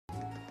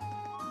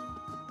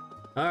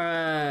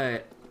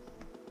Alright.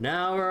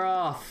 Now we're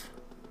off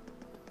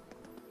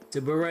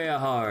to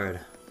Bareahard.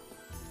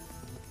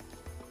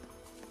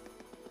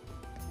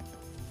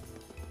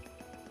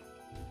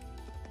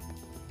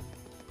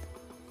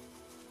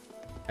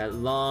 At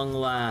long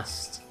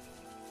last.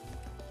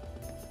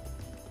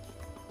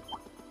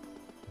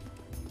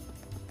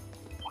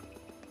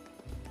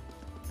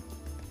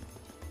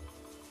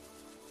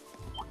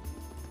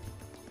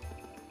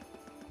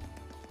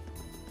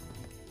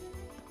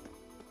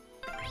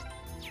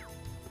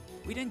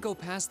 We didn't go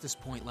past this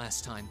point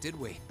last time, did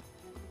we?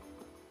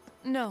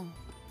 No,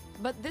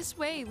 but this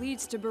way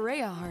leads to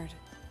Bareahard.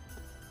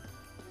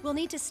 We'll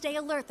need to stay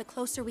alert the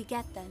closer we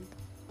get then.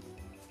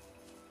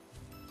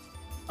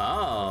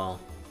 Oh.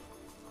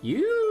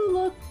 You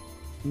look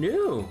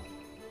new.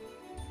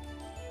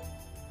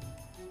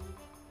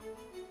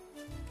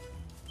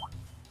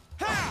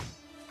 Ha!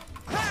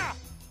 Ha!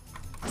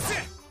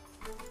 Sit!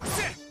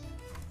 Sit!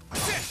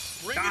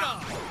 Sit! Bring it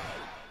on!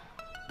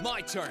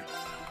 My turn.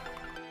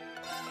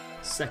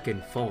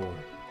 Second form.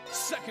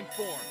 Second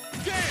form.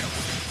 Gale!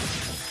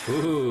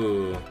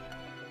 Ooh.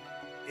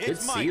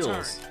 It's Good my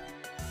seals.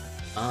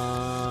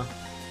 turn.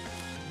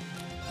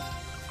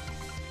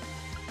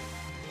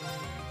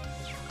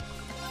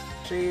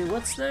 Actually,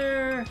 what's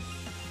there?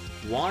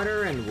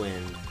 Water and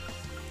wind.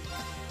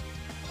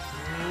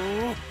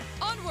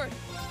 Onward!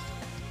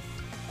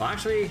 Well,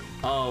 actually,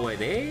 oh wait,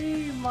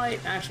 they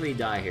might actually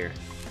die here.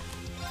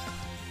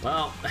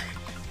 Well,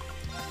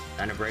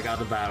 time to break out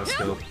the battle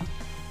scope.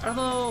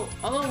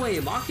 Although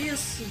wait,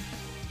 Machias's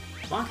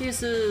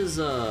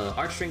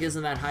arch strength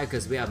isn't that high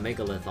because we have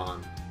Megalith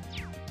on.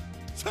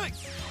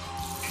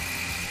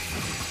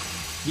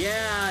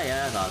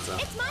 Yeah, I thought so.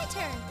 It's my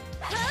turn!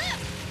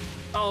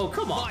 Oh,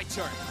 come on. My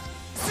turn.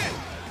 Sit!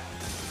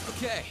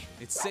 Okay,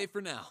 it's safe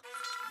for now.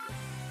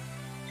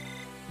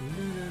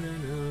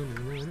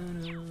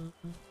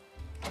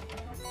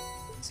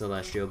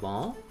 Celestial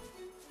Ball.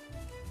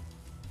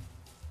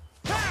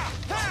 Ha!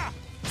 Ha!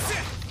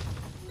 Sit!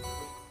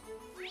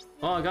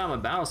 Oh, I got my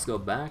battle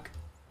scope back.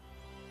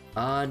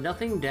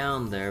 Nothing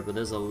down there, but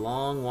there's a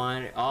long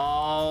line.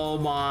 Oh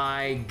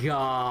my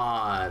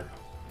god.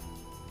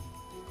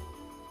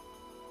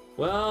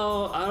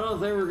 Well, I don't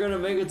think we're gonna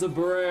make it to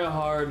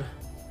Bareahard.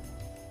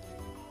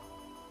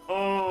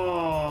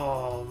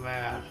 Oh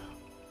man.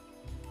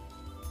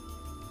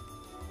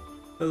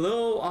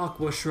 Hello,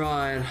 Aqua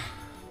Shrine.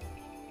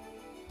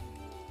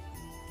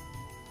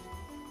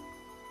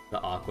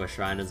 The Aqua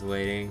Shrine is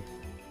waiting.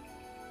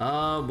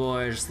 Oh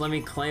boy, just let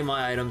me claim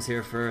my items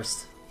here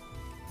first.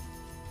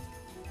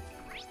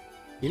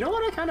 You know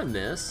what I kind of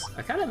miss?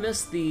 I kind of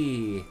miss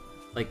the,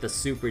 like, the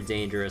super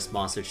dangerous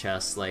monster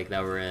chests, like,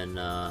 that were in,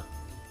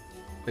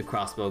 the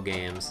crossbow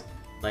games.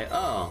 Like,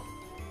 oh,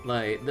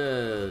 like,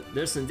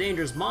 there's some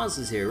dangerous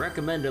monsters here,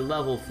 recommended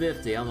level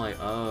 50. I'm like,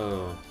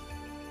 oh,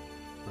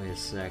 wait a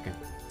second.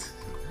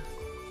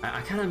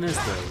 I kind of miss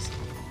those.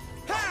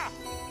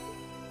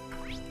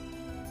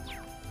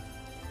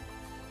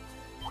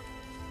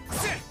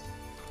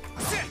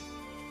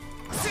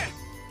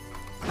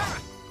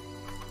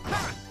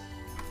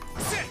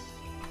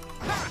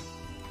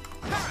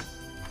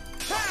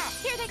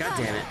 God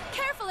damn it.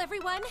 Careful,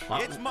 everyone!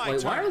 It's my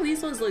Wait, turn. why are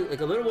these ones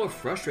like a little more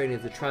frustrating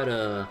to try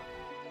to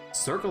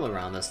circle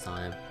around this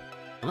time?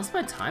 Unless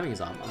my timing's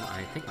off.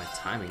 I think my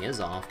timing is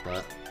off,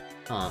 but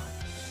huh.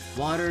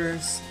 Water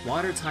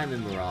time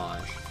and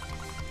mirage.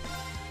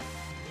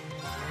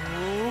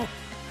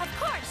 Of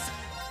course!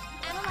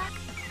 Analak.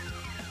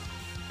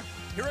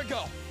 Here I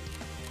go.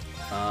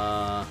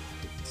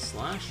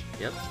 Slash?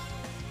 Yep.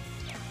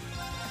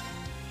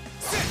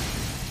 Sit!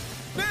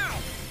 Now!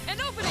 An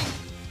opening!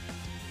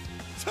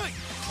 Tight!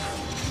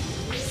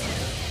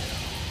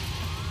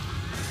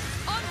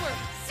 Onward!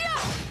 Sia!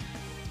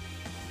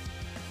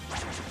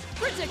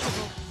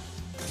 Predictable.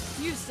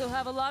 You still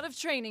have a lot of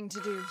training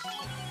to do.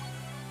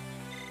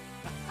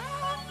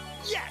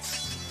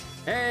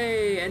 Yes!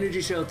 Hey,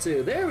 Energy Shell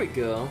 2. There we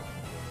go.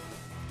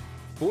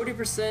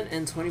 40%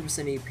 and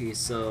 20% EP,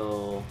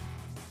 so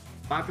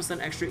 5%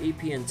 extra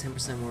EP and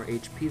 10% more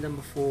HP than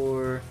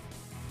before.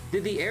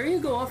 Did the area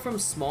go up from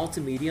small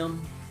to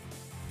medium?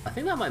 I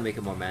think that might make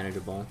it more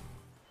manageable.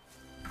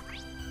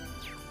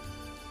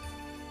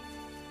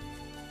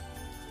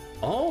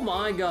 Oh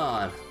my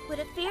god. What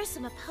a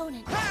fearsome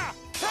opponent. Ha!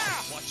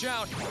 Ha! Watch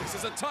out! This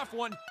is a tough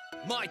one.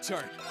 My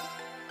turn.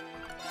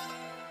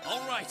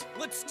 All right,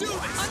 let's do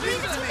this.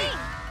 Leave it to me!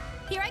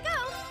 Here I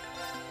go!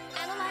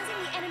 Analyzing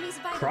the enemy's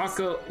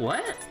vitals.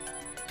 What?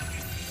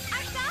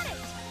 I've got it!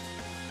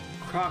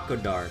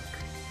 Crocodark.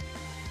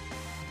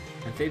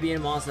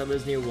 Amphibian monster that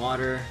lives near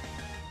water.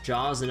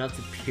 Jaws enough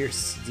to pierce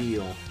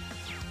steel.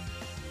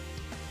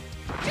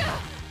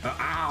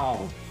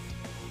 Ow!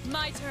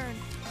 My turn.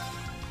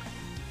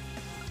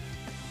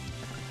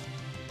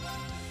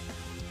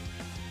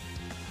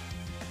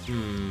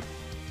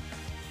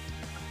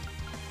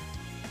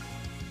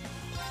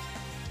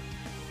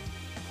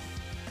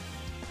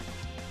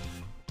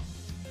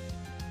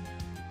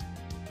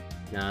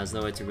 Nah, there's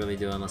no way to really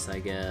do it unless I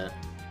get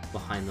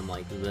behind them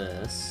like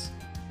this.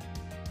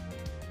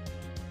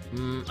 I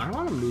don't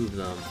want to move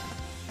them.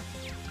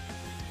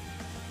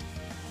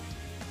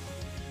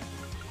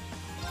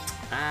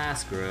 Ah,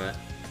 screw it.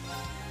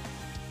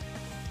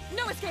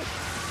 No escape!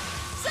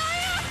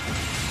 Sire!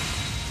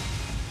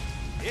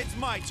 It's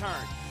my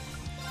turn.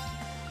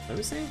 Let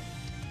me see.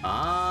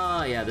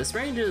 Ah, yeah, this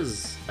range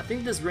is... I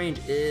think this range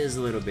is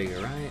a little bigger,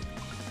 right?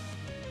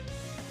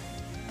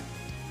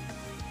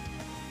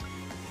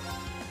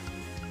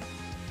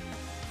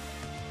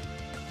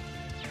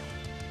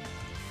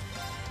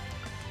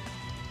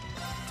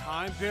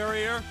 Time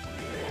barrier.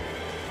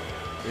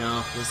 You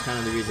know, this is kind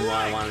of the reason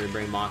why I wanted to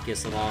bring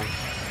Marcus along.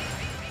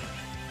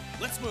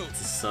 Let's move.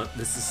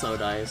 This is so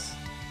nice.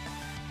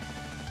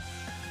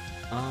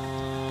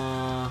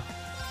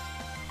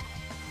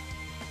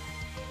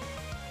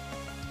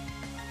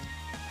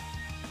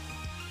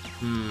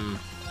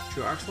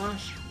 True Arc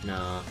Slash?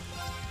 No.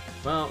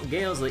 Well,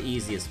 Gale's the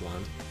easiest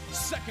one.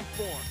 Second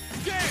form.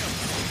 Gale!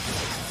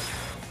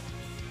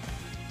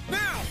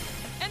 Now!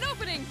 An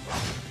opening!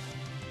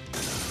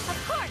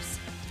 Of course.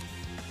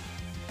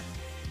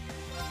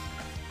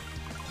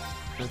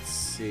 Let's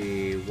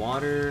see.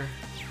 Water.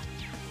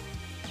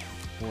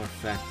 More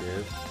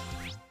effective.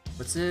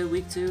 What's it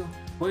weak to?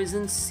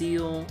 Poison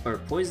Seal or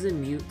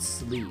Poison Mute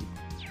Sleep.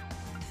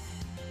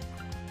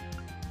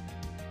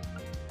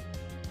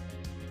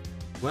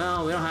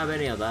 Well, we don't have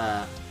any of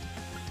that.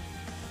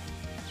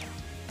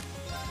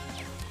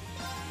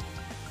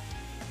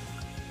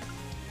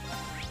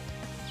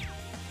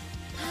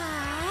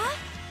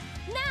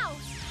 Now.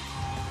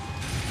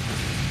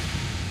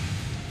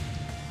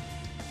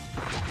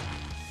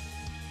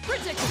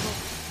 Predictable!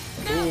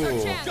 Now's our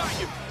Ooh. chance!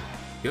 Got you!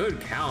 Good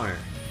counter.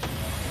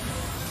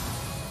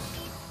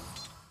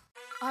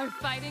 Our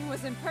fighting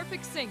was in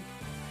perfect sync.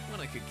 When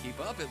I could keep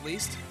up, at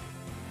least.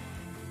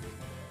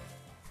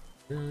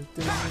 Dun,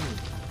 dun.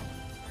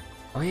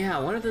 Oh yeah,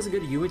 I wonder if there's a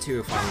good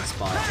U-material farming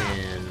spot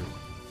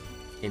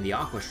in the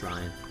Aqua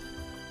Shrine.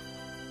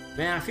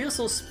 Man, I feel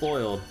so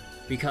spoiled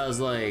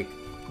because like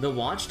the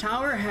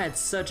Watchtower had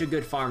such a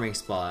good farming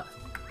spot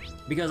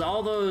because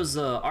all those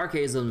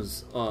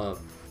archaisms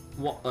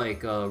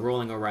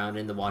rolling around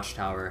in the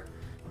Watchtower,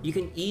 you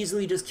can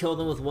easily just kill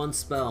them with one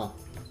spell.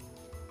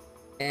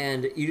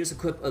 And you just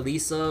equip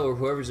Elisa or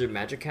whoever's your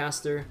magic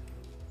caster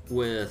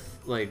with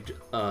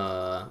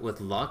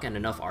luck and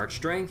enough art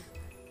strength.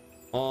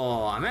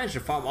 Oh, I managed to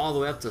farm all the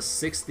way up to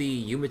 60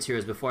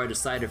 U-materials before I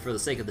decided for the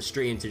sake of the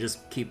stream to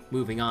just keep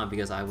moving on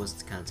because I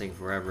was kind of taking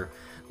forever.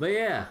 But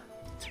yeah,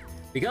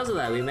 because of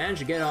that, we managed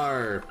to get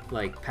our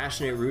like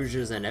Passionate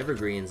Rouges and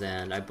Evergreens,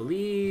 and I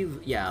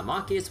believe, yeah,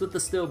 Machias with the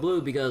Still Blue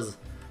because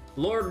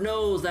Lord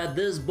knows that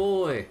this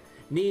boy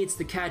needs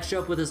to catch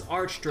up with his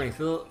art strength.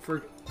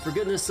 For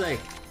goodness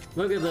sake,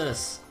 look at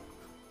this.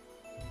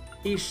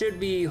 He should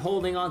be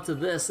holding on to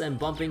this and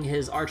bumping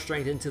his art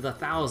strength into the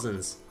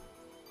thousands.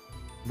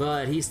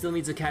 But he still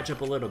needs to catch up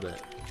a little bit.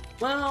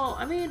 Well,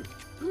 I mean,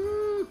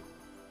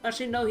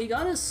 actually no, he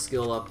got his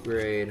skill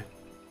upgrade.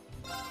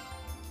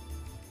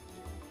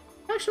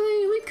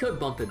 Actually, we could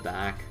bump it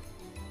back.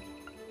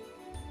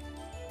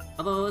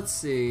 Although, let's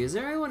see, is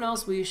there anyone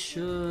else we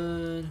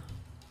should...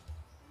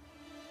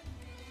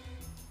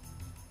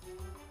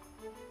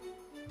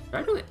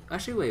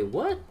 Actually, wait,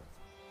 what?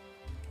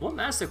 What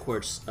Master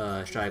Quartz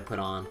should I put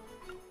on?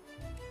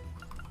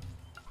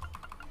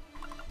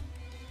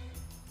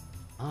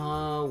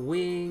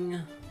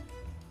 Wing.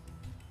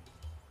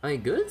 I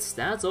mean, good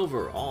stats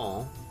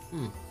overall.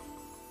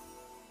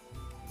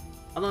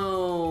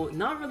 Although,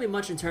 not really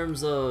much in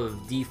terms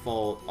of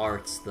default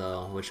arts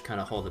though, which kind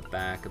of hold it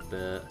back a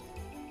bit.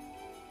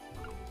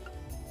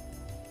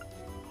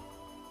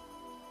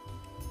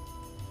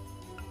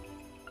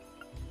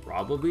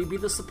 Probably be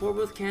the support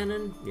with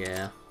cannon?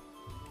 Yeah.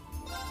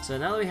 So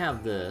now that we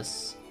have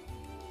this,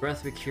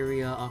 Breath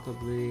Mercuria, Aqua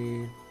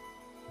Bleed.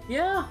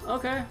 Yeah,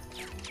 okay.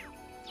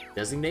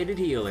 Designated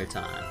healer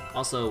time.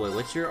 Also, wait,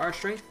 what's your art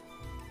strength?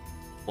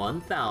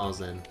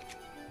 1,000.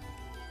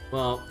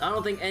 Well, I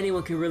don't think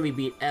anyone can really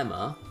beat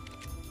Emma.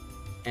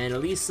 And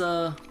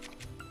Elisa...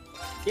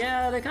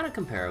 Yeah, they're kind of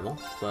comparable.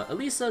 But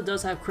Elisa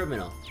does have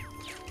Criminal.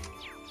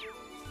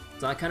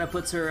 So that kind of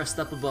puts her a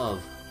step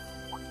above.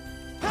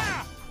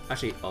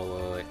 Actually,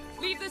 oh, wait.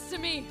 Leave this to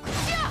me!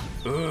 Yeah!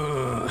 We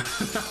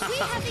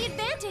have the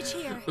advantage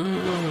here!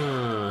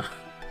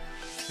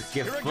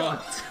 Get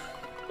fucked.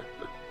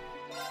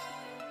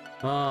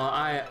 Oh,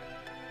 I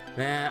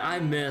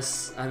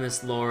miss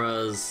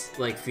Laura's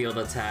like field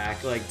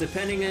attack. Like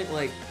depending on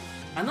like,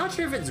 I'm not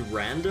sure if it's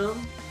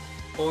random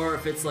or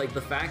if it's like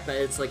the fact that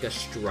it's like a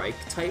strike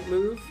type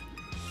move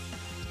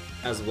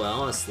as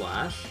well, a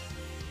slash.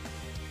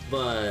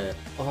 But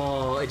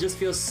oh, it just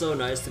feels so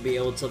nice to be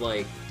able to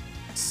like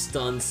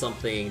stun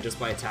something just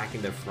by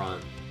attacking their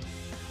front.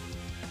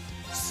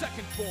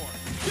 Second form.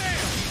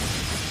 Gale!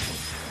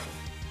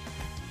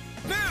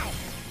 Now!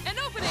 An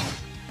opening!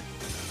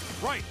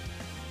 Right.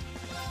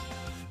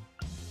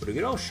 What do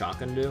good old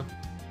shotgun do?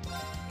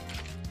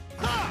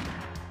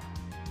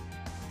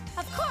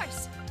 Of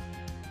course!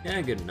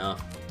 Yeah, good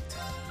enough.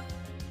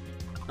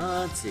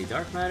 Let's see,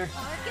 dark matter.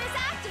 Arcus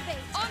activate.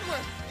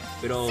 Onward!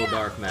 Good old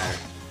dark matter.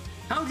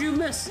 How'd you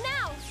miss?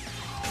 Now.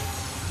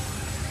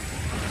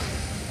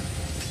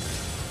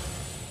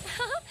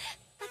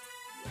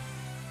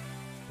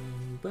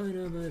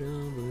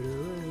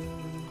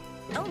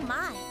 Oh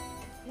my,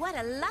 what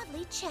a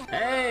lovely chip.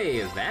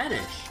 Hey,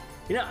 vanish.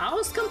 You know, I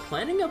was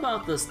complaining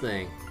about this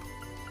thing.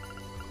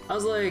 I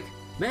was like,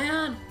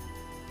 man,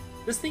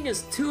 this thing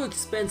is too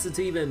expensive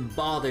to even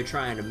bother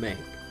trying to make.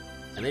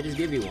 And they just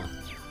give you one.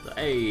 So,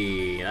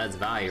 hey, that's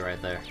value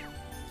right there.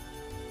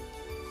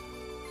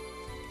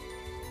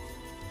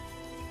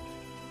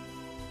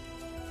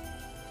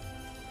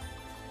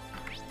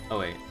 Oh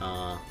wait,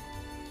 oh,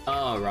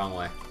 wrong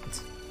way.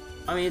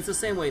 I mean, it's the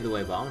same way either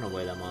way, but I'm gonna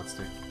weigh that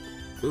monster.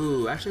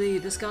 Ooh, actually,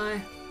 this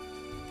guy?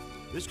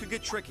 This could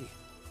get tricky.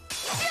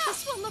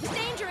 This one looks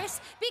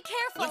dangerous. Be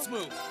careful. Let's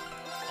move.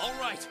 All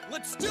right,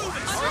 let's do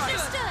this.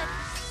 Understood.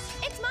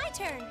 It's my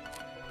turn.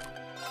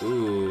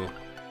 Ooh.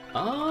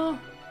 Oh.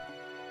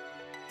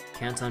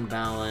 Can't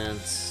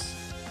unbalance.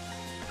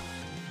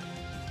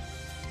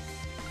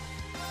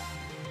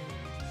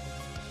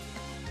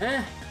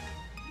 Eh.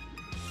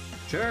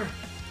 Sure.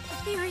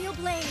 Ethereal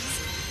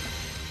blades.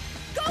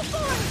 Go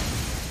for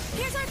it!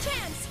 Here's our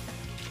chance.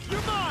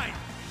 You're mine.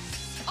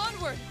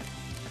 Onward!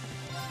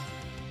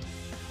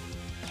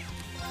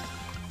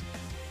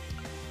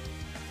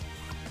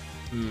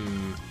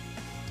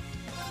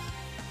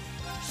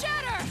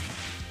 Shatter!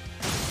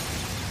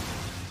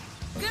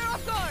 They're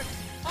off guard!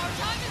 Our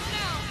time is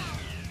now!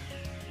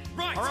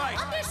 Right. All right.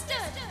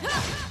 Understood.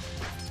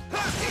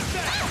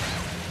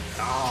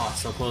 Oh,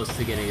 so close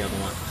to getting the other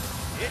one.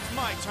 It's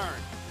my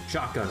turn.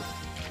 Shotgun.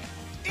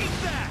 Eat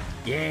that!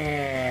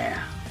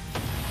 Yeah.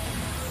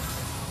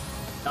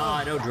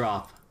 Ah, no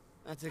drop.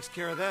 That takes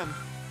care of them.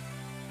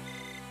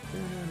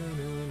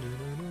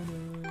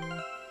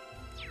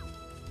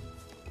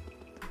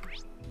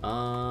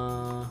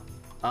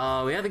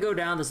 We have to go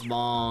down this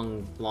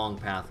long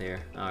path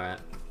here. All right.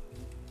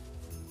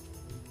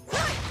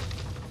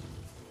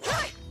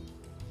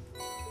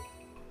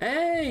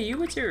 Hey, you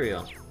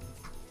material.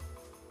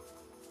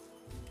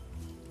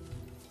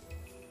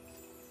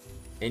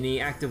 Any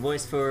active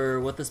voice for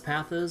what this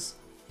path is?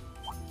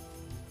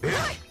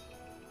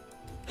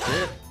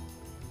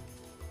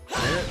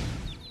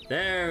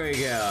 There we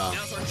go.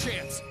 Now's our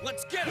chance.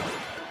 Let's get him.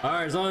 All right,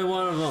 there's only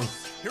one of them.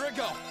 Here I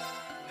go.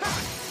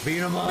 Beat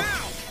him up.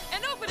 Now.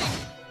 An opening!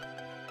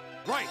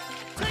 Right.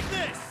 Take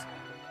this!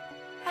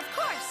 Of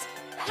course.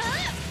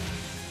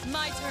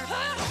 My turn.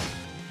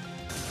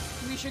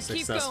 We should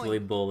keep Successfully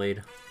going.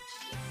 bullied.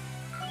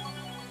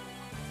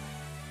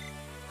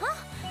 Huh?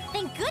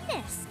 Thank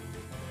goodness.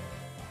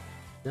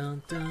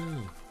 Dun,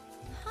 dun.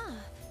 Huh.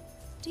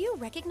 Do you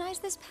recognize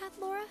this path,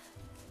 Laura?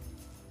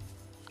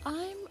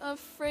 I'm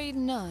afraid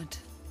not.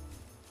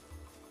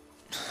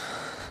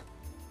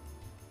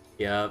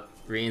 Yep.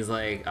 Rean's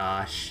like,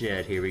 ah,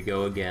 shit, here we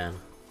go again.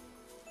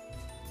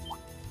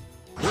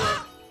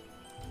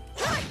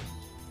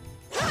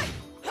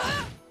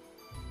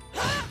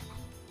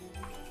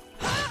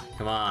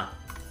 Come on.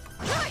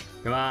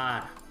 Come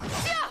on.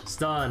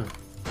 Stun.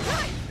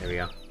 There we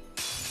go.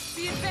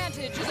 The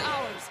advantage is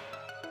ours.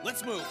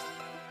 Let's move.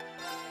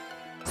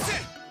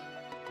 Sit.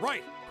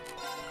 Right.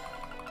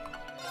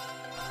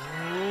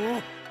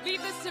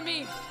 Leave this to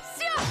me.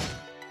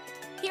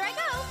 Here I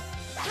go.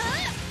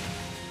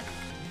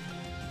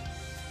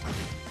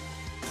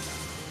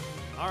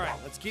 All right,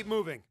 let's keep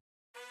moving.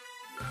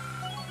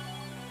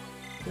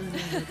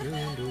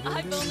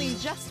 I've only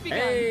just begun.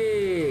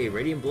 Hey,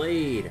 Radiant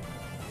Blade.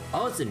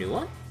 Oh, it's a new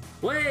one?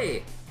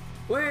 Wait,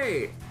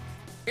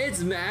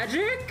 it's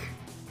magic?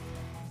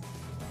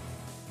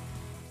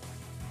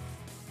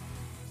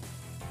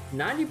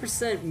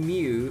 90%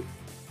 mute.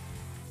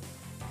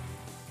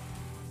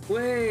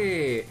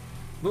 Wait,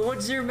 but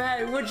what's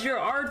your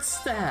art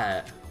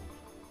stat?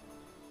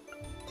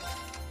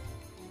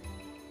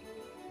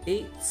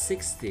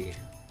 860.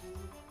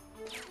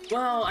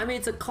 Well, I mean,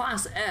 it's a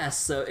class S,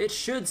 so it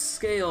should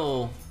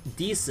scale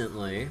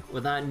decently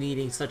without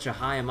needing such a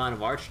high amount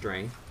of art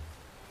strength.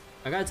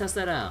 I gotta test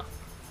that out.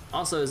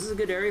 Also, is this a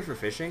good area for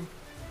fishing?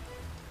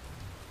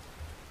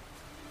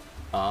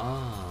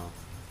 Oh.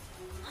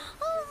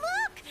 Oh,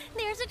 look!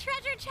 There's a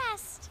treasure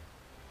chest.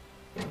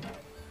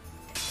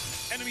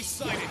 Enemy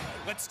sighted.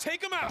 Let's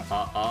take him out.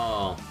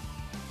 Uh-oh.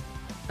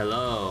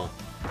 Hello.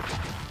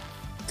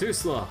 Too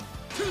slow.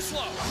 Too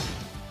slow.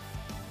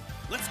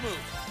 Let's move.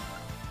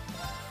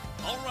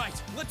 All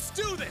right, let's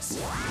do this.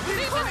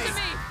 Leave this to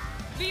me.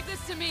 Leave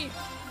this to me.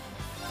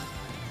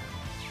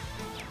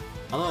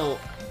 Although,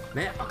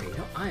 man, okay,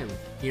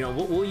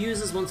 we'll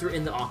use this once we're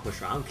in the Aqua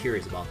Shrine. I'm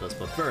curious about this,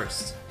 but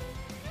first.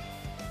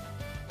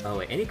 Oh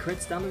wait, any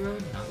crits down the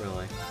road? Not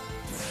really.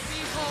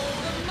 Behold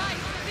the might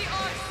of the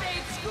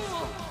Archsage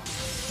School.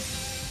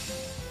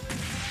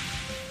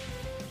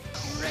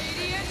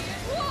 Radiant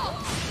Wall.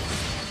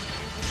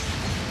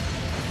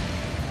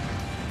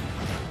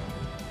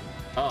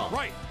 Oh.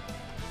 Right.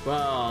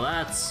 Well,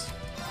 that's...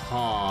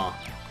 Aw.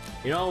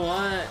 You know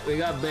what? We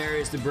got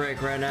barriers to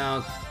break right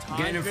now.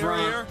 Get in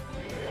front.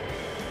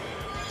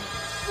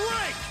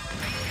 Break!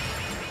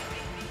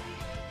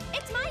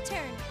 It's my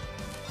turn.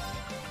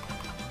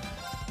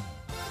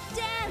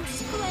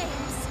 Dance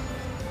flames.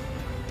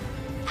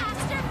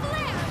 Aster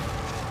flare.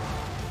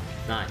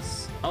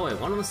 Nice. Oh wait,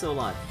 one of them's still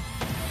alive.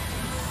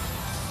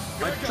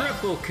 A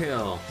triple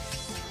kill.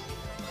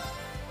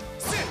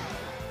 Sit.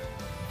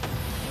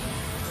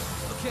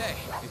 Okay,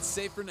 it's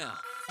safe for now.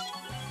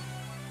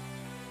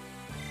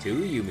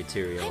 2 U I'm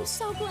materials.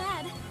 so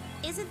glad.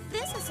 Isn't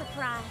this a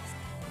surprise?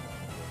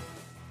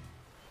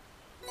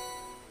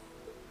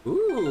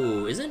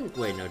 Ooh, isn't...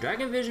 Wait, no.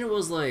 Dragon Vision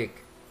was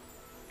like...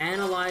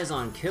 Analyze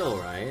on kill,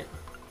 right?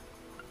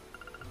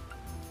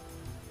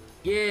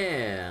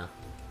 Yeah.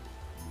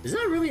 Is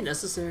that really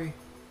necessary?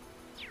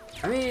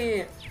 I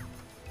mean...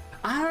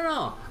 I don't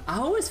know. I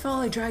always felt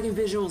like Dragon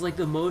Vision was like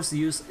the most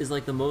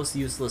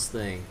useless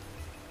thing.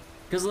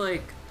 Cause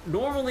like,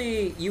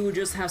 normally you would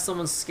just have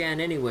someone scan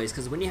anyways,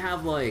 cause when you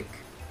have like...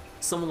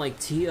 Someone like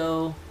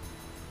Tio...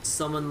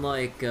 Someone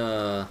like,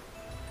 what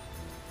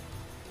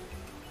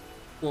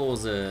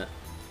was it?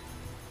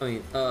 I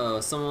mean,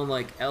 someone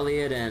like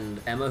Elliot and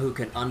Emma who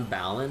can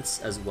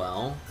unbalance as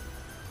well.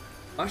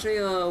 Actually,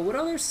 what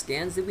other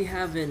scans did we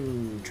have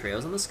in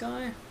Trails in the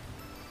Sky?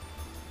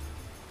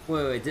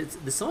 Wait,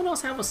 did someone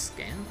else have a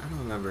scan? I don't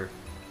remember.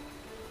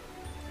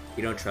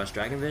 You don't trust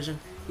Dragon Vision?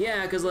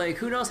 Yeah, because, like,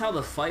 who knows how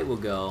the fight will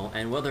go,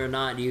 and whether or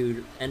not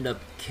you'd end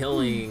up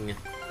killing,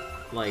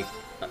 like,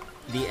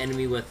 the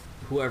enemy with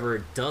whoever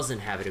doesn't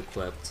have it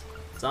equipped.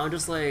 So I'm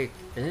just like,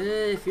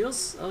 it feels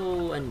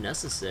so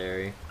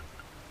unnecessary.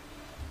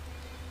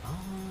 Oh.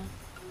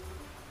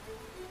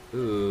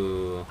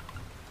 Ooh.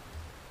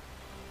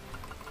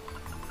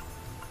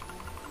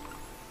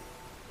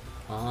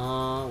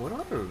 What do I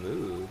want to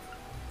remove?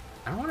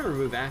 I don't want to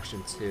remove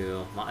action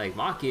too. Like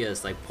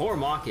Machias, like poor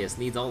Machias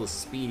needs all the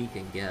speed he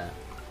can get.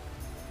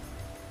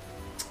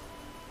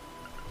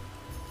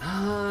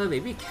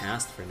 Maybe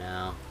cast for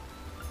now.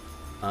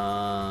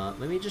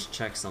 Let me just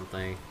check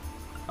something.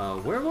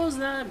 Where was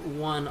that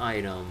one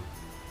item?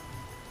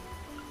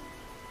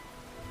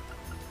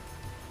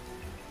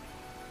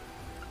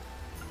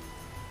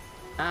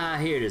 Ah,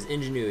 here it is,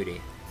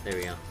 Ingenuity. There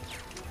we go.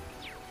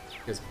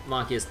 Because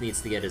Machias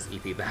needs to get his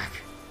EP back.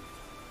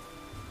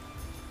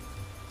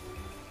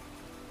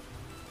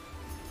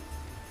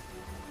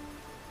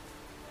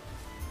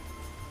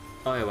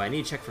 Oh yeah, well, I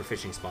need to check for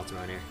fishing spots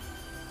around here.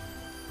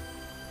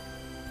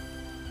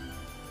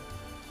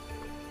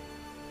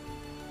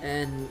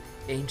 An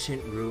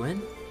ancient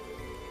ruin?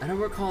 I don't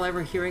recall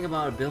ever hearing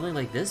about a building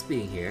like this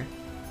being here.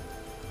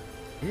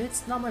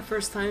 It's not my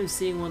first time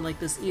seeing one like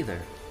this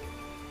either.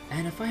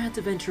 And if I had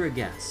to venture a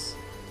guess,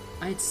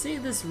 I'd say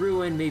this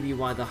ruin may be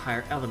why the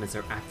higher elements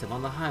are active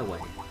on the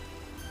highway.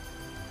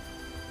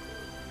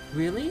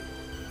 Really?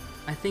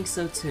 I think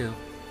so too.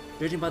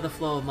 Judging by the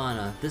flow of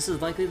mana, this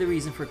is likely the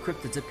reason for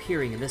cryptids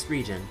appearing in this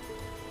region.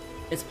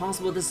 It's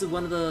possible this is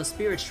one of the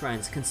spirit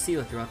shrines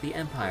concealed throughout the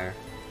Empire.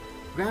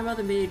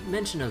 Grandmother made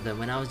mention of them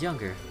when I was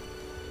younger.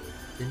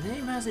 The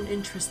name has an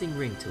interesting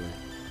ring to it.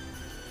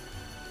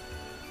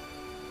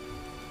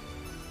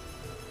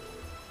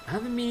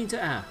 I've been meaning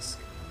to ask.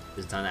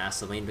 Is it time to ask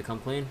Selene to come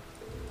clean?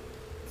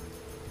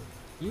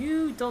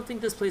 You don't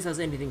think this place has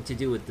anything to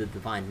do with the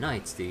Divine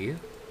Knights, do you?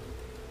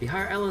 The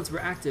higher elements were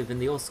active in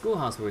the old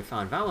schoolhouse where we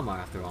found Valimar,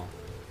 after all.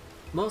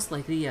 Most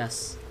likely,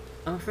 yes.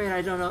 I'm afraid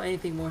I don't know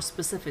anything more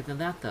specific than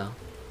that, though.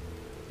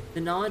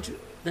 The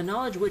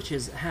knowledge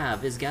witches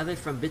have is gathered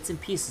from bits and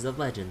pieces of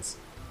legends.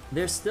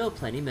 There's still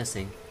plenty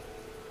missing.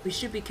 We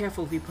should be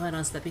careful if we plan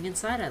on stepping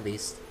inside, at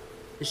least.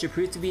 This should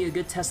prove to be a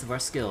good test of our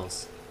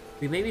skills.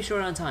 We may be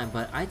short on time,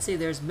 but I'd say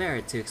there's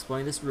merit to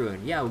exploring this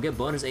ruin. Yeah, we'll get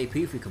bonus AP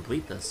if we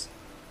complete this.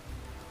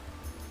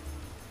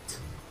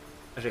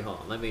 Actually, hold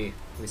on. Let me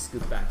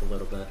scoot back a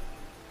little bit.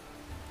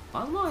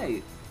 How's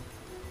my...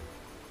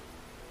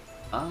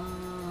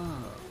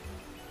 Oh.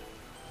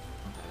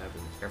 Okay, I gotta be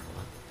careful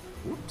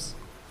now. Whoops.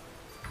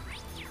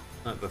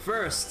 Alright, but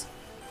first...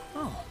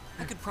 Oh,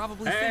 I could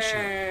probably fish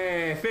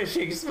here. Hey,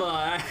 fishing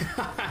spot!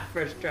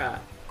 First try.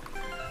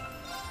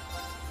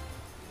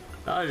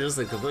 That was just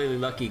a completely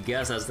lucky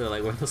guess as to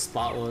like where the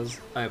spot was.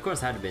 I mean, of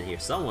course, it had to be here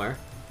somewhere.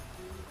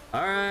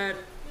 Alright.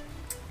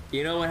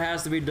 You know what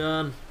has to be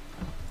done?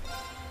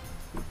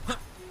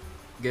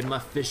 Getting my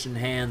fishing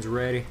hands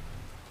ready.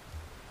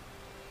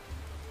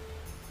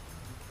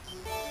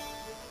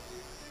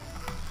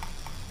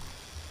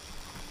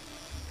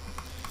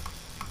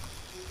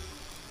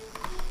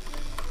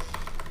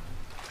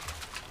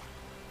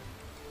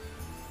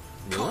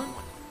 New one?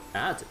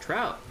 Ah, it's a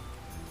trout.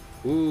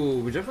 Ooh,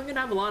 we're definitely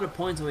gonna have a lot of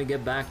points when we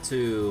get back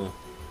to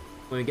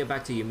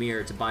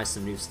Ymir to buy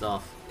some new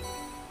stuff.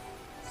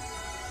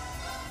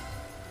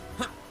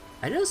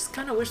 I just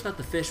kind of wish that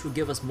the fish would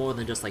give us more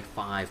than just like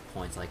 5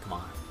 points. Like, come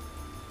on.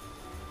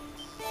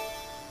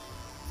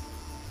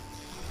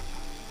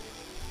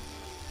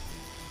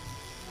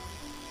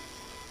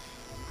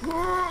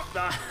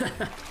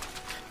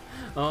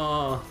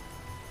 Oh.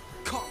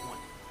 Caught one.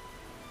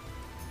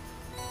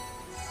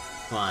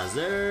 Come on,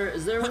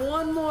 is there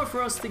one more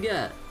for us to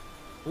get?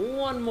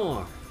 One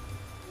more.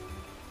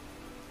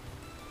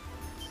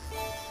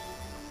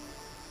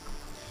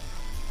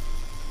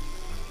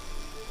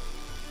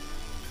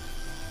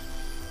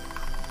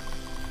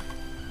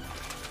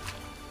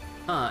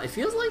 It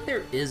feels like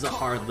there is a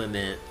hard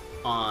limit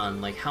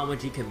on like how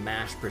much you can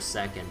mash per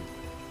second.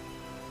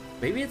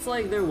 Maybe it's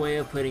like their way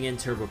of putting in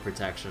turbo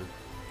protection.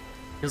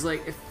 Cause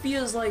like it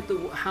feels like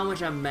how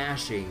much I'm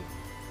mashing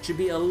should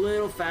be a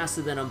little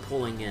faster than I'm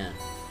pulling in.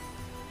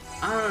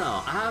 I don't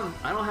know.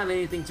 I don't have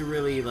anything to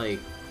really like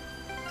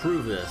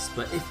prove this,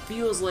 but it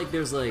feels like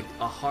there's like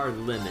a hard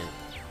limit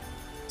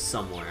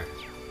somewhere.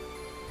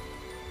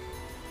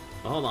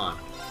 But hold on.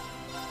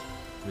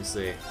 Let me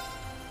see.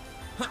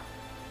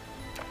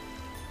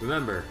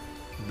 Remember,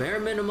 bare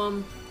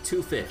minimum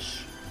 2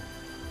 fish.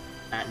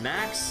 At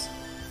max,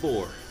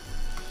 4.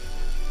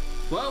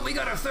 Well, we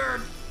got our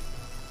third.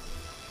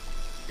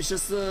 It's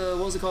just the,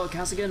 what was it called,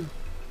 cast again?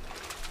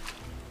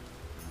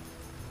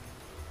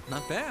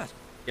 Not bad.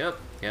 Yep.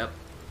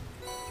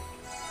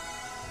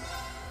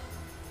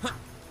 Huh.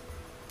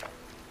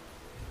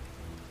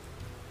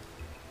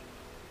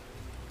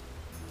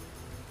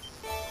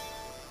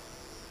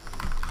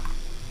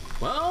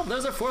 Well,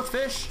 there's our 4th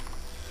fish.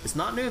 It's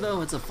not new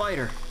though, it's a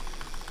fighter.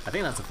 I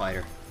think that's a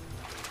fighter.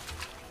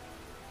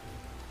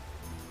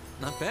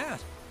 Not bad.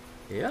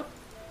 Yep.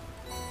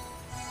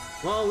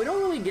 Well, we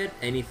don't really get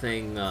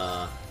anything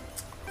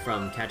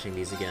from catching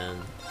these again.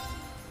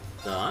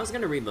 So I was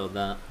gonna reload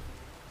that.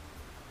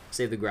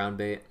 Save the ground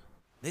bait.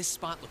 This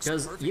spot looks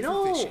Because perfect you for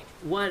know fishing.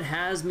 what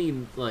has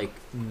me like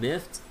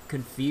miffed,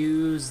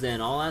 confused,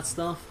 and all that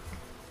stuff?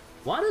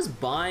 Why does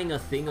buying a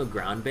thing of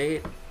ground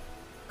bait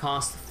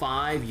cost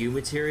 5 U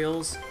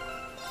materials?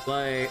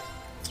 Like,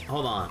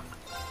 hold on.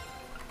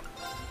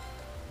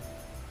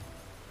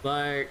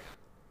 Like,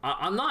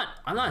 I'm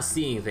not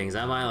seeing things,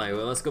 am I? Like,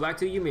 well, let's go back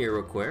to Ymir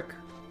real quick.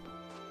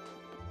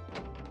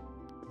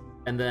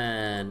 And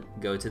then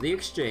go to the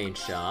exchange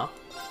shop.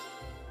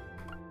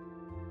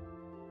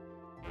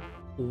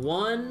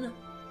 1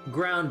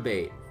 ground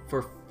bait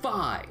for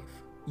 5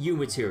 U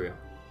material.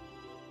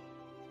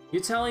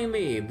 You're telling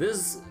me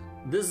this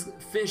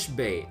fish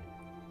bait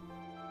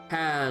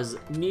has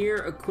near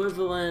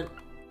equivalent,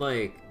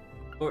 like,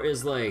 or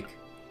is like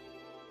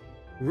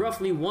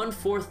roughly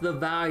 1/4 the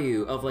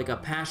value of like a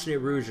Passionate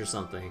Rouge or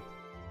something.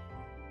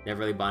 Never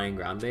really buying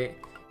ground bait.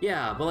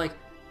 Yeah, but like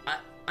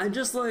I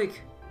just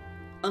like,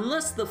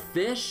 unless the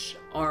fish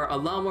are a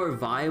lot more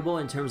viable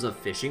in terms of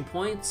fishing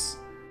points,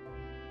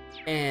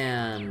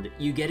 and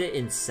you get it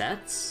in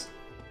sets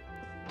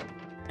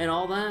and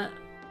all that,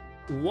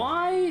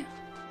 why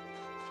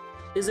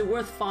is it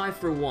worth 5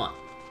 for 1?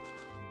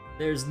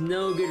 There's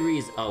no good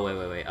reason. Oh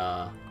wait.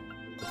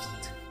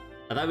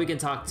 I thought we can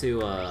talk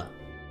to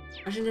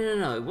actually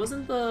no. It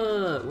wasn't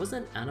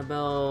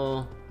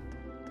Annabelle.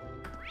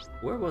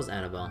 Where was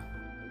Annabelle?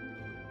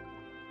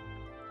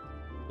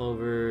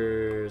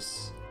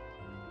 Clover's.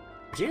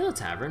 Was she in the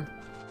tavern?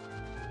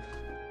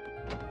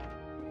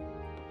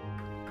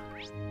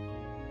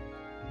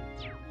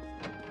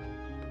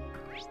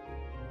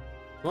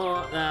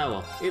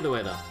 Well, either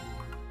way though.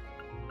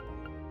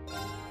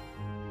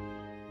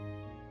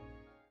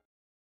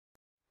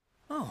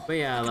 Oh, But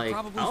yeah, like,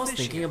 I was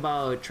thinking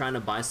about trying to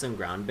buy some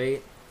ground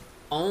bait,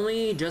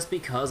 only just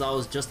because I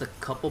was just a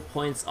couple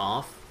points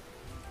off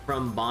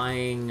from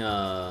buying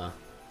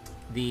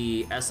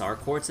the SR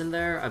quartz in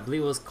there. I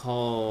believe it was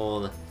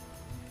called...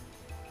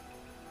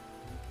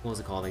 What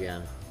was it called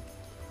again?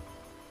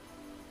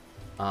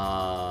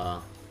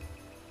 I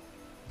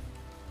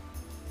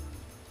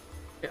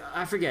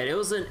forget. It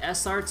was an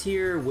SR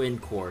tier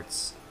wind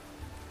quartz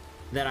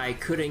that I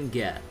couldn't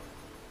get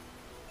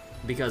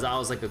because I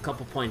was like a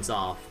couple points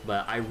off,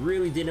 but I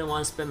really didn't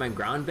want to spend my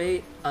ground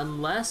bait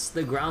unless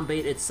the ground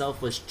bait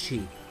itself was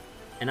cheap.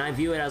 And I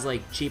view it as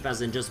like cheap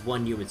as in just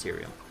 1 U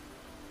material.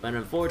 But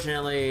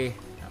unfortunately,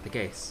 not the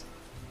case.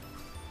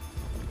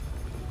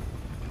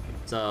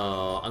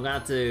 So I'm gonna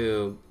have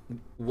to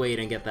wait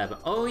and get that. But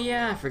oh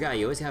yeah, I forgot,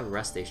 you always have a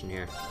rest station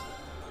here.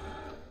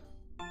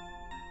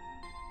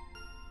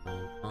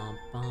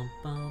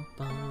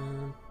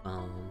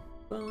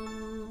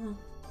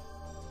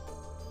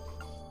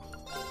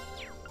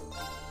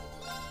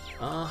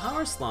 How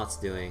are slots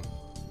doing?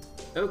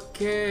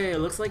 Okay,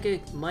 looks like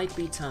it might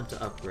be time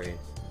to upgrade.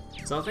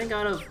 So I think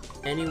out of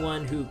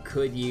anyone who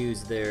could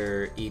use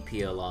their EP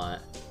a lot,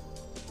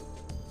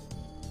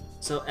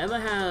 so Emma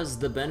has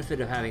the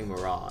benefit of having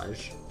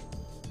Mirage.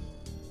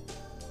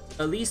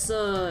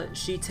 Elisa,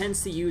 she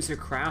tends to use her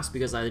crafts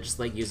because I just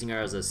like using her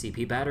as a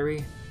CP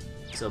battery.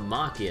 So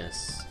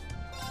Machias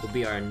will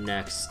be our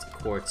next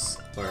quartz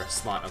or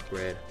slot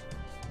upgrade.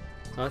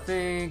 So I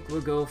think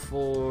we'll go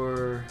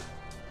for...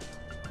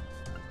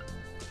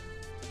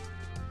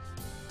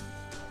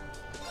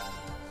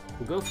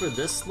 We'll go for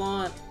this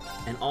slot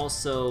and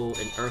also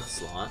an earth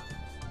slot.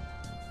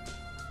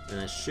 And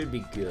that should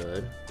be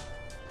good.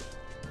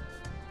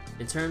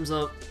 In terms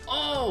of...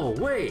 Oh,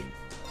 wait!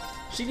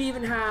 She didn't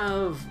even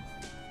have,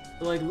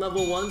 like,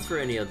 level 1s for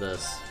any of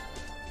this.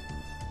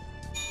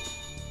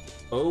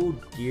 Oh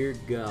dear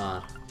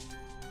God.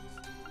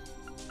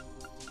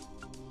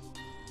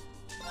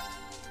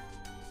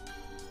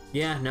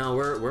 Yeah, no,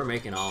 we're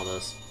making all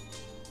this.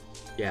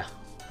 Yeah.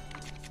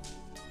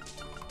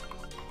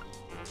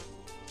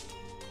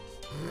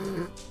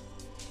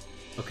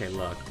 Okay,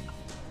 look.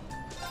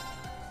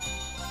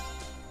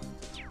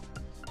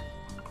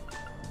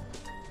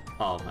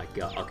 Oh my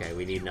God. Okay,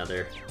 we need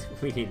another.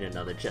 We need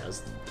another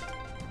chest.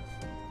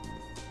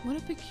 What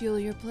a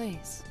peculiar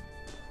place.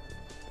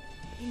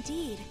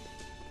 Indeed.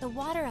 The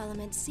water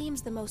element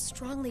seems the most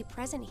strongly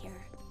present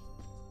here.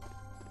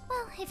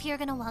 Well, if you're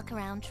gonna walk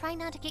around, try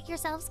not to get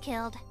yourselves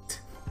killed.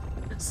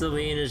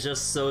 Celine is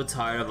just so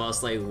tired of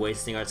us like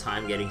wasting our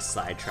time getting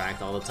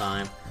sidetracked all the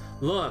time.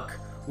 Look,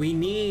 we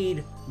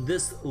need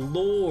this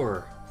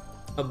lore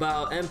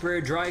about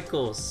Emperor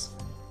Drykos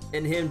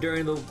and him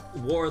during the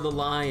War of the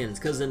Lions,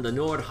 because in the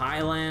Nord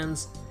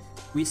Highlands,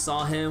 we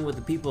saw him with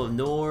the people of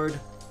Nord.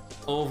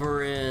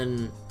 Over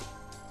in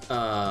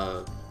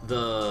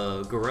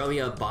the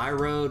Guerrilla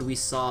Bareahard, we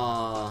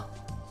saw...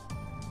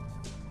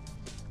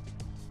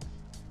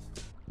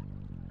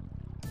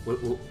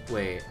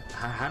 Wait,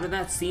 how did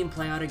that scene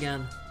play out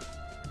again?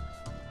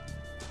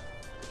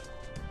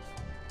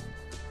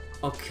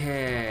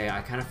 Okay,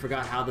 I kind of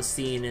forgot how the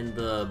scene in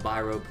the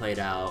Bareahard played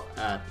out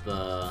at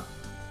the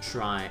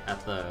shrine,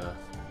 at the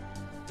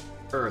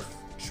Earth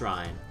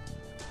Shrine.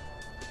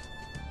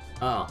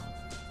 Oh.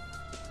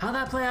 How'd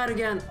that play out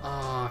again?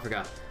 Oh, I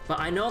forgot. But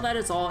I know that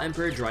it's all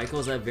Emperor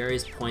Drykos at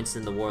various points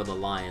in the War of the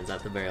Lions,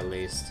 at the very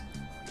least.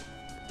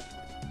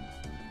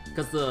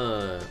 Because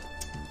the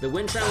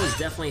Wind Shrine was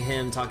definitely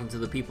him talking to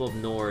the people of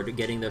Nord,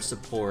 getting their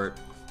support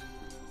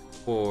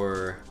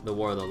for the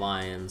War of the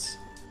Lions.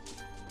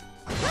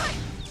 Right!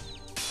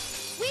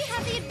 We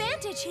have the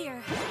advantage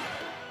here.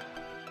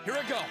 Here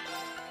I go.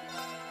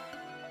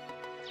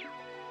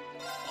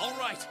 All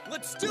right,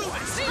 let's do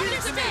this.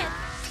 Understand.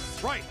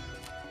 Right.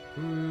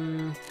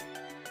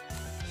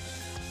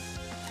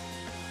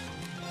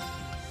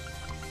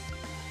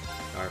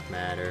 Dark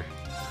matter.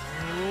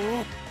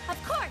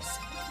 Of course.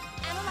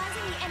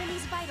 Analyzing the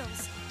enemy's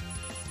vitals.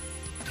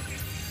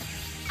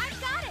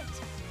 I've got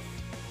it.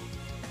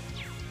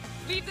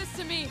 Leave this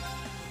to me.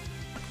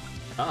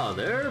 Oh,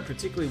 they're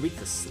particularly weak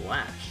to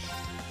slash.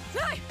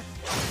 Hey!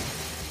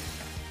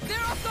 They're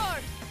off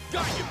guard.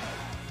 Got you.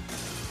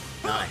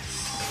 Nice.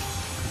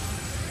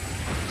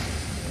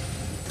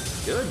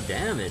 Good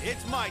damage.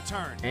 It's my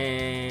turn.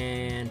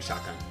 And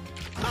shotgun.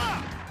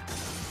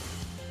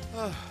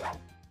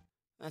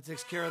 That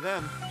takes care of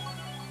them.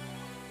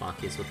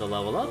 Maki's with the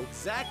level up.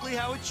 Exactly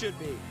how it should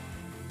be.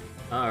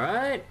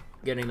 Alright,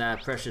 getting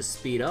that precious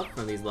speed up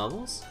from these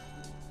levels.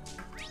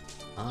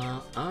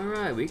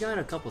 Alright, we got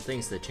a couple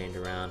things to change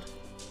around.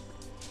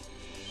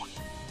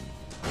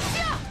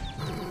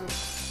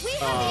 We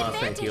have the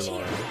Thank you, advantage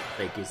Laura. here.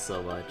 Thank you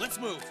so much. Let's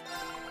move.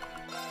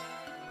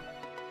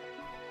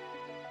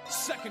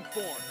 Second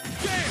form.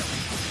 Gale!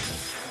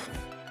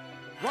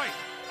 Right.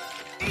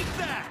 Eat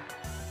that!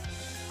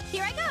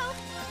 Here I go.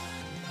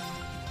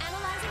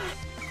 Analyzing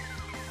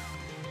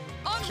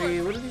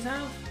Actually, what do these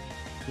have?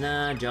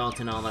 Nah,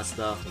 gelatin, all that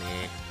stuff,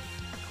 meh.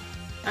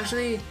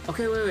 Actually,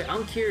 okay, wait,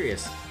 I'm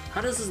curious.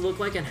 How does this look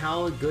like and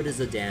how good is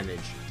the damage?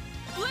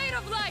 Blade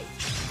of light.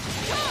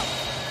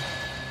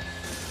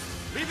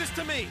 Leave this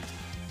to me.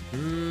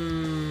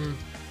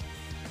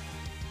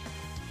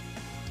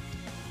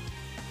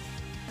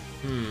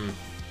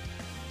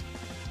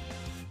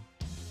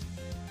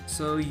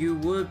 So you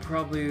would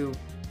probably...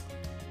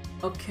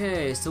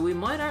 Okay, so we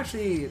might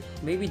actually,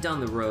 maybe down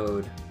the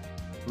road,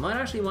 might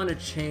actually want to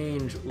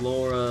change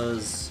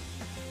Laura's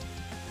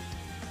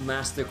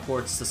Master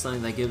Quartz to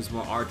something that gives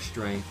more arch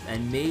strength,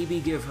 and maybe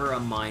give her a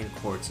Mind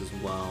Quartz as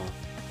well.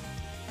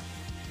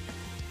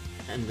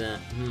 And then,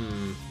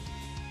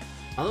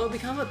 although it'd be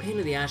kind of a pain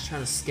in the ass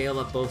trying to scale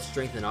up both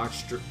strength and arch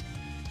strength.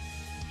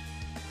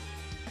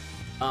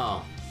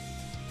 Oh.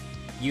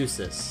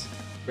 Jusis.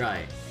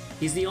 Right.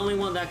 He's the only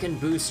one that can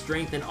boost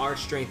strength and arch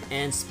strength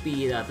and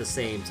speed at the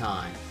same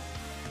time.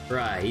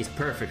 Right, he's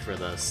perfect for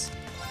this.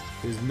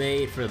 He was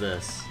made for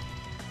this.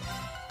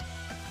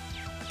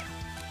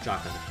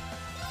 Shotgun.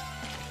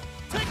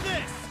 Take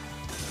this!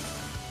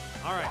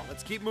 Alright,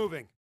 let's keep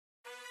moving.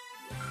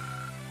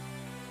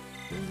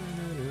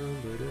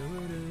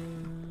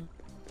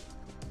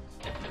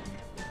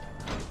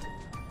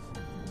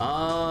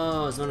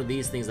 Oh, it's one of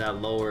these things that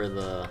lower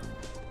the...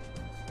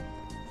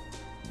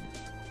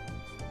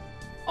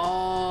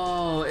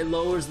 Oh, it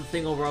lowers the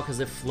thing overall because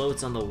it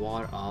floats on the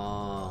water.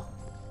 Oh.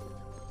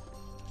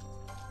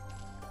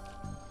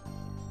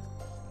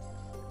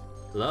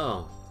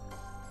 Hello.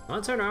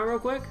 Want to turn around real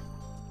quick?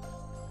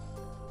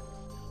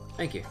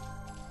 Thank you.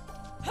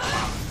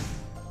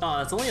 Oh,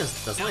 that's only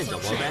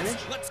double advantage.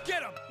 Let's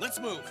get him. Let's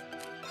move.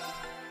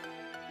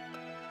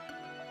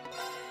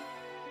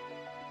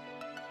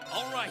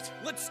 All right,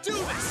 let's do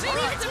this. Leave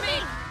it to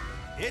me.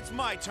 It's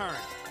my turn.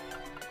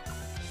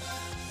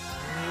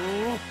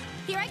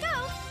 Here I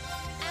go.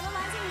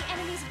 Analyzing the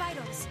enemy's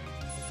vitals.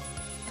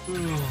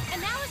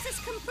 Analysis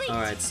complete.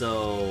 Alright,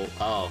 so...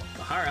 Oh,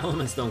 the higher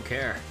elements don't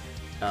care.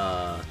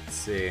 Let's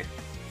see.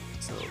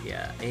 So,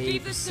 yeah,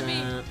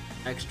 80%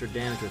 extra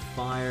damage with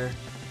fire.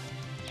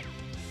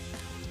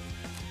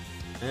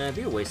 It'd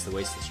be a waste to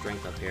waste the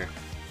strength up here.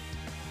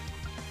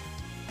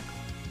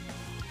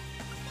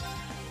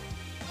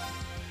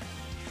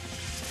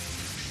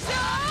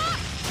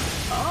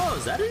 Oh,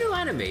 is that a new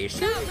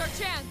animation? Now's our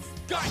chance.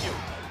 Got you!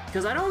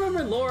 Because I don't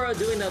remember Laura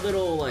doing that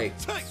little, like,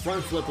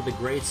 front flip with the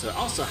greatsword.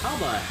 Also, how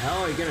the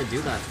hell are you gonna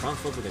do that front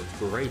flip with a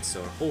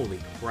greatsword? Holy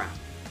crap.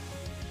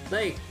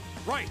 Like,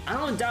 Right. I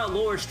don't doubt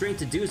Laura's strength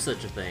to do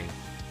such a thing,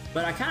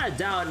 but I kind of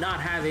doubt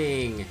not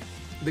having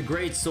the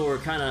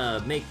greatsword kind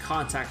of make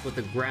contact with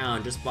the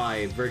ground just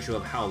by virtue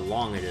of how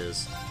long it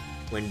is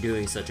when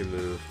doing such a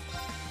move.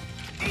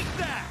 Eat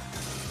that!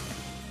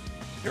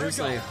 Here we It's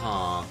go. like,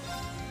 huh.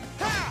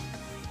 Ha!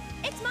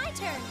 It's my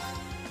turn.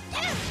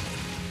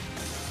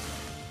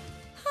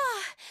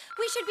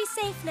 We should be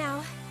safe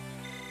now.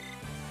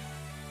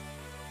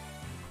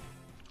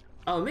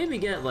 Oh, maybe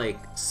get, like,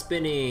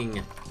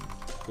 spinning,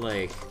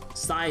 like,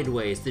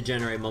 sideways to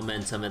generate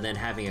momentum and then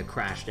having it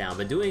crash down.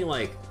 But doing,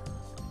 like,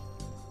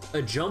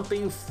 a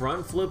jumping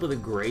front flip with a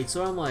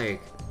greatsword, I'm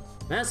like,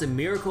 man, it's a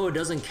miracle it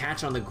doesn't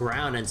catch on the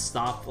ground and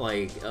stop,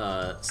 like,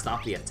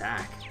 stop the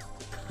attack.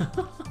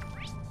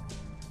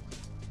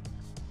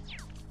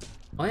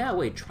 Oh yeah,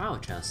 wait, trial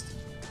chest.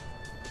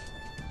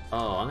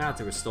 Oh, I'm gonna have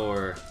to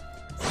restore...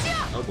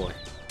 Oh boy.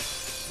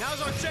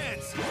 Now's our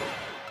chance.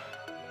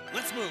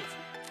 Let's move.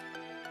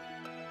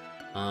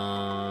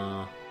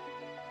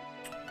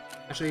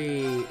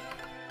 Actually,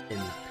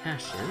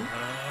 Impassion.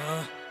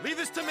 Leave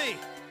this to me.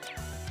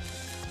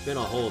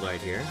 Gonna hold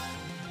right here.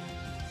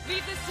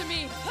 Leave this to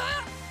me.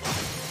 Ha!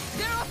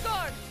 They're off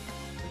guard.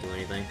 Don't do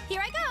anything.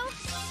 Here I go.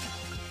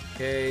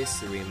 Okay,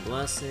 Serene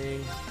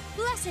Blessing.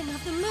 Blessing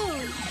of the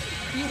moon.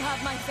 You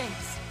have my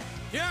thanks.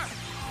 Yeah!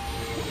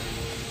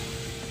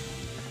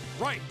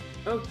 Right.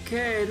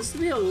 Okay, this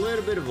will be a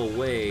little bit of a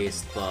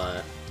waste,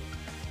 but...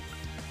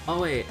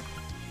 Oh, wait.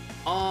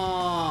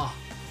 Oh,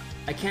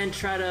 I can't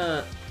try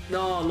to...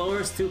 No,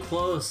 Laura's too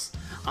close.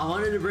 I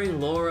wanted to bring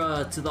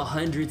Laura to the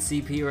 100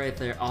 CP right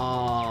there.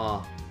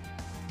 Oh.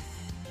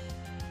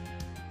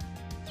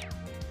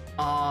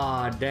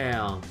 Ah,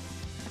 damn.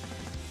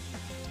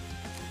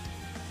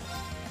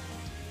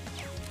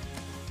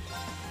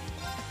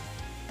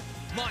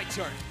 My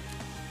turn.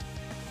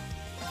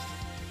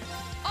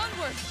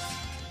 Onward.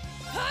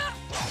 Ha!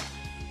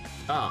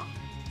 Oh,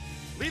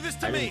 Leave this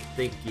to I me. didn't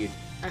think you'd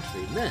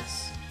actually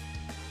miss.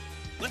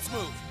 Let's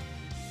move.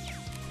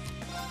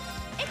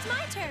 It's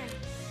my turn.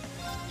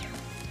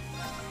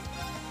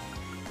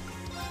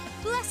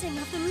 Blessing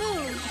of the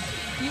moon.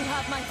 You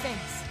have my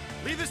thanks.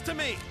 Leave this to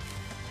me.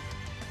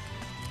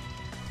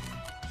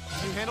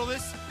 Can you handle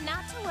this?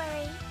 Not to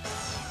worry.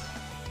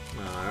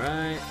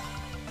 Alright.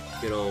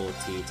 Good old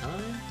tea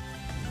time.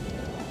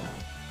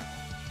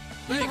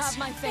 You Thanks. have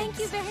my Thank thanks.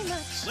 you very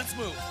much. Let's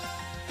move.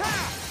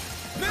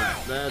 Now.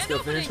 Let's An go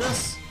finish opening.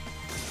 this.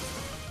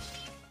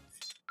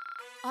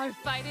 Our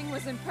fighting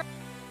was imperfect.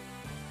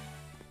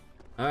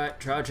 Alright,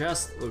 trial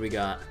chest. What do we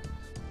got?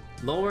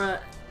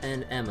 Laura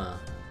and Emma.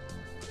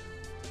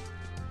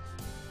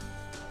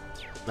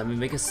 Let me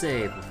make a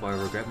save before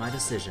I regret my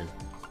decision.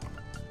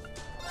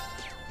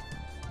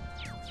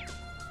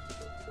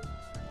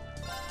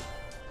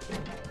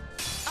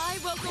 I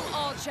welcome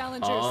all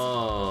challengers.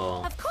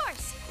 Oh, Of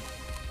course.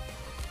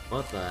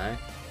 what the heck?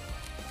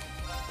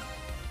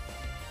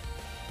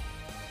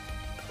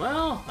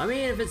 Well, I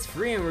mean, if it's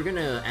free and we're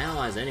gonna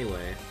analyze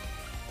anyway.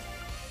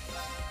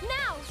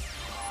 Now.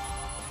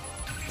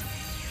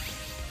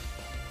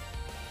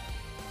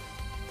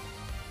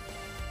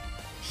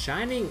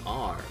 Shining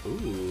R.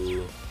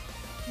 Ooh.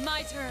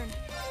 My turn.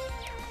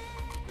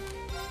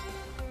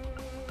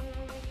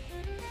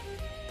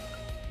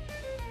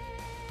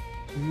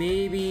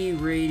 Maybe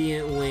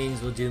Radiant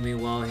Wings will do me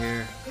well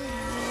here.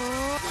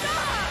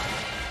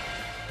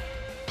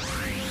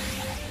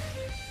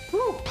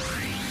 Whew.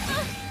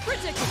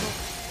 Predictable.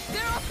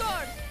 They're off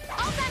guard.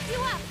 I'll back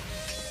you up.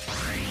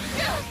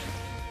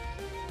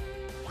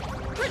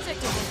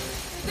 Predictable.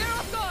 They're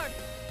off guard.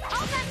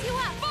 I'll back you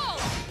up. Fall.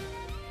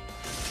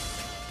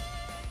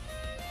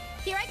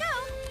 Here I go.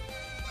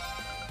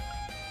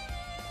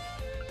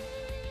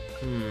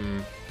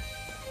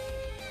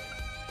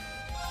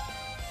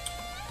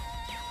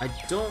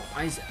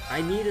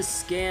 I need to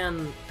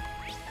scan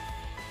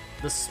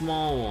the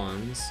small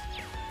ones,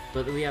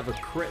 but we have a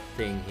crit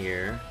thing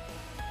here.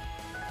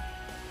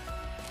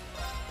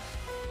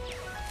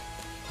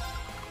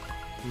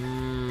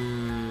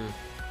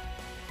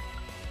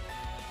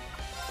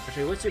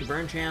 Actually, what's your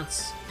burn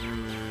chance?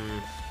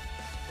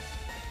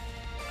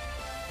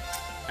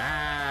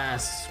 Ah,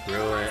 screw it.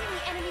 Analyzing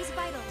the enemy's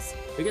vitals.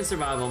 We can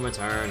survive one more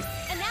turn.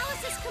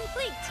 Analysis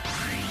complete.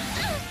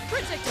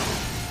 Predictable.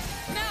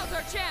 Now's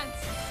our chance.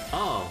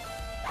 Oh.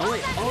 Oh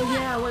wait. Oh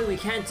yeah. Wait. We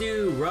can't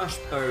do rush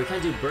or we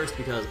can't do burst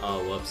because.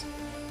 Oh, whoops.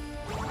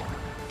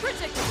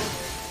 Predictable.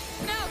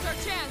 Now's our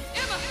chance.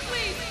 Emma,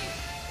 please.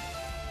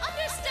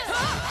 Understood.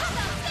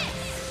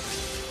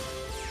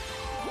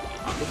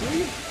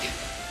 probably.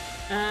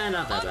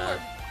 Not that bad.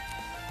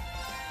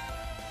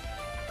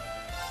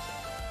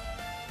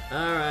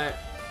 Alright.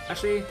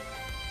 Actually,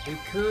 we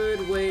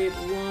could wait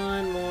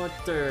one more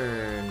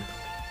turn.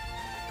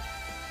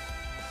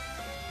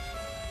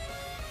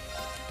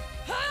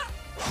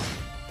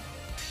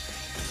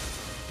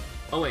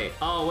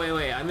 Oh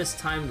wait, I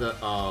mistimed the,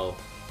 oh.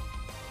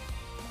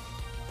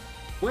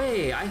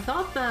 Wait, I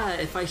thought that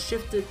if I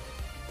shifted...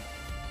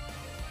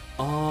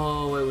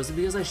 Oh, wait, was it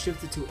because I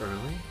shifted too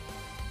early?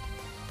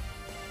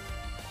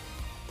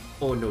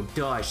 Oh no,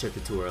 duh, I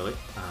shifted too early.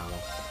 Oh.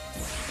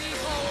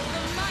 Behold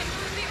the might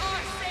of the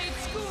Archsage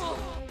School!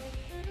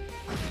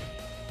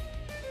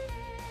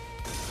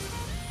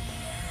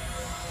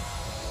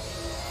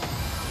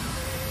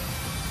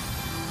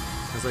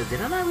 I was like,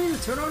 did I not read the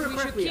turn order We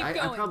should correctly? keep I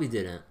going. probably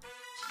didn't.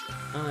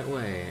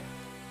 Wait.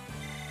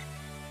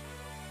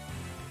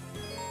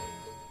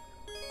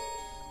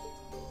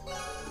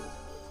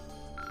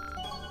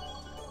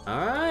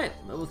 Alright,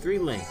 level 3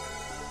 Link.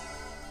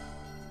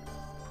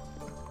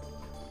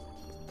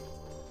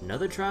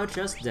 Another trial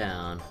chest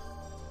down.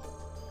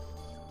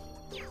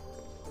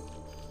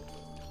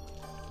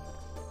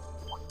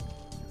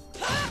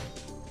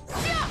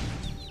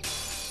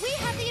 We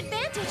have the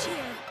advantage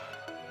here.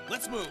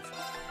 Let's move.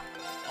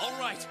 All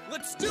right,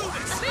 let's do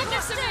this. Leave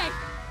this to me!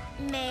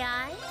 May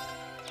I?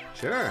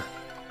 Sure.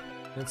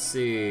 Let's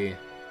see.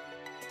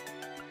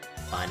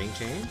 Binding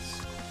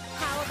chains?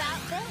 How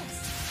about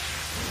this?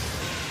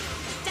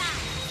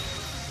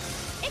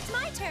 Die. It's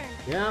my turn.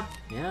 Yeah,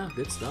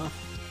 good stuff.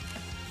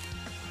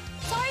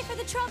 Sorry for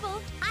the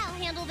trouble. I'll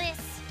handle this.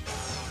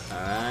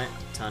 Alright,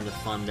 time to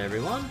fund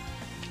everyone.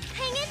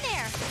 Hang in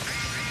there.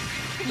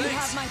 You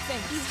have my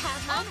thanks. You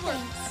have my Onward.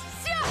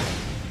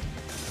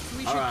 thanks.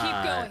 We should keep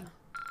Alright. going.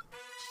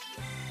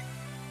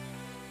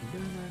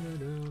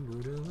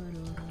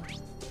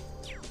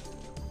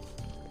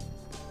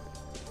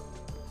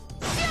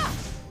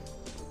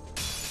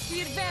 The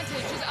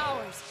advantage is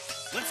ours.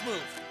 Let's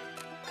move.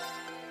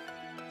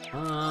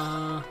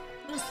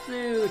 Let's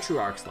do True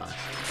Arc Slash.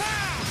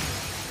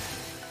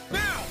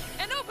 Now!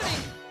 An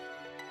opening!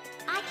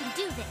 I can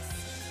do this.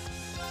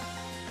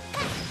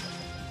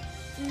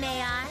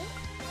 May I?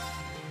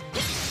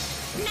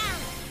 Now.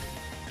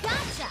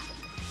 Gotcha.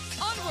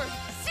 Onward!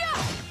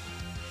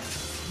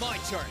 My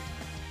turn.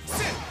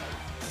 Sit.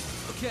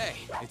 Okay,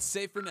 it's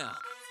safe for now.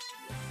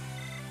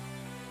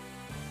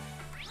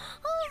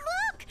 Oh,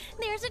 look!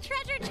 There's a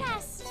treasure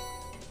chest.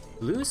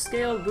 Blue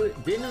scale boot.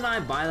 Didn't I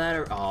buy that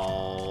or?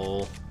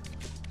 Oh.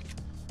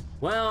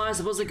 Well, I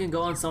suppose it can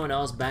go on someone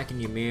else back in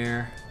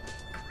Ymir.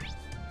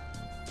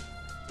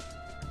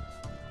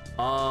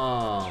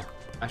 Oh.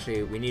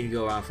 Actually, we need to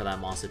go around for that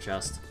monster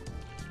chest.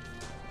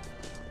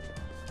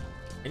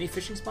 Any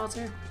fishing spots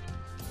here?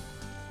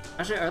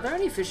 Actually, are there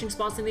any fishing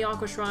spots in the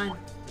Aqua Shrine?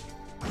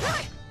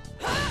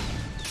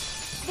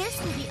 This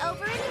will be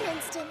over in an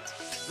instant.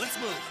 Let's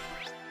move.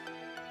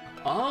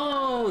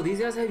 Oh, these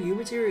guys have U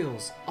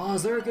materials. Oh,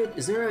 is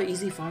there an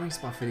easy farming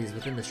spot for these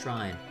within the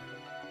shrine?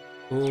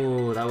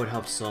 Oh, that would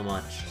help so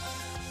much.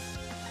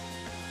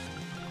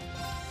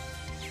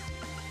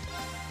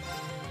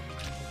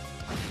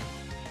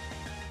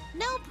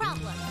 No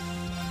problem.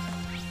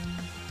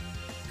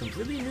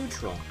 Completely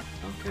neutral.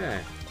 Okay.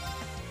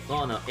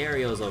 Oh no,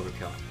 aerial's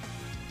overkill.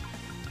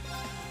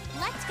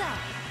 Let's go.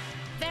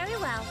 Very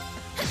well.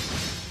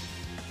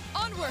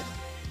 Onward!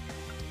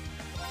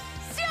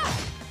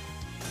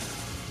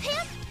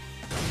 Hip.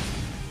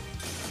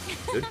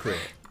 Good crit.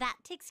 That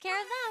takes care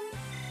of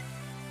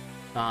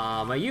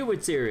them. My U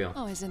material.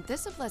 Oh, isn't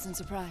this a pleasant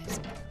surprise?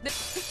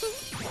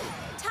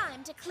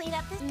 Time to clean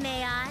up this.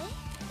 May I?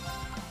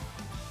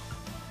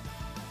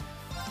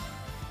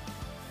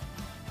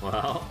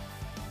 Well.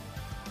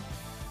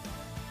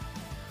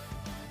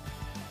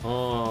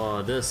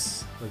 Oh,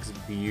 this looks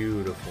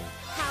beautiful.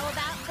 How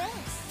about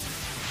this?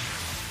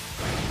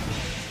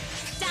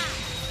 Die.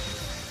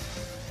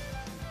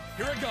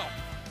 Here I go.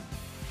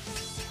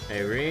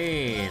 Hey,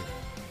 Rean.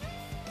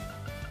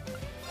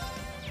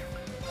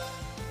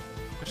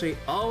 Actually,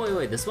 oh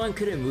wait, this one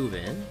couldn't move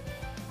in?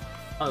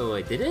 Oh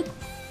wait, did it?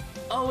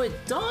 Oh, it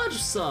dodged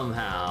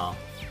somehow.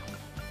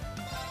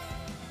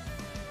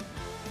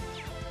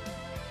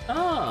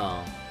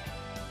 Oh.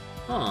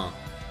 Huh.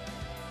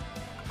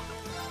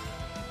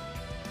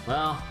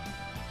 Well.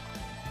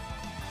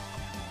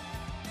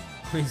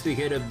 Means we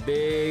get a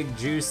big,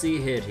 juicy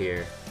hit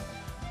here.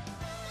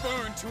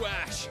 Burn to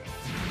ash.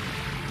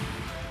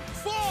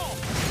 Fall.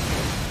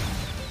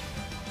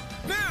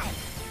 Now!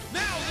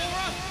 Now,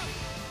 Laura!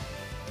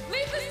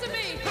 Leave this to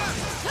me!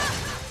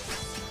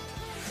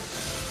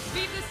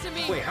 Leave this to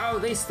me! Wait, how are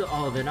they still?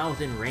 Oh, they're not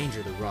within range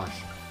of the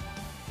rush.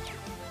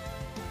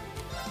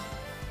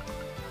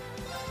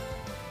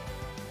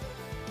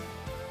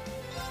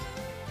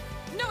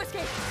 No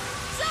escape!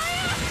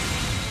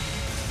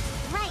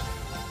 Right.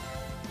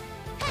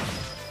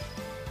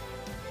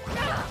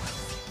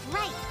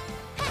 Right.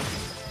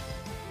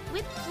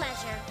 With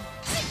pleasure.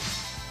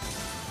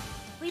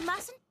 We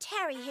mustn't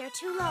tarry here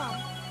too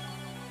long.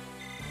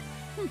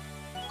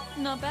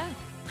 Not bad.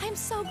 I'm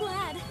so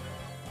glad.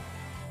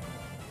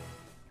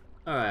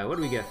 Alright, what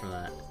do we get from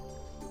that?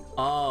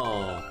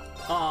 Oh.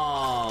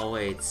 Oh,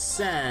 wait,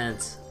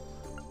 scent.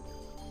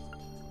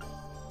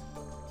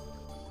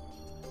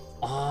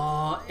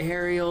 Oh,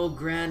 aerial,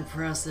 grand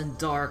press, and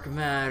dark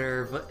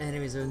matter, but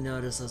enemies will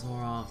notice us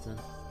more often.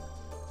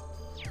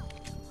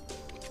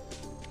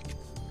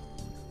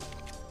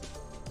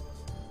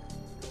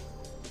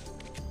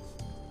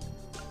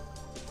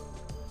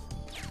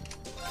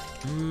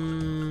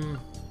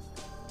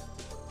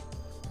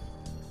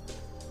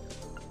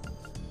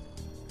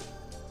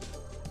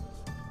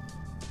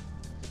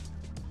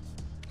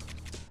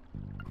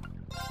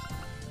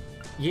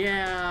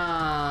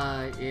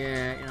 Yeah,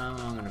 you know,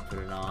 I'm gonna put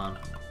it on.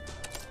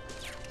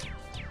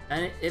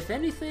 And if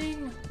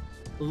anything,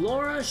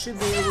 Laura should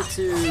be able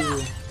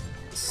to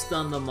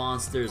stun the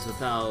monsters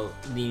without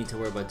needing to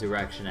worry about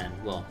direction and,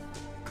 well,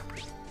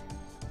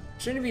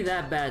 shouldn't be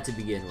that bad to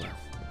begin with.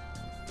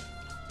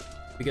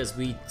 Because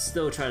we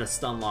still try to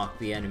stun lock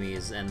the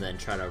enemies and then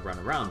try to run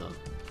around them.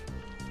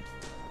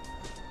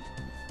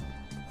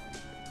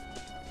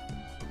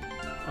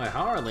 Alright,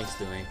 how are our links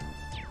doing?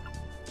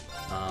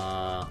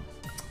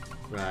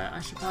 Right, I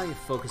should probably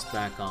focus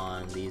back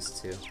on these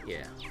two.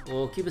 Yeah,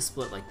 we'll keep it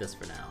split like this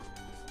for now.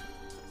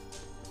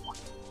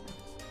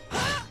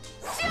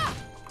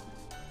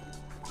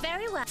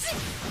 Very well.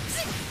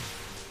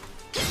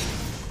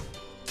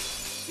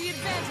 The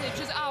advantage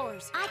is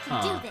ours. I can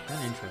do this.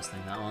 Kinda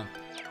interesting, that one.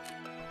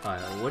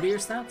 Alright, what are your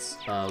stats?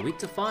 Weak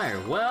to fire.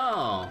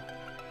 Well,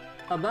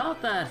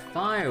 about that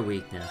fire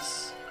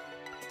weakness.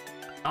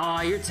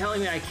 Aw, you're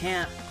telling me I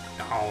can't.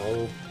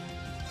 Oh.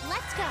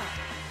 Let's go.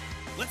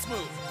 Let's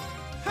move.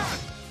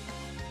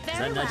 Is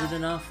that nudging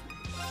enough?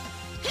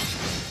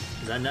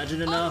 Is that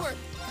nudging enough? Onward.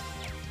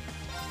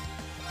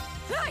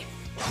 Hey!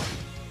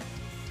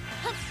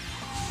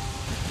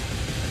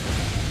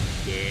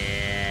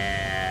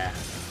 Yeah.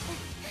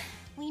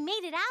 We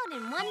made it out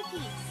in one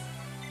piece.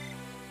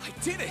 I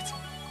did it!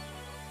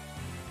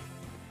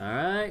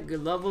 Alright,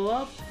 good level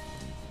up.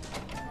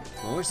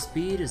 More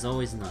speed is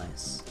always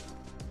nice.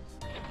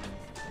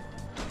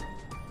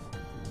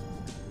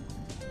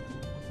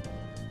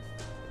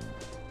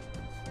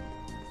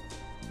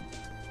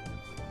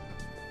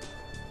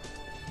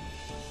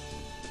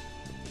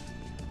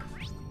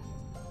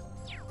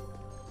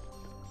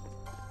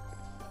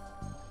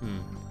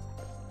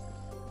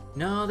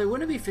 No, there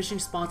wouldn't be fishing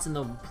spots in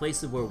the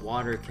places where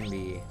water can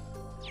be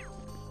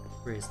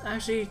raised.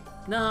 Actually,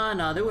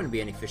 no, there wouldn't be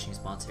any fishing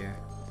spots here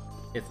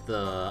if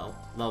the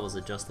level's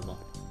adjustable.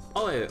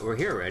 Oh wait, we're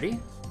here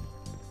already?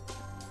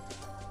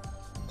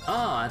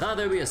 Oh, I thought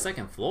there'd be a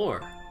second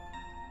floor.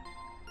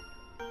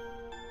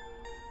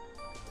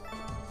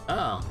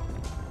 Oh.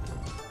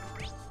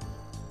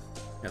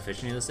 No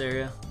fishing in this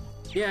area?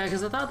 Yeah,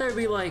 because I thought there'd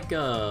be like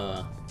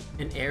an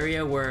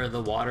area where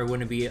the water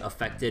wouldn't be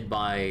affected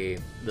by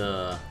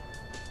the...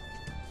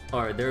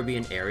 Or there would be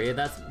an area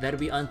that'd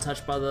be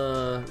untouched by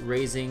the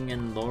raising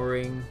and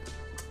lowering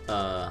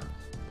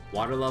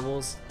water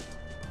levels.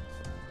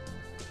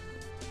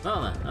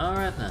 Well then,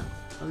 alright then,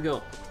 let's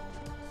go.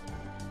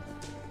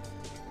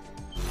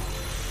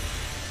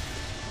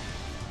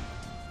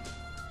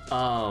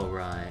 Oh,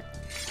 right.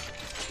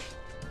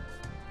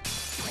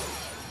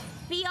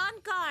 Be on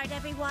guard,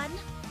 everyone.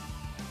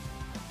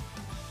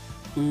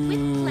 Ooh.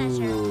 With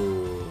pleasure.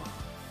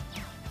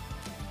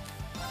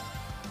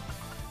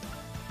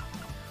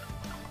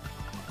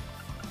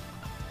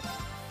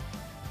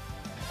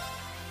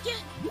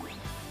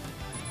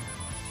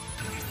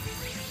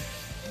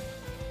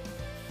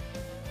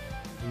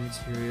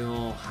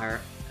 Material,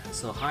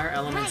 higher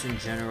elements in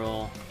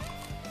general.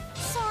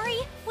 Sorry,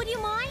 would you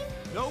mind?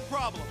 No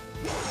problem.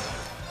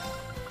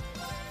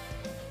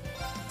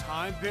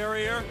 Time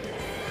barrier.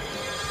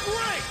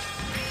 Break!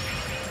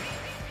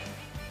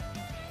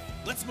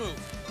 Let's move.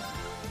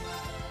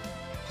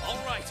 All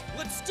right,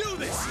 let's do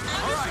this.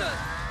 All Understood.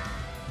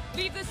 right.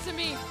 Leave this to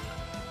me.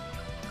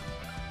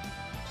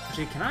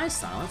 Actually, can I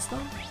silence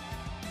them?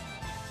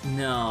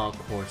 No, of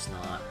course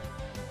not.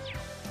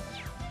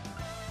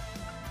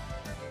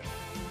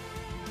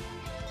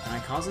 Can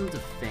I cause them to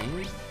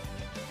faint?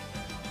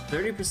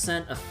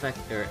 30%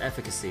 effect or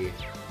efficacy.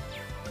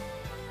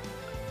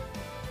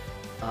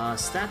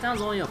 Stat down's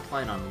only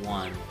applied on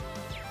one.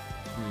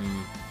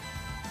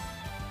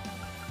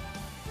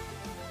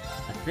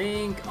 I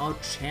think I'll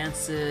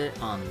chance it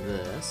on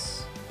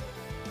this.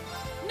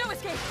 No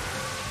escape.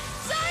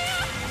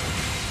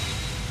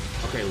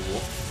 Okay,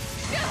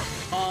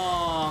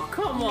 oh,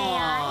 come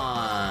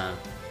on!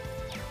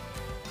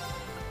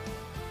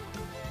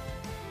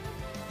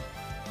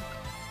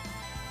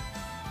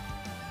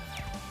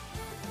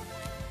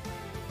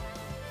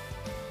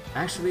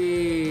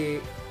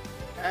 Actually,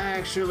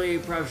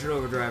 probably should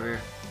overdrive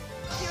here.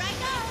 Here I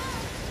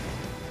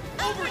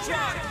go.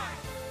 Overdrive!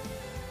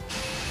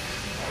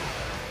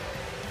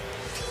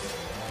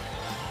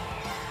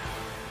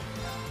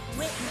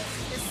 Witness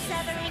the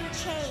severing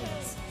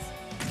chains.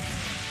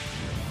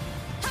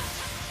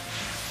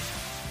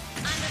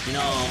 You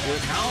know,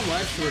 with how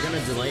much we're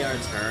gonna delay our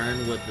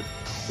turn with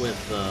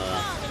with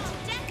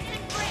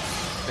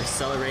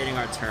accelerating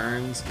our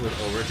turns with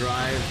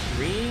overdrive.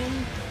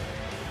 Rean?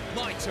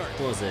 My turn.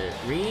 What was it?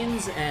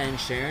 Rean's and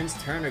Sharon's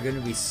turn are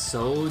gonna be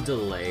so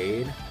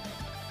delayed.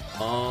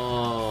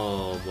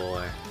 Oh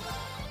boy.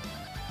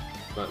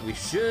 But we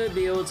should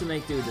be able to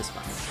make do this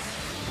fight.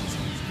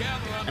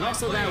 And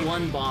also that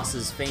one boss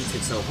is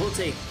fainted, so we'll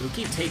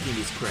keep taking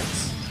these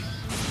crits.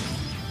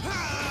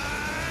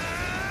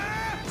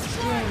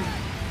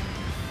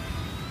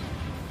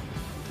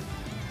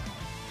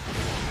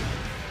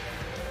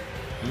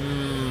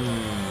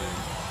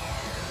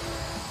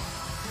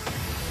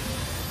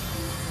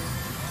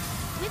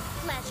 With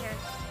pleasure.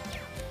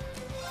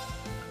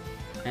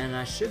 And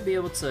I should be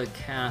able to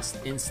cast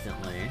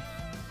instantly.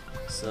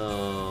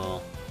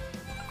 So...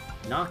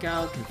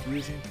 Knockout,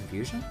 confusion,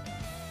 confusion?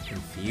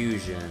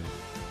 Confusion.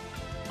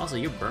 Also,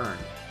 you're burned.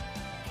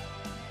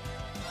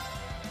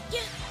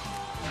 Yeah.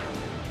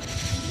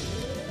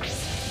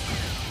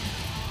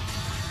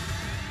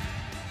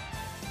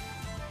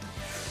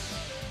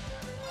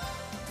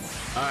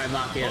 Alright,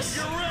 Marcus.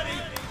 You're ready.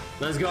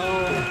 Let's go!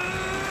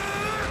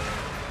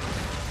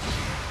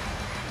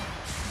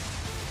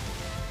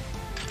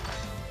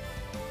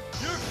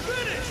 You're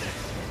finished.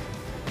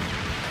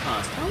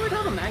 It's kind of weird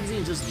how the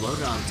magazine just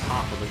loaded on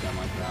top of the gun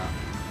like that.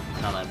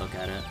 Now that I look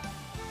at it.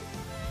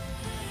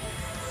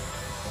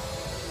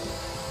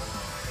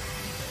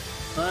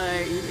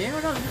 Like,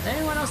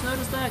 anyone else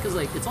notice that? Because,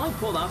 like, it's only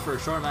pulled out for a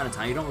short amount of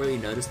time. You don't really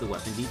notice the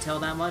weapon detail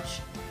that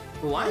much.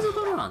 But why is it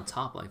loaded on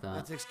top like that?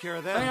 That takes care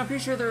of I that. mean, I'm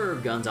pretty sure there are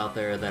guns out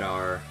there that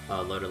are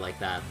loaded like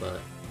that,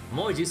 but I'm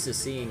always used to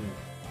seeing,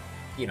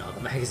 you know,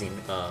 the magazine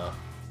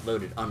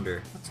loaded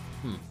under.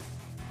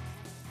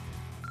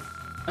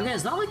 Again,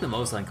 it's not like the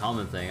most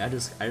uncommon thing. I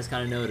just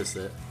kind of noticed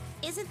it.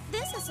 Isn't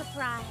this a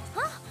surprise?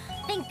 Huh?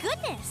 Thank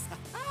goodness.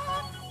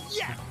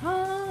 Yeah.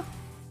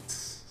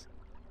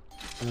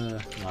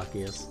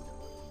 Marcus.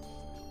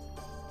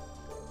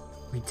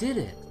 We did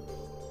it.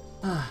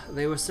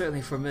 They were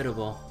certainly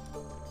formidable.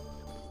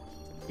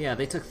 Yeah,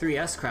 they took 3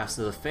 S-crafts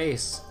to the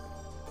face.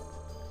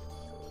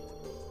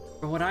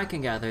 From what I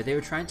can gather, they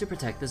were trying to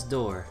protect this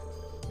door.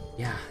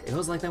 Yeah, it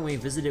was like that when we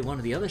visited one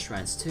of the other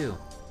shrines too.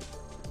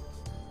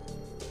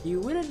 You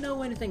wouldn't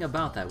know anything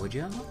about that, would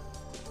you, Emma?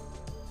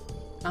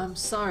 I'm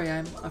sorry,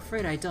 I'm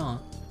afraid I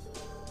don't.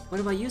 What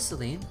about you,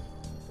 Celine?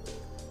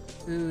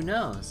 Who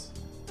knows?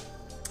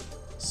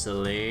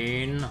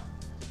 Celine.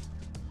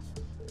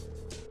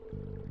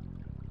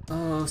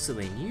 Oh,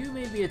 Celine, you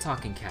may be a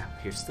talking cat,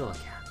 but you're still a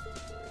cat.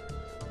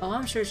 Oh,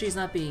 I'm sure she's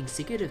not being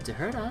secretive to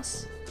hurt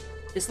us.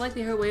 It's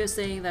likely her way of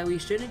saying that we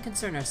shouldn't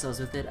concern ourselves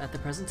with it at the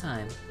present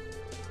time.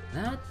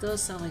 That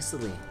does sound like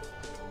Celine.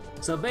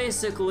 So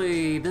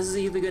basically, this is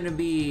either going to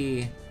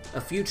be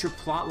a future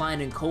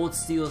plotline in Cold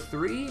Steel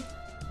 3,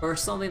 or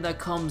something that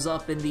comes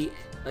up in the,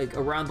 like,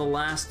 around the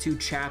last 2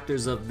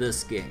 chapters of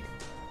this game.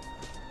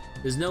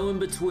 There's no in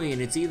between.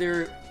 It's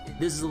either,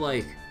 this is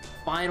like,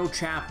 final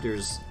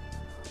chapters,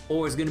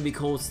 or it's going to be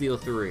Cold Steel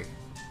 3.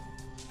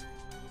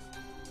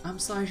 I'm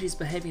sorry she's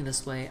behaving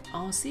this way.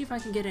 I'll see if I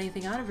can get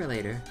anything out of her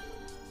later.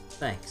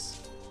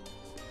 Thanks.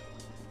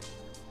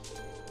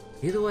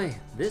 Either way,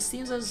 this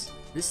seems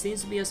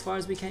to be as far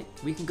as we can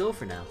go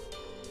for now.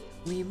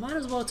 We might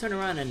as well turn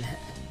around and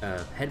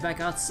head back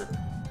outside.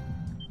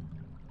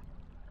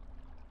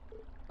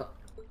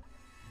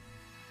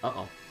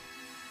 Uh-oh.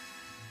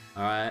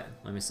 Alright,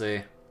 let me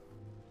see.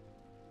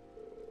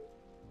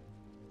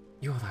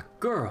 You're that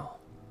girl!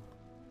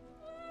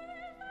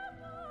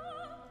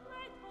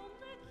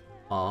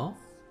 Oh?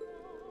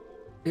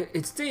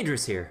 It's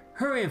dangerous here.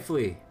 Hurry and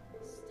flee!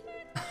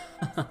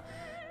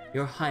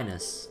 Your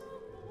Highness,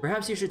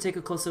 perhaps you should take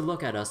a closer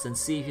look at us and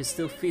see if you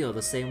still feel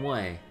the same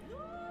way.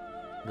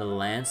 The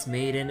Lance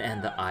Maiden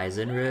and the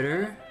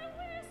Eisenritter?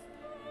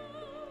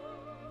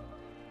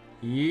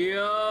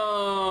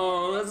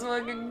 Yo! Let's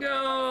fucking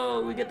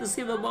go! We get to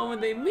see the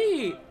moment they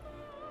meet!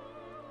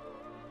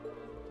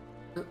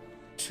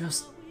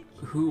 Just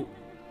who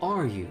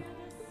are you?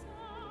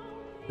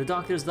 The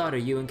doctor's daughter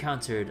you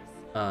encountered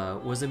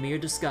was a mere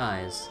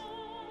disguise.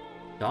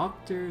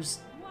 Doctor's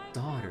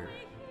daughter.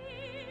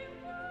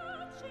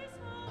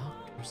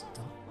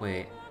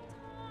 Wait.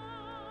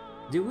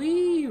 Do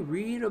we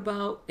read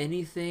about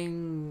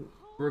anything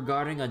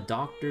regarding a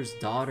doctor's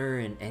daughter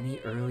in any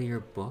earlier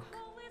book?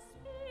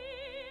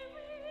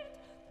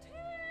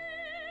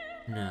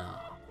 No.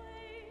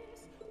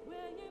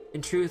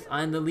 In truth,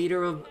 I am the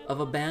leader of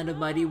a band of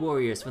mighty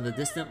warriors from the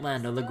distant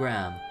land of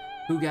Legram,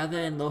 who gather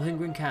in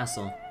Lohengrin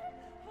Castle.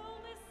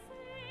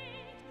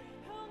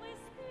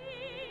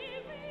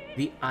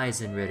 The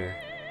Eisenritter.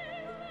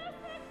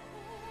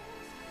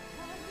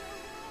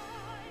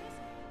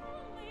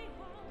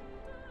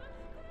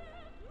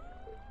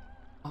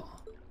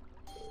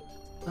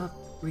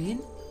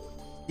 Rean?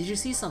 Did you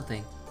see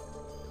something?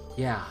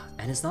 Yeah,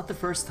 and it's not the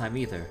first time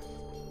either.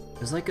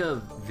 There's like a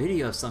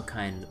video of some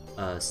kind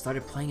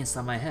started playing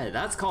inside my head.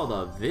 That's called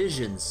a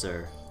vision,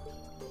 sir.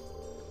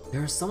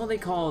 There was someone they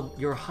called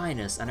Your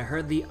Highness, and I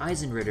heard the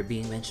Eisenritter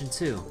being mentioned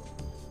too.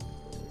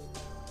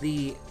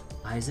 The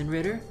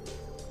Eisenritter?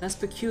 That's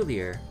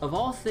peculiar. Of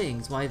all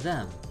things, why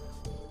them?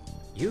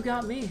 You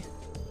got me.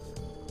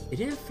 It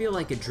didn't feel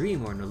like a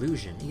dream or an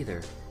illusion,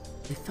 either.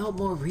 It felt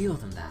more real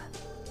than that.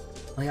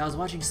 Like I was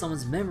watching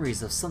someone's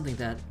memories of something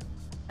that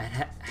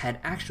had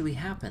actually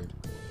happened.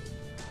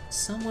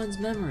 Someone's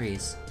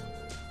memories.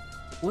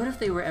 What if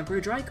they were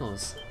Emperor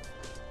Dreikel's?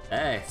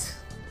 Hey.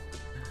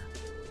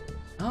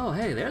 Oh,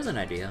 hey, there's an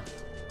idea.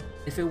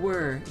 If it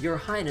were, Your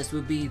Highness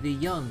would be the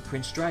young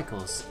Prince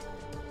Dreikel's.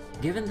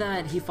 Given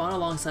that he fought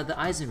alongside the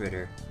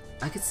Eisenritter,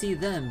 I could see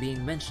them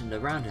being mentioned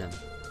around him.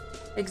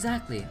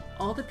 Exactly,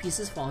 all the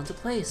pieces fall into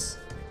place.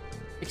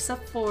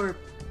 Except for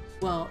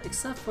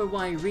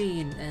why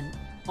Rean, and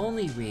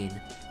only Rean,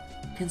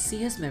 can see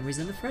his memories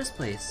in the first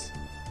place.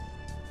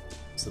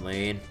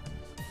 Celine.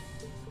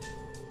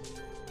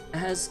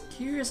 As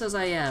curious as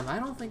I am, I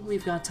don't think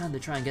we've got time to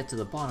try and get to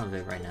the bottom of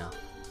it right now.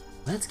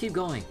 Let's keep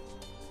going.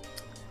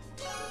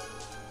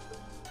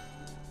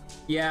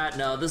 Yeah,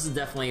 no, this is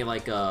definitely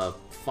like a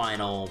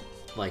final,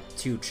 like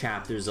 2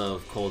 chapters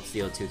of Cold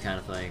Steel 2 kind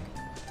of thing.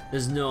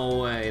 There's no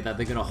way that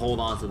they're gonna hold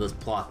on to this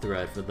plot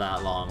thread for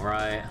that long,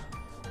 right?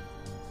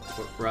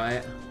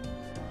 Right?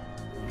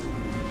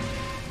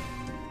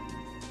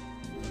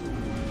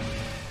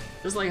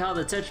 Just like how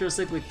the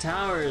Tetracyclic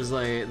Towers,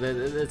 like,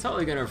 they're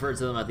totally gonna refer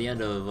to them at the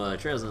end of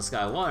Trails in the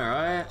Sky 1,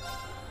 right?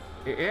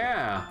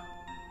 Yeah!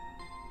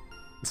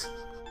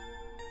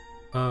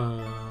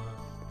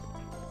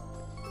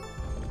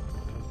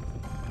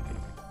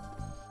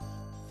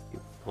 You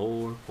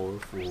poor, poor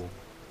fool.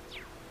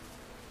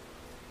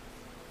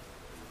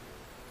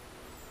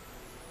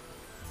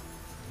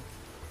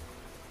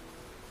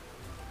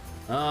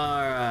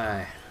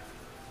 Alright.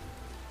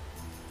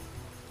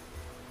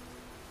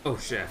 Oh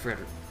shit, I forgot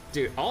to...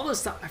 Dude, all this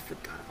stuff, I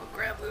forgot about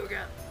Granblue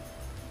again.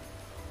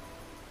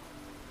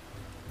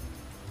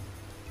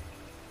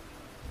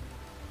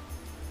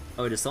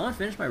 Oh, did someone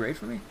finish my raid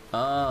for me?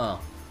 Oh.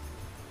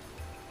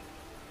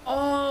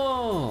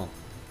 Oh!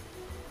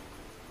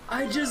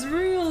 I just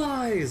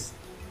realized!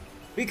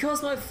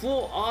 Because my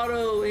full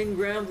auto in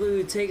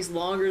Granblue takes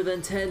longer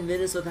than 10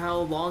 minutes with how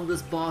long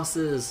this boss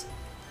is.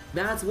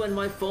 That's when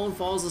my phone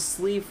falls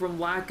asleep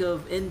from lack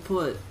of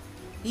input.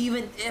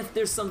 Even if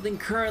there's something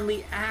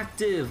currently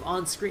active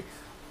on screen.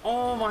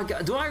 Oh my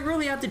god, do I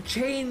really have to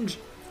change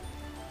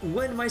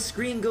when my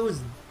screen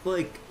goes,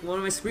 like, when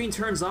my screen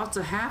turns off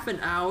to half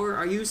an hour?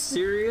 Are you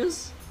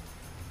serious?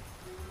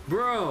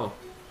 Bro,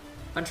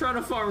 I'm trying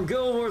to farm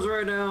Guild Wars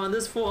right now and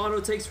this full auto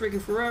takes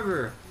freaking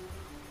forever.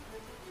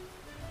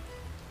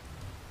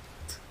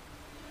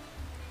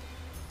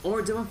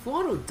 Or did my full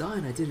auto die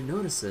and I didn't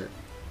notice it?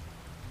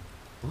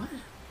 What?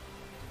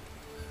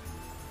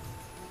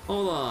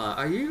 Hold on,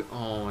 are you?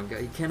 Oh my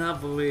god, you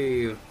cannot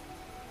believe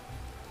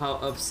how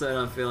upset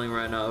I'm feeling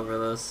right now over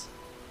this.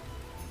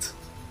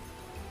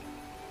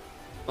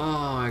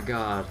 Oh my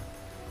god.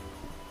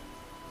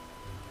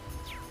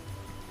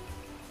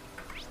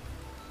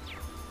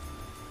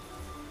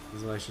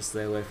 This is why I should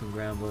stay away from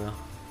Granblue.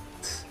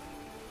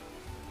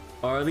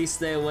 Or at least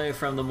stay away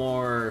from the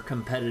more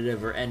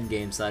competitive or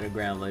endgame side of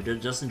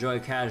Granblue. Just enjoy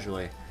it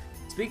casually.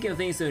 Speaking of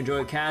things to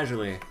enjoy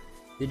casually,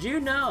 did you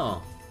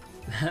know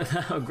that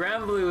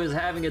Granblue is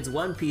having its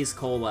One Piece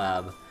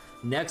collab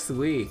next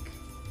week?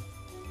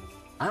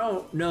 I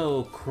don't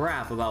know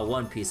crap about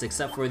One Piece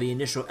except for the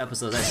initial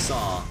episodes I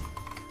saw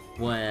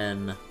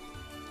when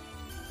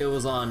it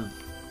was on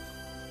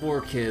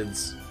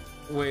 4Kids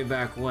way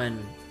back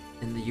when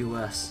in the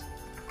US.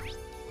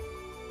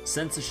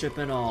 Censorship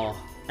and all.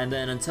 And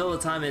then until the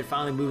time it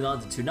finally moved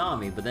on to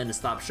Toonami, but then it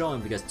stopped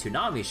showing because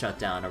Toonami shut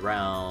down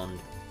around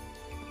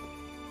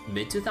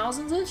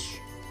mid-2000s-ish?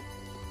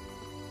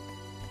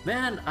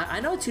 Man,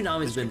 I know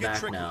Toonami's been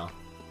back now,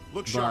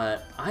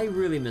 but I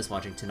really miss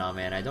watching Toonami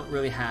and I don't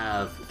really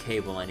have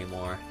cable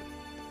anymore.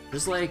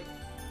 Just like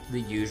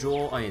the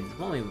usual, I mean, it's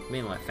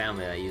mainly my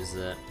family that uses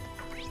it.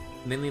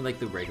 Mainly like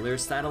the regular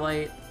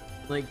satellite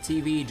like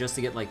TV just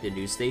to get like the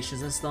news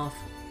stations and stuff.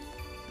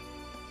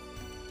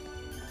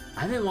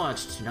 I haven't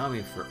watched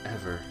Toonami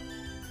forever.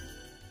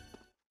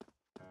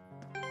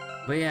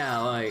 But yeah,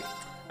 like,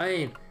 I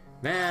mean,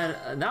 man,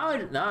 now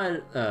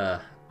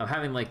I'm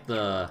having like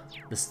the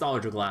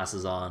nostalgia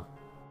glasses on.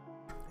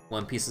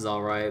 One Piece is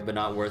alright, but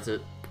not worth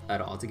it at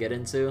all to get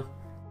into.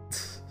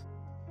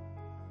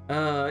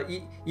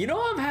 You know,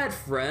 I've had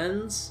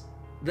friends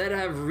that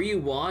have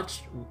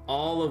rewatched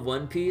all of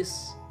One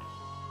Piece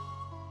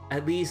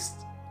at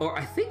least, or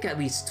I think at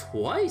least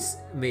twice,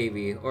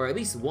 maybe, or at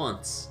least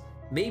once,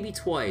 maybe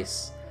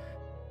twice.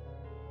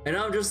 And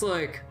I'm just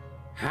like,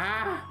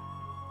 huh?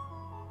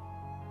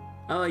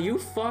 I'm like, you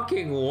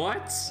fucking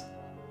what?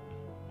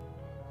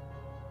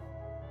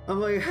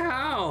 I'm like,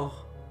 how?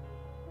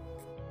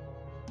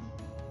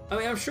 I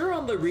mean, I'm sure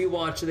on the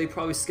rewatch they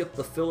probably skipped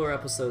the filler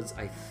episodes,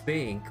 I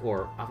think,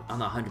 or I'm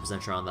not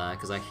 100% sure on that,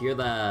 because I hear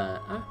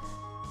that,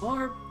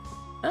 or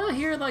I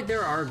hear like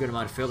there are a good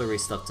amount of fillery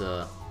stuff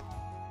to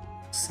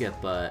skip,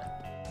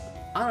 but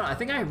I don't know, I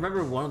think I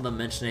remember one of them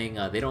mentioning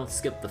they don't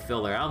skip the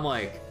filler. I'm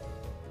like,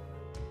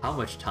 how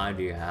much time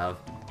do you have?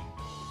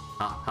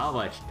 How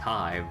much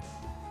time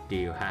do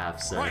you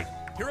have, sir? Right,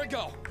 here I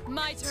go.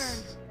 My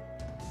turn.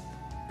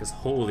 Because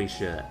holy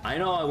shit. I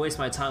know I waste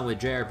my time with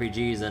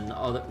JRPGs and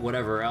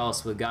whatever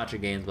else with gacha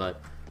games,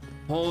 but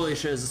holy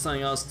shit, is this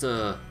something else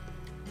to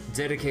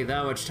dedicate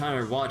that much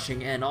time to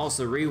watching and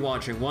also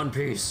rewatching One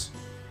Piece.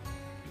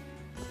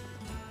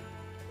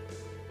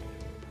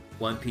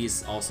 One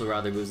Piece also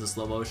rather moves in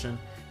slow motion.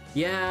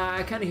 Yeah,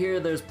 I kind of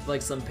hear there's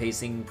like some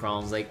pacing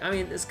problems. Like, I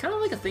mean, it's kind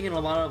of like a thing in a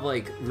lot of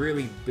like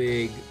really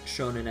big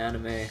shonen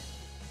anime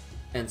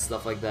and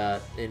stuff like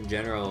that in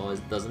general,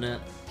 doesn't it?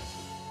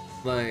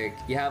 Like,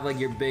 you have like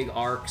your big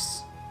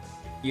arcs.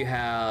 You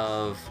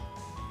have,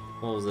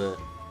 what was it?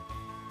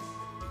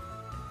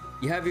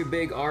 You have your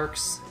big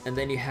arcs, and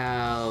then you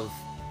have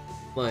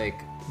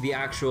like the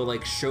actual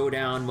like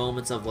showdown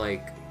moments of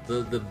like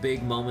the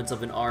big moments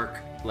of an arc,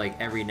 like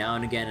every now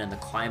and again, and the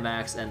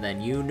climax, and then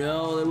they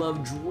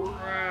love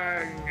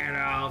dragging it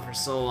out for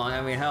so long.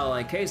 I mean, hell,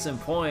 like case in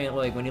point,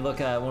 like when you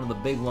look at one of the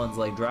big ones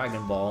like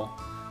Dragon Ball,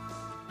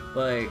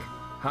 like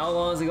how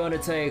long is it going to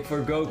take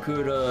for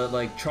Goku to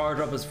like charge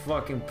up his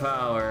fucking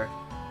power,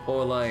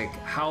 or like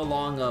how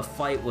long a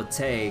fight would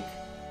take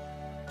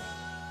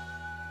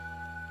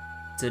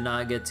to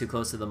not get too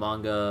close to the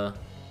manga,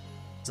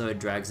 so it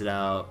drags it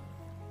out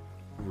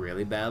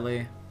really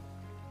badly.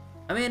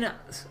 I mean,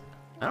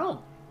 I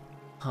don't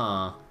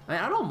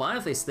mind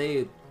if they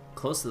stay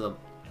close to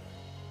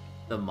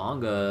the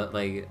manga,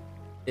 like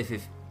if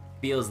it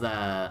feels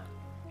that.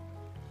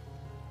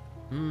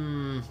 I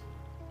mean,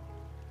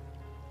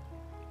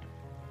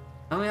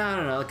 I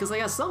don't know, because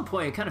like at some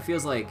point it kind of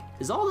feels like,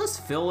 is all this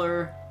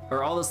filler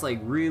or all this like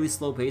really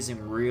slow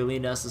pacing really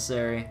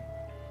necessary?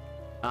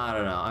 I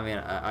don't know. I mean,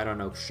 I don't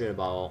know shit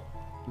about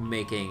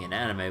making an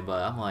anime,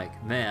 but I'm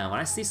like, man, when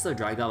I see stuff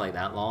dragged out like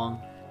that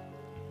long,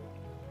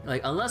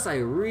 like unless I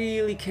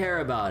really care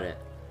about it,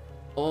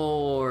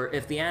 or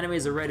if the anime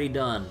is already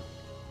done,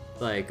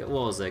 like what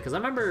was it? Because I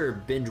remember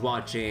binge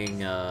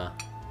watching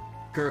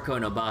Kuroko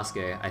no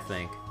Basuke, I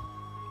think.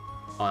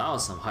 Oh, that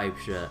was some hype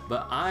shit.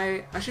 But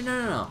actually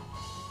no.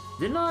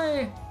 Didn't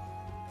I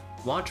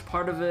watch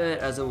part of it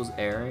as it was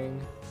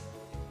airing?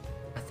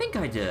 I think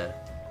I did.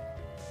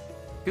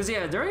 Because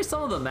yeah, during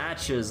some of the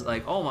matches,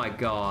 like, oh my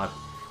god,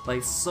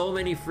 like so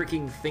many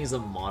freaking things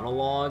of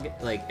monologue,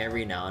 like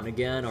every now and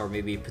again, or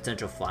maybe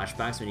potential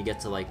flashbacks when you get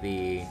to like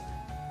the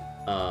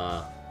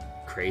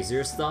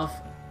crazier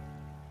stuff.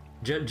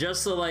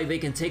 Just so like they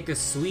can take the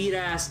sweet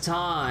ass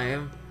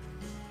time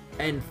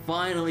and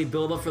finally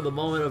build up for the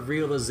moment of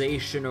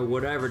realization or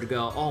whatever to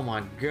go, oh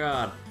my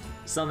god,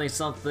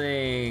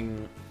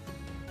 something,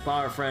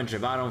 power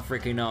friendship, I don't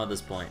freaking know at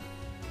this point.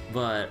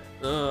 But,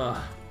 ugh.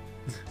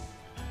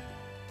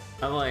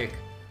 I'm like,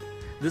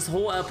 this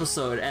whole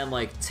episode and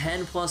like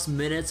 10 plus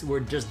minutes were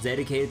just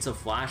dedicated to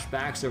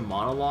flashbacks or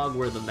monologue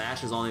where the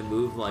match has only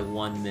moved like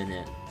 1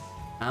 minute.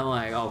 I'm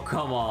like, oh,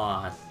 come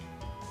on.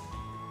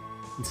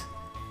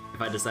 If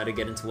I decide to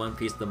get into One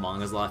Piece, the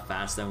manga's a lot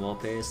faster and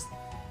well-paced.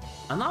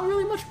 I'm not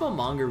really much of a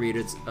manga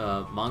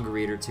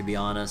reader, to be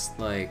honest.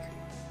 Like,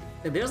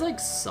 there's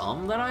like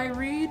some that I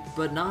read,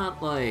 but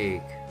not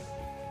like...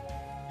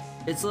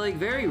 It's like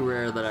very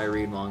rare that I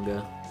read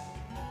manga.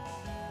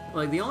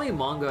 Like, the only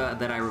manga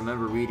that I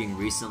remember reading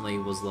recently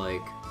was,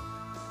 like,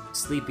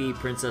 Sleepy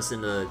Princess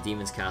in the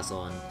Demon's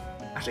Castle, and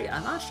actually,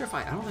 I'm not sure if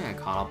I don't think I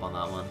caught up on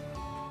that one.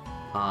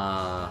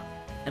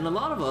 And a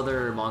lot of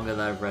other manga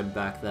that I've read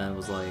back then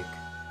was, like...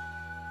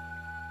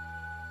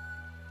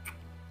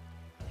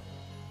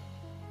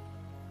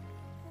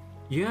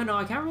 Yeah, no,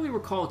 I can't really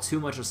recall too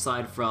much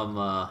aside from,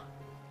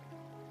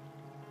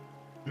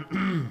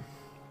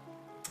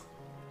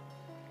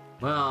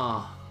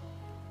 well...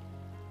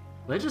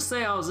 Let's just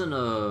say I was in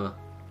a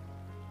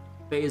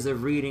phase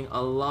of reading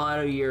a lot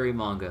of Yuri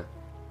manga.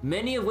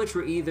 Many of which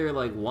were either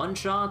like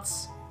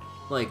one-shots,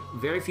 like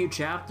very few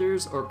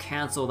chapters, or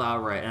canceled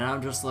outright. And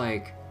I'm just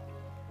like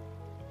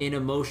in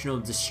emotional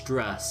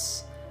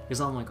distress. Because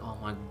I'm like, oh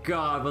my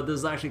god, but this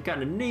is actually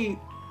kind of neat.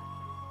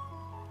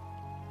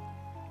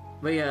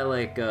 But yeah,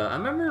 like, I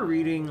remember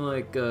reading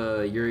like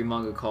a Yuri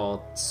manga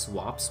called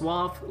Swap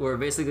Swap, where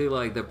basically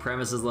like the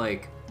premise is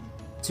like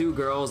two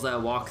girls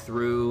that walk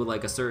through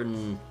like a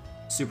certain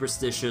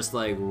superstitious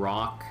like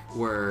rock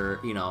where,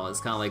 you know, it's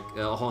kind of like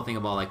a whole thing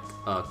about like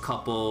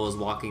couples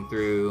walking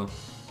through,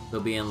 they'll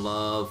be in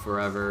love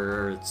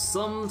forever. It's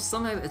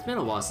been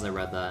a while since I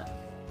read that,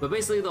 but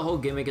basically the whole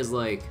gimmick is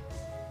like,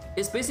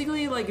 it's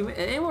basically like,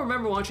 anyone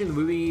remember watching the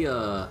movie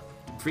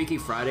Freaky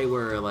Friday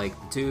where like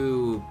the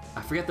two,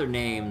 I forget their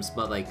names,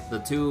 but like the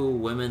two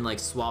women like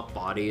swap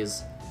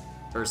bodies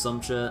or some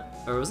shit?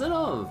 Or was it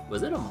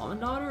a mom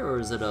and daughter,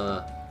 or is it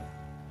a...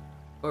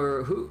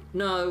 Or who?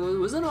 No,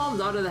 was it a mom and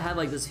daughter that had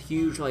like this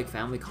huge like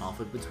family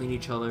conflict between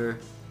each other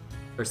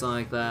or something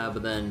like that,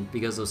 but then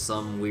because of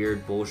some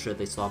weird bullshit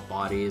they swap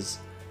bodies.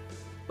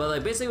 But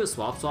like basically with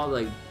Swap Swap,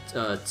 like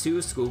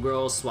two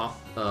schoolgirls swap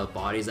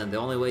bodies, and the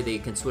only way they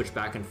can switch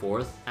back and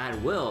forth, at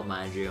will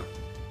mind you,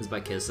 is by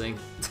kissing.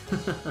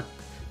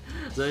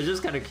 So it's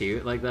just kind of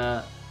cute like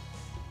that.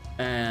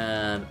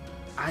 And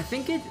I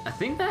think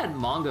that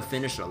manga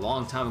finished a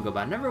long time ago, but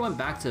I never went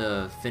back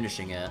to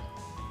finishing it.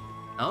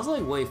 I was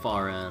like way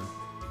far in,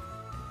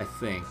 I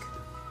think.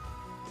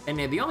 And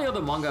yeah, the only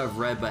other manga I've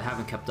read but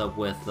haven't kept up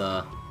with,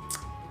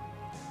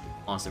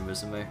 Monster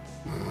Musume.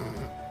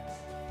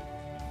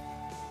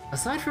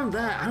 Aside from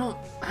that,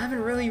 I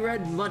haven't really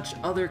read much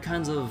other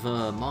kinds of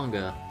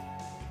manga.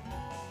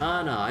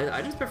 No,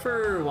 I just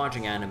prefer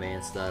watching anime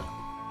instead.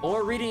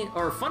 Or reading,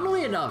 or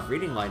funnily enough,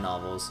 reading light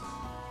novels.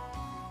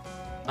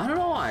 I don't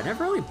know why, I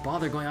never really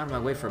bother going out of my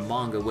way for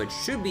manga, which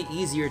should be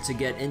easier to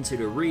get into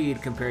to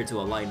read compared to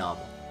a light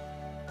novel.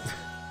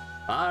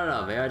 I don't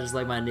know, maybe I just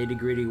like my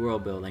nitty-gritty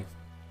world building.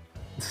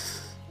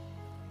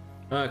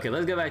 Okay,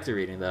 let's go back to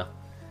reading though.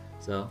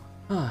 So,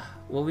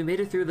 well, we made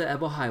it through the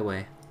Ebo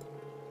Highway.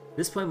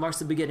 This point marks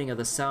the beginning of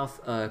the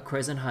South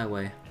Crescent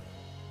Highway.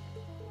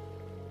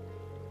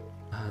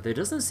 There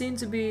doesn't seem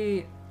to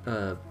be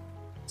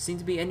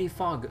any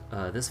fog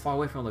this far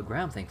away from the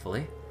ground,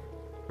 thankfully.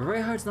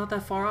 Bareahard's not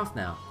that far off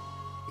now.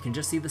 You can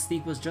just see the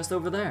steeples just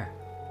over there.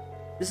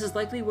 This is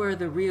likely where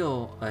the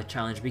real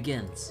challenge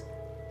begins.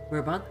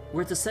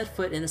 We're to set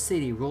foot in a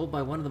city ruled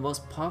by one of the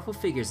most powerful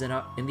figures in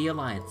the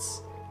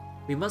Alliance.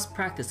 We must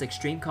practice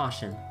extreme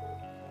caution.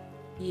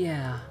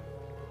 Yeah.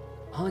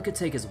 All it could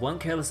take is one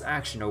careless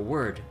action or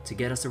word to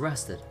get us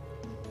arrested.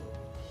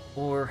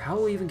 Or how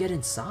will we even get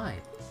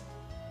inside?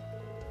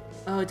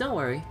 Oh, don't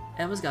worry.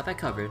 Emma's got that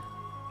covered.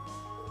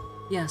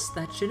 Yes,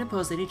 that shouldn't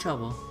pose any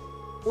trouble.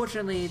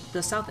 Fortunately,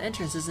 the south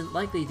entrance isn't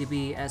likely to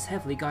be as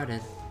heavily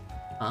guarded.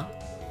 Huh?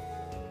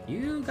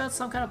 You got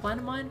some kind of plan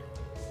in mind?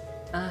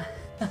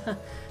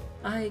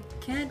 I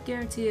can't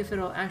guarantee if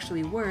it'll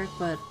actually work,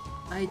 but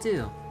I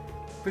do.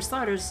 For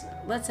starters,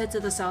 let's head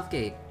to the south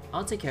gate.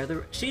 I'll take care of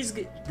the...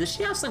 Does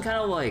she have some kind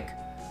of, like,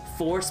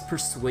 forced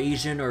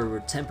persuasion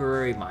or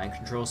temporary mind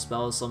control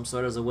spell of some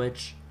sort as a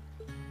witch?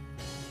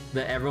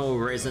 That everyone will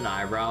raise an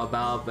eyebrow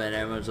about, but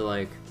everyone's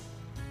like...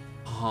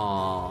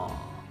 Aww.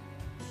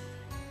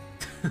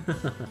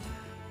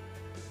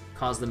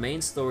 Cause the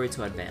main story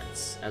to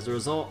advance. As a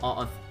result,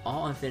 all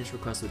unfinished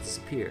requests would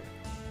disappear.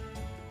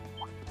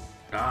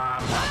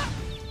 Ah!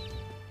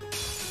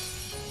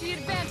 The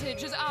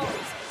advantage is ours.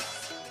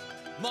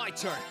 My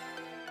turn.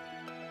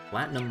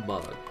 Platinum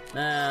bug.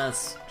 Nah,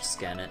 let's just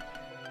scan it.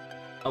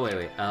 Oh,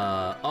 wait.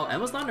 Oh,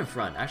 Emma's not in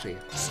front, actually.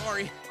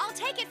 Sorry. I'll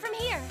take it from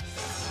here.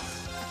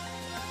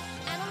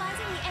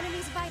 Analyzing the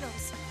enemy's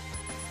vitals.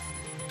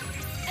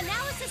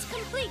 Analysis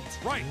complete.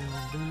 Right.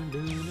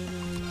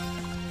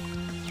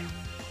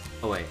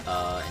 Oh, wait, in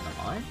the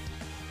line?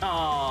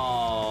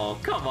 Oh,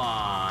 come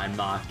on,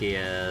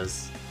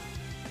 Machias.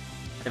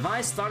 If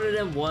I started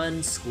in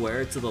one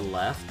square to the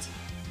left,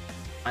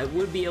 I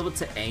would be able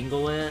to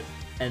angle it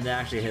and then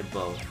actually hit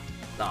both.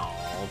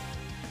 Oh.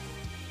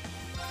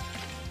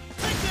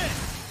 Take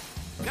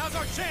this! Now's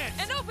our chance!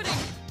 An opening!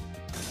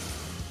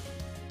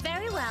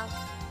 Very well.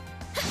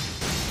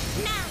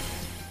 Now,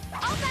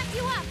 I'll back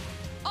you up.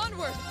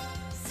 Onward!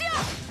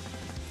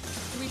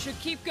 We should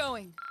keep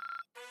going.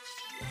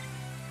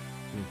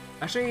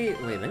 Actually,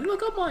 wait, let me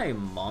look up my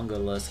manga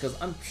list, because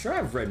I'm sure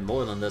I've read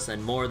more than this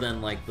and more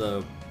than, like,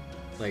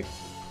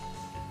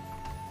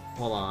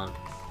 hold on.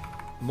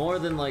 More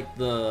than, like,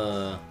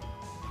 the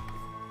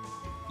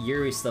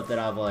Yuri stuff that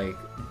I've, like,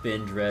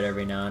 binge read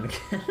every now and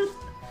again.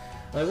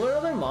 Like, what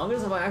other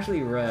mangas have I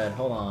actually read?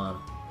 Hold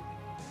on.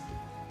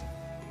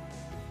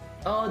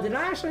 Oh, did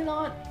I actually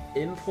not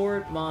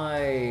import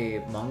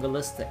my manga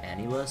list to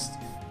AniList?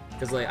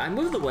 Because, like, I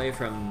moved away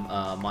from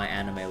my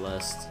anime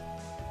list.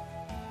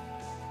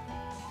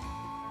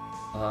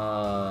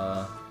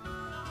 Let's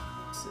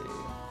see.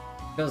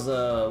 Because,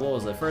 what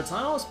was it? For a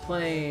time I was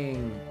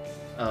playing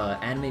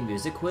Anime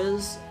Music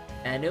Quiz,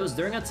 and it was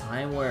during a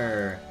time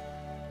where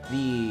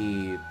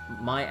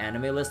my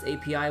anime list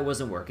API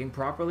wasn't working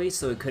properly,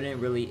 so it couldn't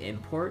really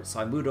import, so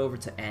I moved over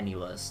to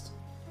AniList.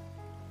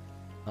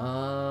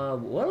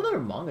 What other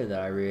manga did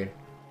I read?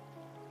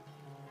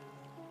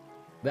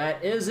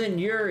 That isn't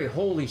Yuri,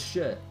 holy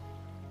shit.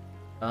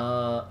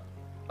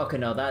 Okay,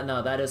 no,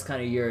 that is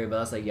kind of Yuri, but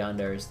that's like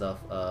yandere stuff.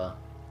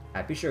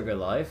 Happy Sugar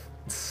Life.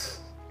 Let's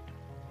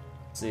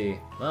see.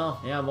 Well,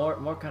 yeah,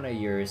 more kind of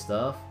Yuri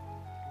stuff.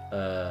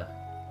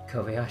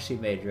 Kobayashi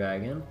Maid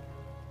Dragon.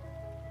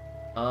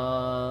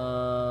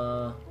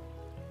 No,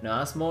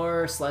 that's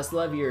more Slice of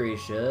Life Yuri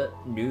shit.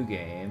 New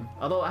Game.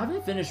 Although I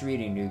haven't finished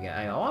reading New Game.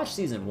 I watched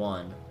season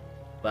 1,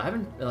 but I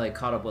haven't like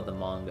caught up with the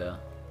manga.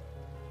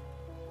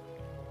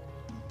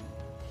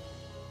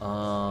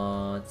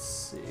 Let's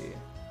see.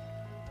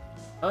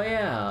 Oh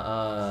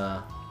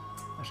yeah,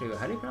 actually,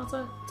 how do you pronounce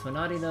that?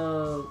 Tonari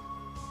no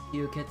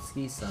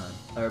Yuketsuki-san.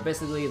 Or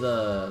basically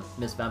the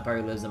Miss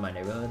Vampire Who Lives in My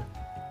Neighborhood.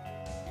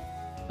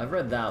 I've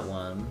read that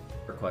one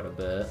for quite a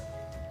bit.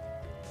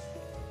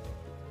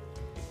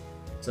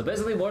 So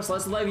basically more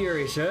Slice of Life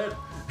Yuri shit.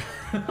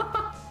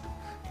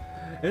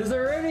 Is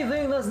there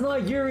anything that's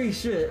not Yuri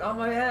shit on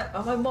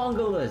my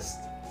manga list?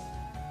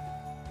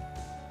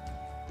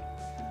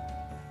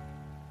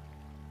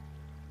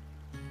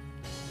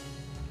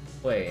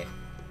 Wait.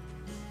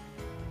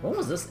 When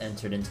was this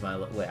entered into my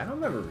wait? I don't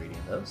remember reading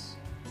this.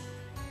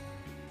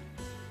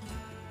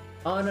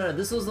 Oh no,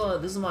 this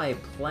is my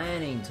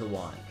planning to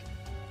watch.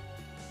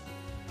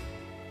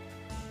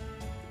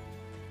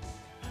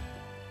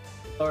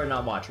 Or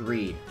not watch,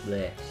 read.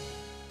 Blech.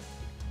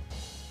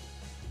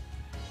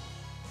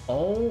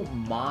 Oh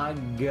my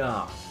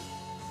god.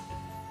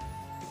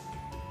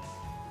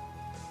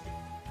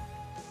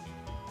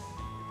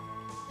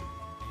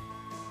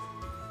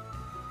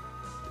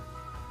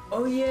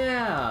 Oh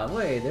yeah!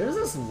 Wait, there's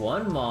this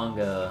one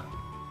manga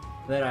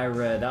that I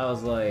read that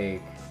was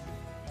like...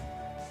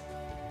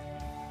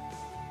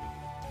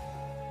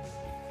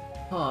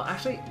 Oh,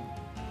 actually,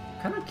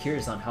 kind of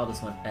curious on how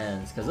this one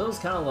ends, because it was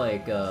kind of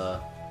like, kind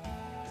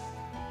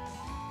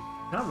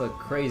of a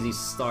crazy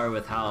start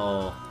with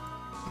how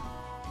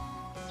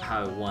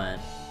it went.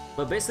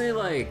 But basically,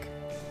 like,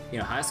 you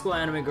know, high school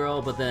anime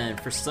girl, but then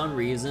for some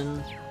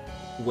reason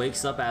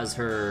wakes up as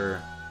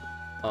her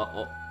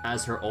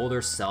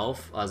older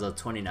self, as a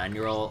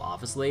 29-year-old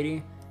office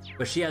lady,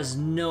 but she has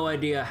no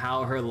idea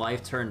how her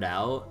life turned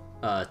out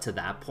to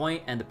that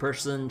point, and the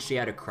person she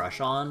had a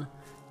crush on,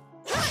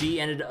 she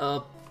ended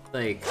up,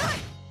 like,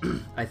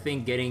 I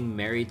think getting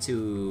married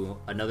to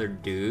another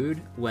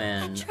dude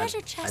when I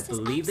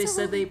believe they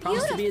said they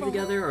promised to be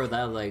together, or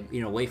that, like,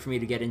 you know, wait for me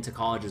to get into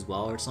college as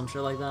well, or some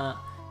shit like that.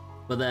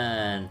 But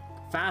then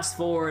fast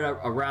forward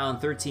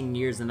around 13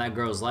 years in that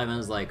girl's life, and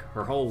it's like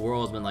her whole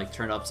world's been like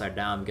turned upside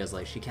down because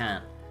like she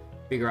can't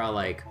figure out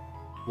like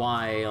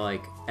why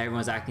like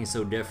everyone's acting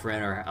so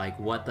different, or like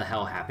what the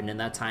hell happened in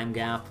that time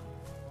gap.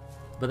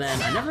 But then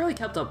I never really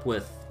kept up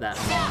with that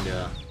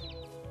manga.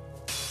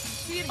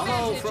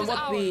 Oh, from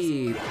what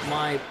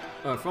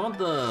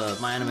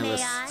my anime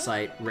list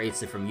site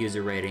rates it from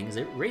user ratings,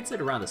 it rates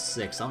it around a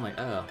 6. I'm like,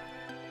 oh,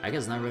 I guess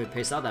it's not really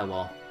paced out that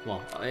well.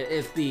 Well,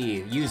 if the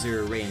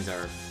user ratings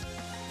are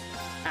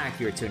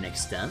accurate to an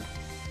extent.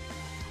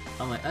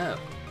 I'm like, oh.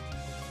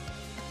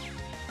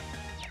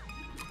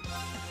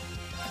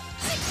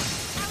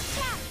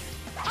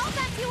 I'll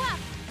back you up.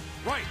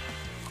 Right.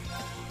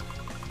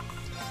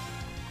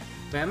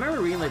 Man, I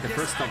remember reading like the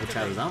first couple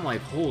chapters. I'm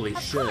like, holy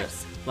shit!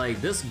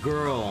 Like this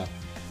girl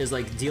is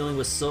like dealing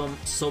with so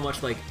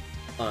much like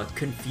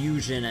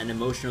confusion and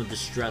emotional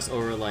distress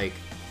over like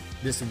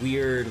this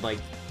weird like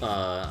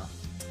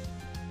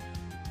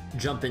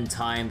jump in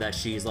time that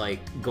she's like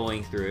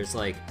going through. It's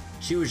like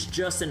she was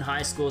just in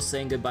high school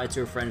saying goodbye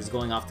to her friends,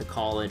 going off to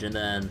college, and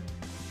then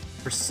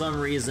for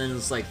some reason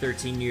it's like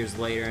 13 years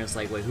later and it's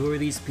like, wait, who are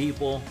these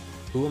people?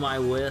 Who am I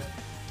with?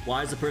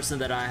 Why is the person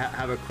that I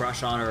have a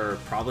crush on or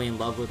probably in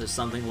love with or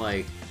something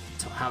like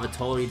have a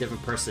totally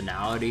different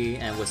personality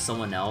and with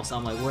someone else?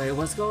 I'm like, wait,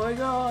 what's going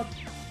on?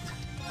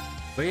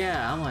 But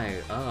yeah, I'm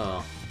like,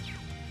 oh,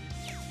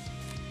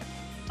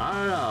 I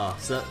don't know.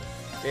 So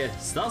yeah,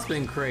 stuff's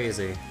been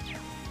crazy.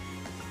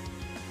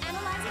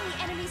 Analyzing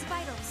the enemy's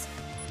vitals.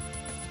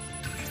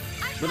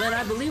 But then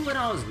I believe when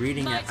I was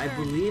reading it, I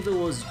believe it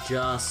was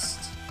just...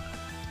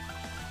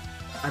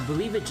 I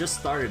believe it just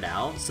started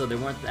out, so there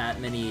weren't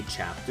that many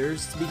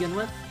chapters to begin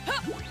with.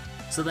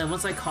 So then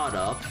once I caught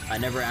up, I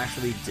never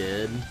actually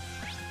did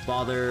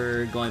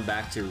bother going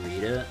back to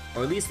read it,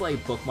 or at least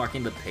like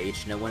bookmarking the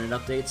page, you know, when it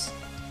updates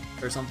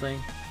or something.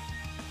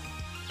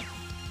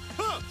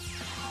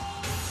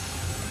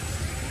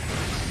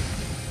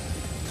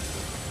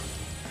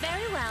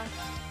 Very well.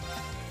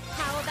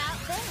 How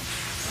about this?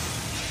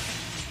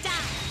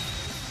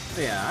 Die.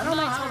 Yeah, I don't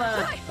know how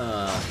that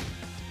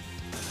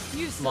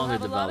You still manga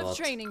have a lot of developed.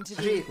 training to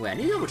do. Actually, wait, I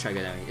need to double check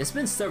it. I mean, it's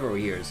been several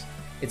years.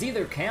 It's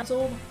either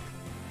canceled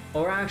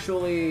or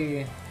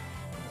actually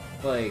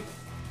like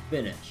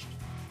finished.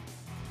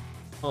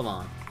 Hold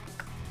on.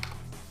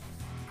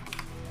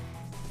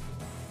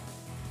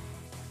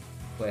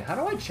 Wait, how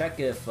do I check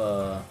if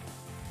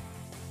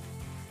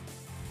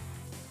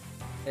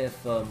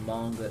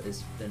manga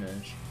is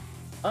finished?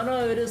 Oh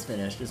no, it is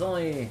finished. It's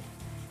only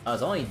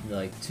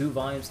like 2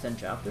 volumes, 10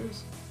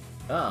 chapters.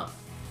 Ah.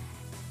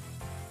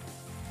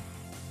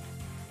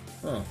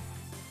 Huh.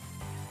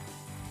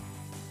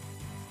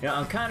 You know,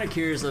 I'm kind of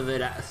curious of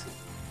it.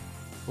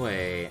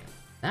 Wait,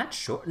 that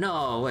short?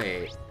 No,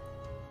 wait.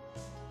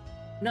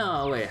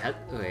 No, wait.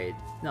 Wait.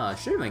 No, it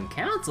should have been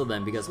canceled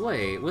then, because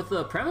wait, with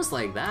a premise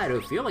like that, it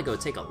would feel like it would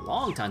take a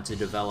long time to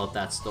develop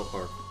that story,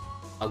 or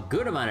a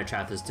good amount of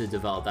chapters to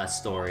develop that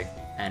story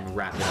and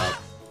wrap it up.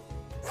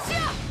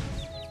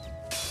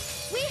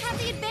 We have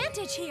the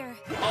advantage here.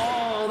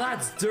 Oh,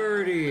 that's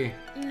dirty.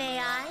 May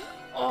I?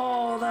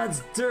 Oh,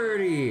 that's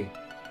dirty.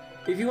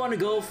 If you want to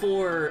go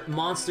for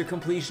monster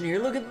completion here,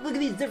 look at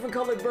these different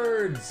colored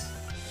birds.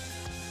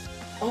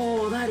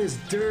 Oh, that is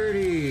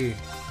dirty.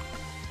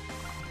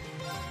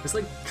 It's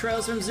like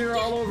Trails from Zero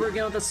all over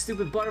again with that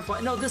stupid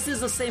butterfly. No, this is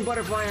the same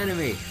butterfly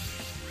enemy.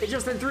 It's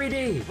just in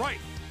 3D. Right.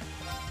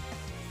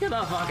 Get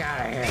the fuck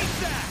out of here.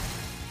 Eat that.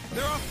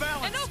 They're off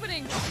balance. An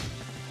opening!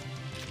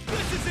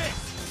 This is it.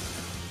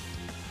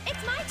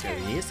 It's my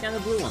turn. You just got the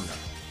blue one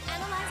though.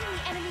 Analyzing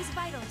the enemy's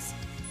vitals.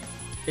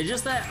 It's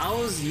just that I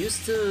was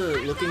used to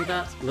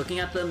looking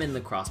at them in the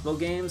crossbow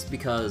games,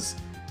 because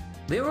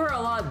They were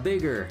a lot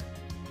bigger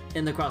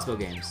in the crossbow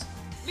games.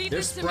 Leave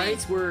Their this to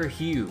sprites me. were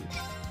huge.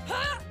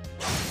 Ha!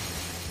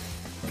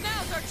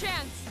 Now's our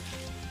chance.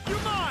 You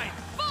mine!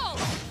 Fall!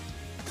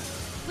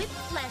 With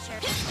pleasure.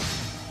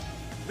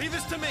 Leave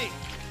this to me!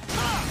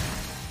 Ah!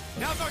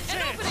 Now's our An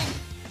chance! opening!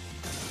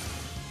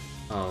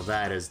 Oh,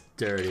 that is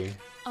dirty.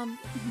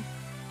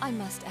 I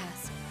must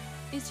ask,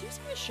 is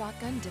using a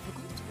shotgun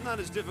difficult?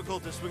 Not as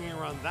difficult as swinging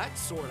around that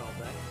sword all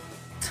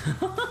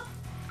day.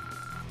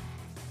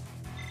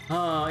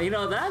 Oh, you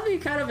know, that'd be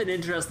kind of an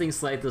interesting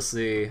sight to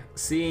see.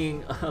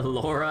 Seeing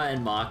Laura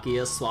and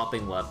Machias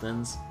swapping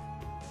weapons.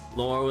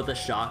 Laura with a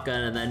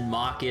shotgun, and then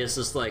Machias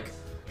just like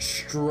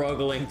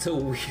struggling to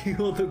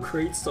wield the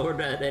great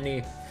sword at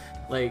any,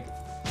 like,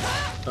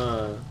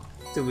 to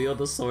wield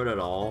the sword at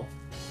all,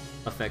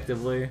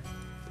 effectively.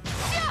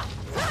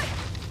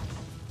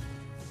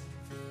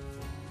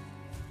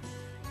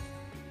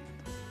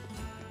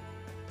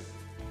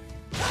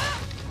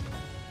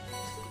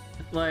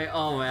 Like,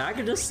 oh man, I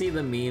can just see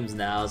the memes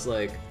now. It's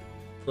like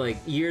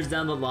years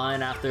down the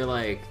line after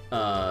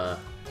Laura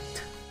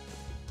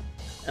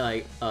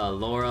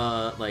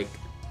like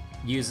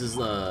uses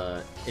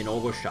an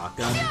ogre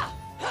shotgun,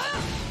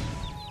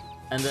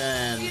 and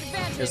then The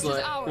advantage it's is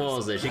like, ours. what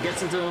was it? She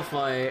gets into a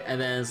fight, and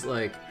then it's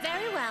like,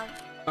 Very well.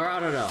 or I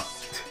don't know.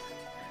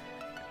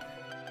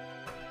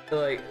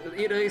 Like,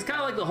 you know, it's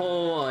kind of like the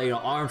whole, you know,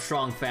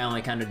 Armstrong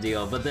family kind of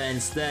deal, but then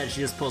instead she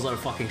just pulls out a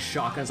fucking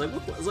shotgun. It's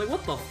like,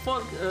 what the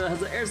fuck has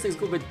the Air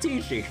School been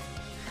teaching?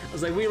 I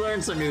was like, we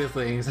learned some new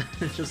things.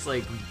 It's just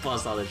like,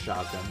 bust out the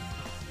shotgun.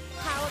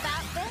 How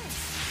about this?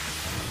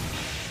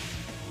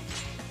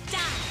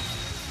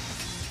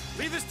 Die!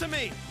 Leave this to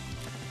me!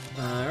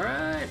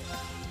 Alright.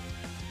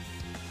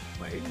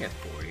 Wait, you can get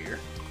 4 here.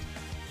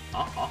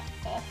 Oh.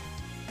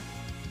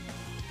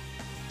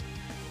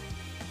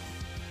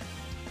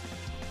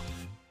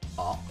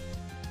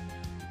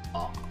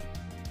 Oh.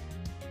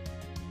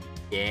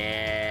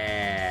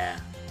 Yeah.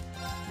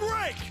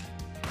 Break!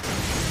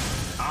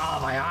 Oh,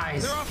 my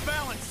eyes. They're off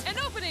balance! An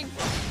opening!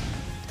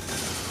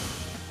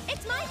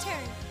 It's my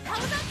turn. How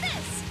about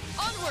this?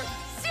 Onward!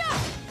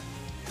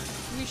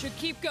 We should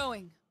keep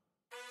going.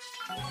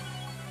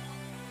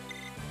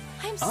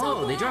 I'm so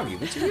Oh, they glad. drop you.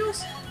 Which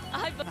wheels?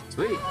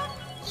 Sweet.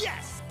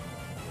 Yes!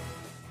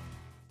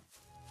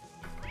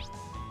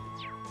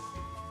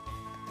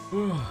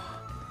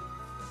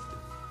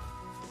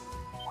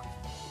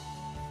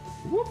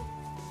 Whoop.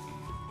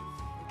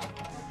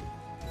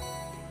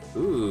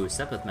 Ooh,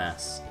 Sept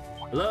mass.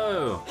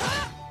 Hello.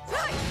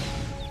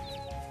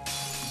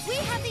 We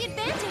have the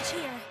advantage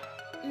here.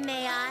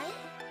 May I?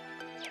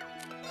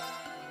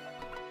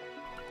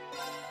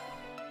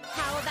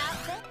 How about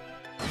this?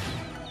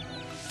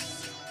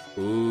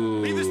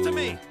 Ooh. Leave this to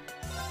me!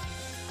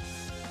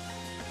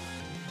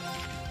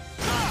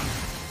 Ah!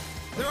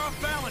 They're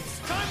off balance!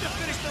 Time to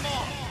finish them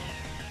off!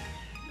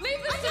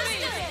 Leave this to me!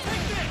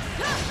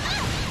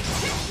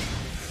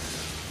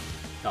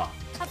 Oh,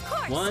 Of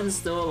course. one's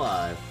still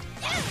alive.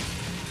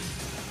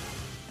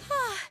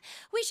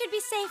 We should be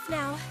safe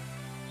now.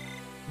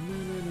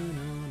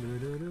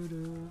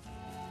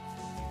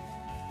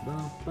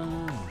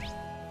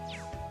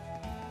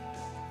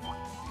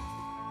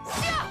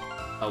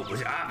 Oh,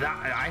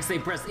 I say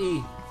press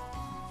E.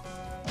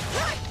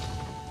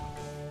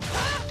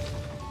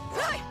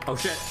 Oh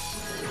shit.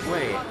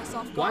 Wait,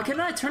 why can't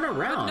I turn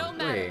around? no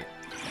matter. Wait.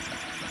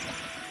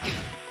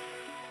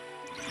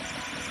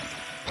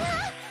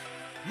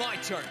 My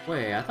turn.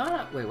 Wait, I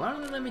thought. Wait, why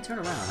don't they let me turn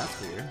around?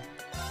 That's weird.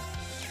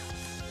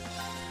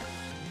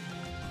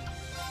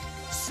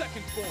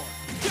 Second form.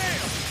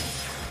 Damn!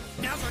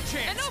 Now's our An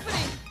chance.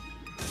 opening!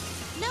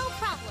 No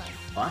problem.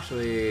 Well,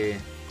 actually,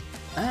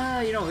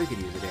 you know what, we could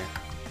use it here.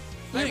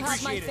 I You have my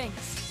appreciate it.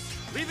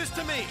 thanks. Leave this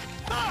to me!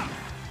 Ah!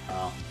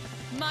 Oh.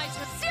 My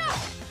turn.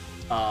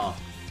 Oh.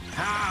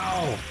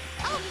 How?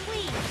 Oh,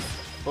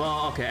 please.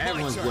 Well, okay,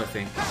 everyone's turn.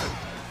 whiffing.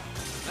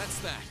 That's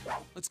that.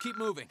 Let's keep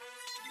moving.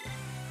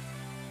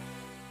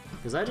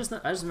 Because I just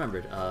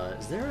remembered,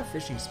 is there a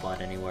fishing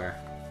spot anywhere?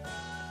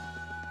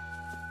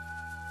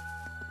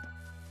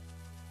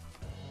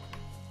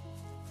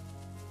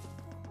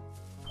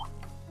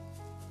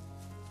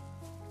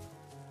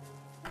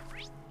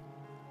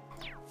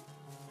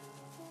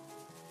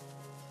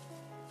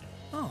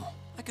 Oh,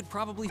 I could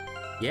probably.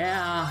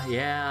 Yeah,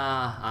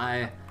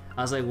 I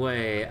was like,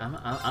 wait,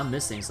 I'm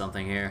missing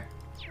something here.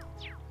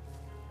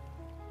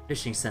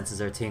 Fishing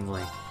senses are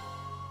tingling.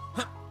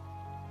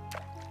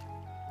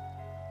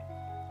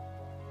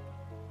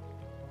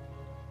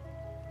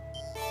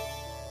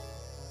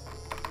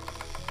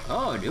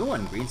 Oh, a new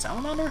one, green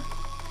salamander?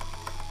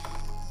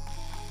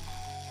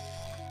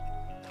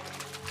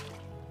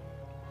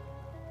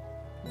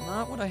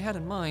 Not what I had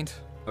in mind.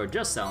 Or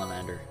just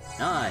salamander.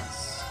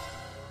 Nice.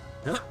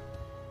 Yep.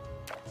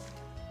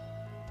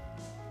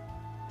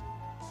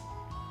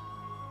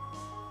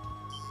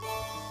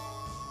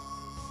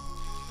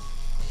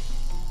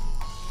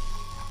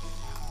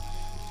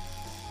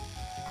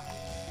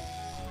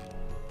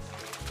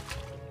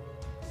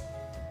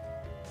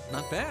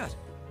 Not bad.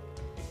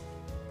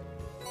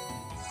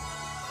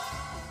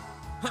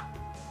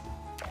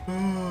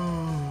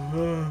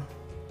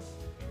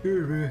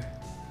 Excuse me.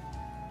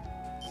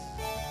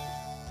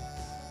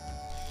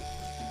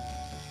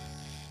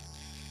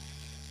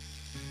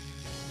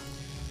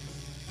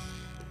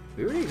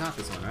 We already got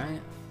this one,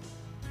 right?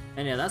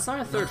 And yeah, that's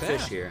our third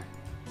fish here.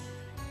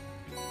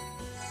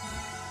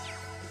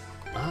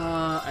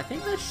 I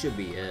think that should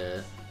be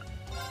it.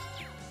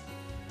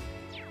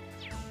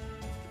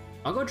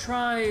 I'll go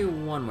try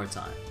one more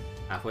time.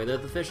 Halfway there,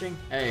 the fishing?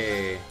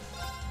 Hey.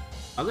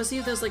 I'll go see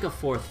if there's like a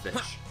fourth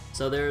fish.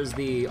 So there's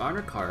the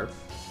Arner Carp.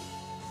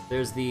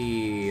 There's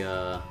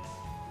the,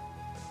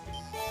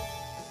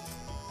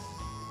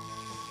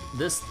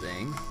 this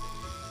thing.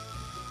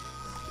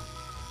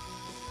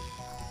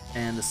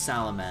 And the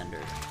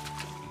salamander.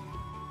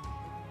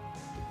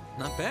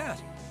 Not bad.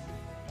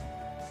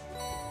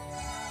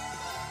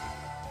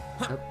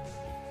 Yep.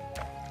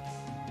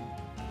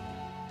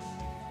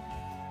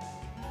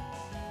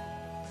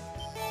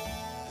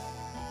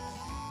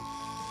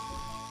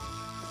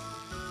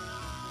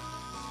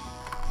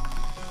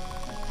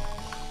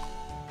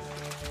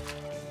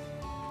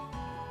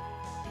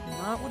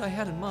 Not what I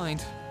had in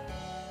mind.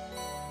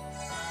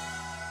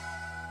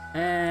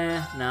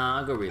 Nah,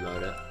 I'll go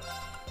reload it.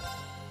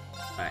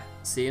 Alright,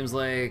 seems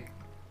like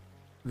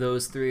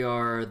those three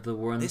are the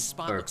ones, This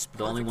spot or looks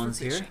the only perfect for ones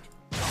here. fishing.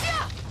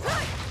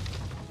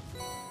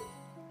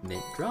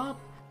 Mid drop.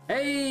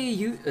 Hey,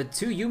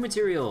 2 U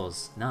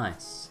materials.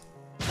 Nice.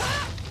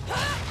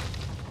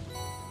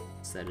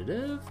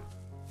 Sedative.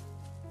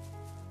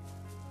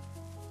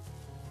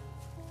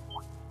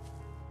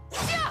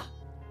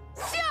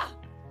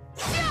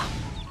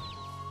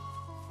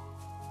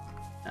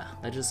 Nah,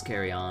 let's just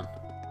carry on.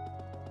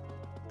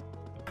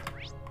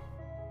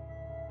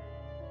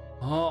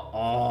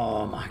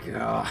 Oh my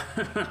god.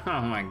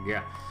 Oh my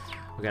god.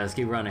 Okay, let's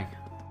keep running.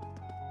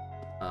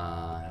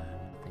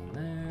 Nothing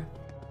there.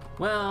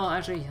 Well,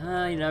 actually,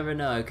 you never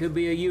know. It could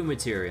be a U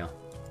material.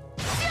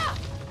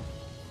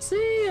 See,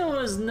 it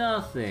was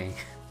nothing.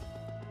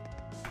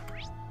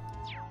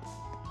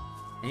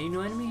 Any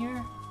new enemy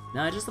here?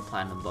 No, just the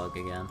platinum bug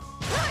again.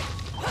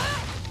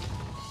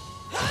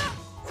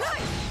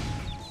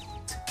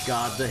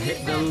 God, the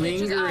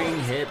lingering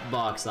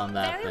hitbox on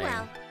that Very thing.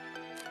 well.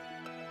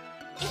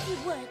 If you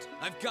would.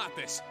 I've got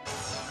this.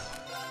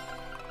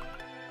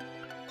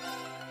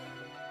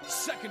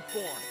 Second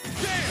form.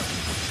 Damn!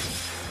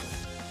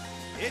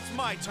 It's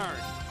my turn.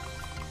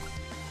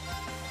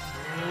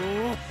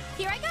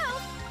 Here I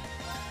go.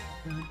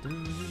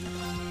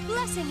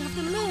 Blessing of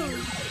the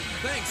moon.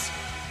 Thanks.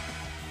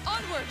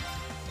 Onward!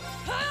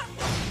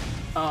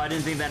 Oh, I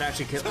didn't think that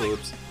actually killed.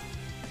 Oops.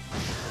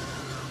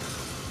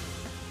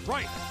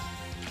 Right.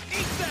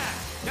 Eat that!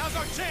 Now's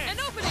our An chance!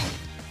 opening!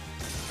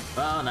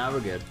 Well, now we're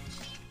good.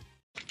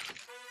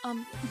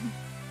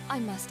 I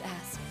must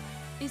ask,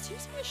 is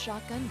using a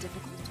shotgun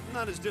difficult?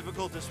 Not as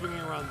difficult as swinging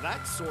around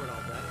that sword,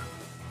 I'll bet.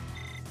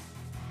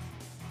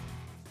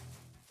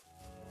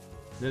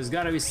 There's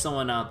gotta be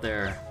someone out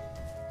there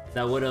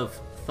that would have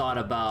thought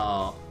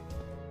about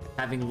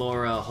having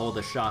Laura hold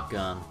a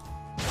shotgun.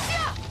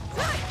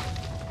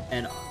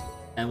 And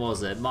what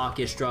was it? Maki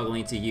is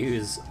struggling to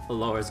use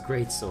Laura's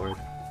greatsword.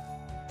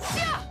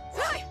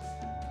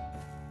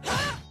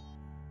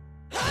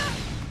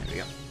 There we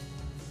go.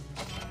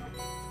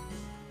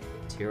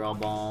 Tyrol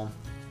Balm.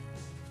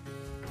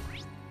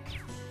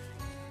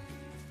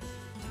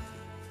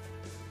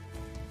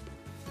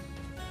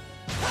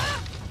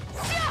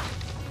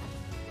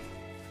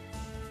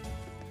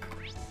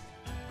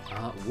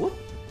 Whoop!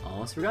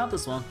 Almost forgot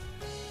this one.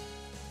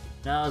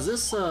 Now, is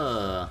this,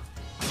 Enemy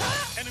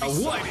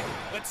what? sighted!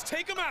 Let's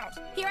take him out!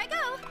 Here I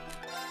go.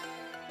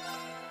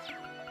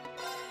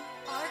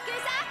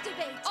 Arcus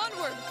activate.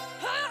 Onward!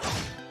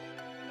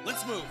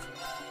 Let's move.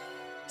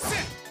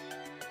 Sit!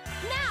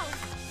 Now.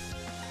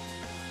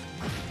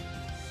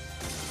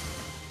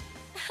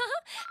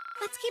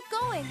 Let's keep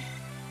going.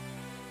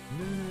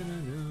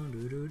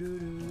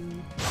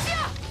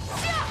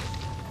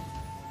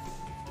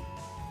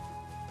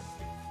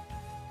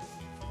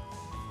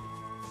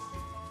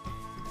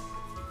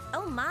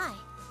 Oh my,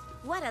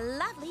 what a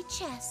lovely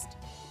chest.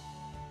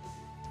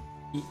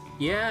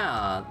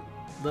 Yeah,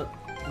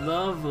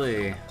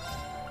 lovely.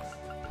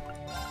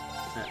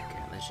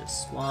 Okay, let's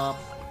just swap.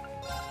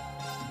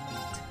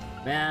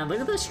 Man, look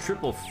at this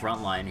triple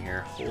front line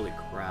here. Holy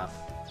crap.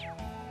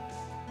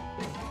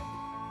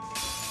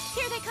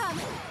 Here they come.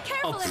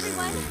 Careful, Oh.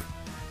 everyone.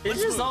 It's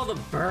Let's just move. all the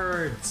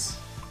birds.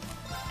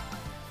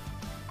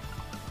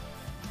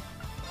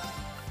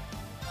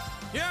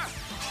 Yeah!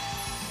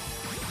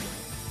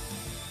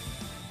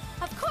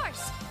 Of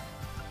course.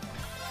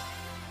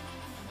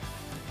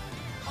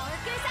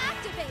 Arcus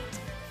activate.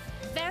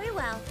 Very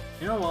well.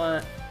 You know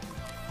what?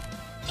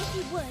 If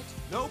you would.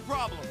 No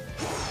problem.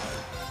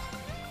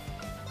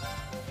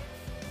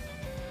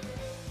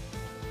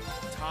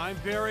 Time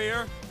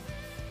barrier.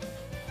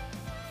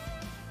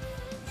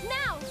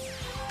 Now.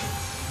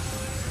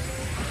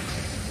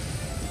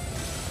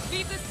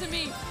 Leave this to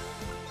me!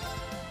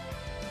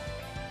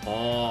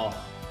 Oh.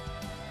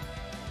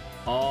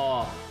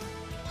 Oh.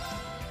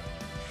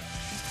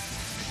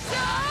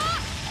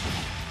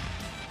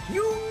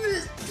 You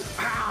missed!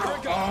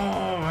 Ow!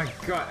 Oh my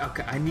god.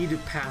 Okay, I need to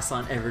pass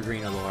on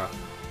Evergreen Allura.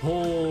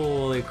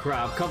 Holy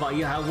crap. Come on,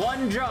 you have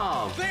one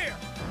job! There!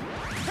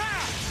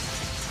 Ha!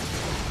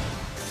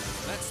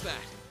 That's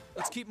that.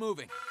 Let's keep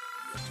moving.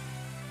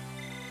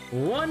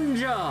 One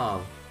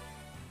job!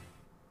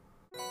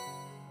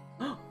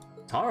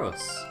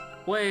 Tauros.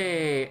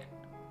 Wait.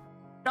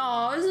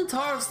 No, isn't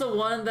Tauros the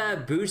one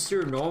that boosts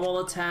your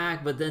normal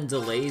attack but then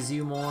delays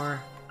you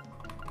more?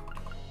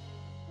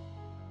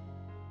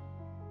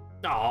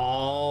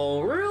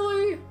 Oh,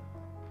 really?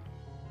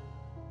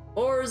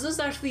 Or is this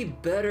actually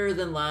better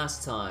than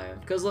last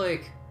time? Cause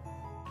like,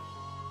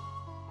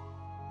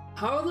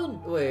 how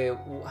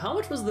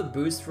much was the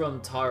boost from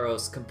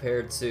Tauros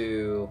compared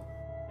to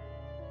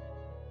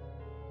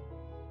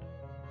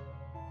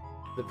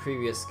the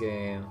previous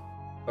game,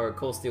 or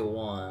Cold Steel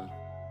 1?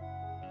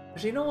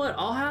 Actually, you know what?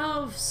 I'll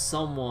have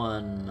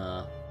someone,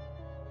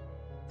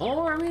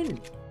 or I mean,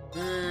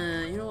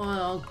 you know what?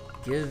 I'll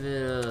give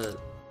it a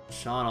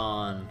shot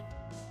on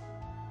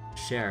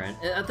Sharon,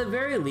 at the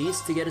very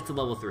least, to get it to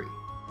level 3.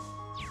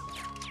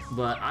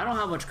 But I don't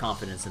have much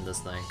confidence in this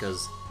thing,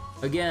 because,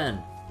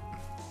 again,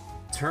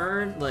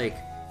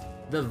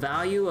 the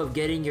value of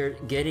getting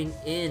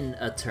in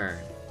a turn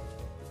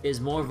is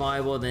more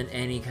valuable than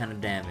any kind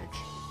of damage.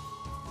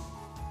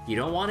 You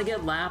don't want to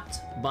get lapped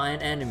by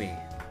an enemy,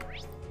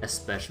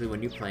 especially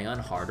when you're playing on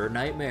harder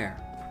Nightmare.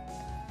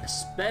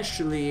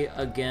 Especially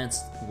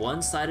against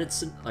one-sided,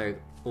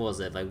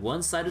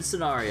 one-sided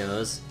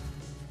scenarios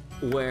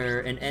where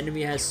an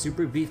enemy has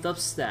super beefed up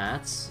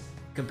stats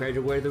compared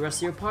to where the rest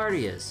of your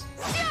party is.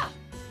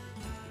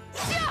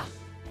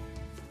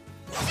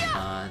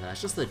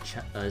 That's just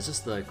it's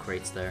just the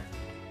crates there.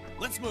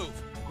 Let's move.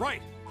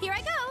 Right. Here I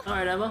go. All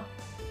right, Emma.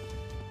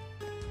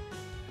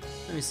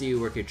 Let me see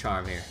you work your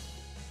charm here.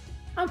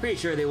 I'm pretty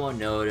sure they won't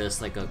notice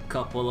like a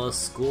couple of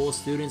school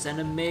students and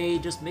a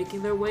maid just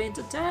making their way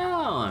into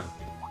town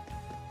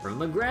from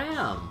the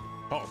Gram.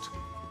 Halt.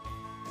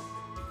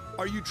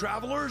 Are you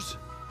travelers?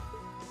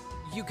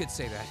 You could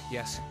say that,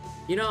 yes.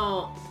 You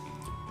know,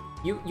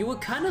 you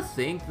would kind of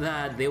think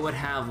that they would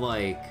have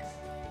like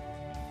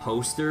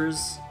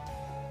posters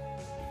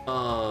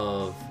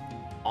of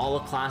all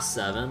of Class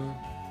 7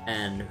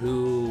 and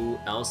who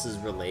else is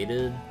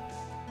related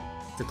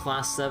to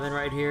Class 7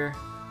 right here.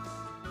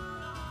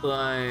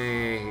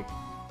 Like,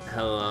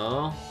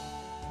 hello?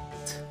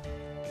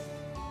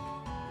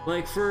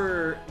 Like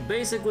for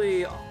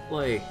basically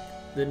like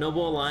the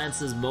Noble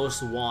Alliance's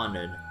most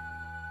wanted,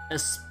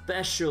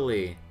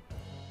 especially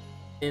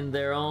in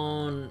their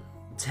own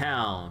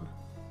town,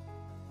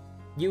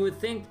 you would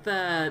think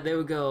that they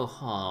would go,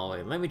 oh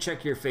wait, let me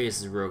check your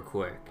faces real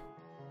quick.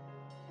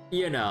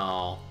 You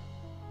know,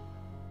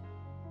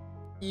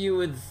 you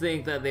would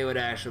think that they would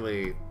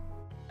actually,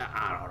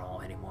 I don't know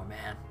anymore,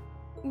 man.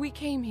 We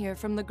came here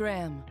from the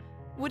Gram.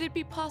 Would it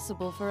be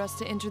possible for us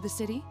to enter the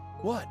city?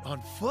 What,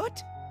 on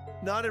foot?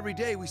 Not every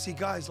day we see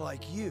guys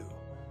like you.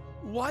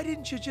 Why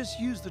didn't you just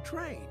use the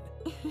train?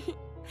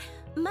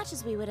 Much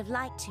as we would have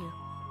liked to,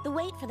 the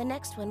wait for the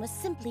next one was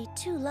simply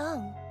too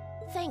long.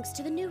 Thanks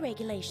to the new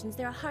regulations,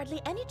 there are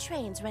hardly any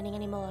trains running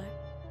anymore.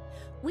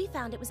 We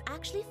found it was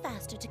actually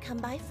faster to come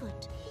by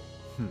foot.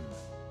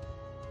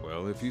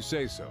 Well, if you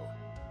say so.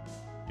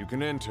 You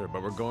can enter,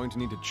 but we're going to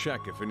need to check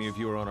if any of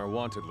you are on our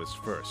wanted list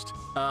first.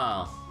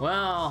 Oh,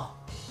 well.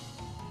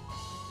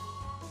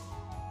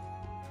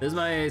 This is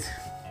my...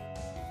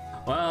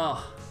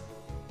 Well...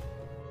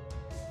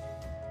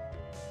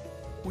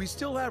 We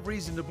still have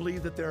reason to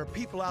believe that there are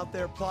people out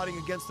there plotting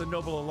against the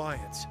Noble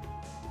Alliance.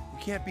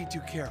 We can't be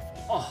too careful.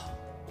 Oh,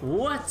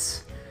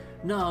 what?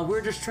 No,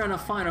 we're just trying to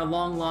find our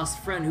long-lost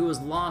friend who was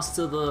lost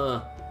to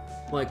the,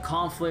 like,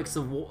 conflicts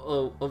of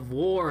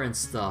war and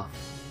stuff.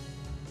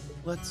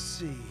 Let's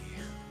see.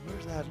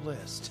 Where's that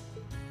list?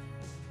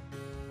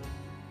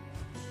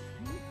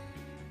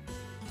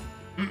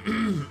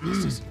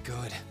 This isn't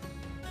good.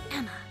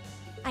 Emma,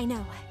 I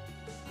know.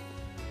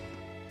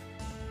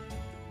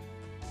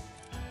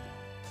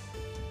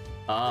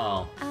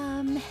 Oh.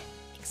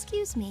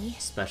 Excuse me.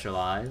 Special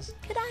eyes?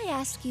 Could I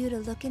ask you to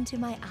look into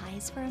my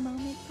eyes for a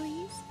moment,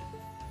 please?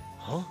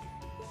 Huh?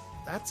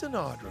 That's an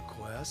odd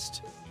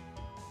request.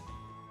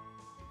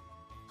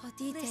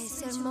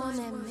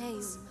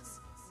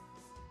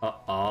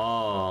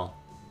 Oh.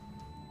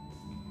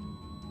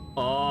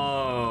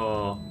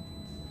 Oh.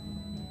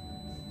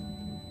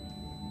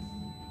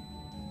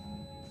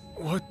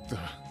 What the?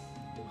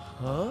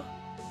 Huh?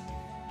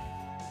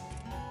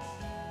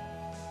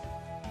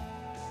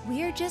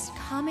 We're just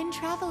common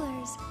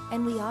travelers,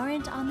 and we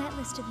aren't on that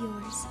list of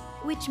yours.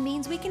 Which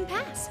means we can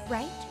pass,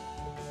 right?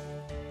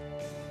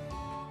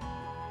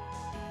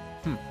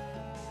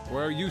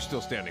 Why are you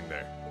still standing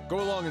there?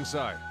 Go along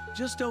inside.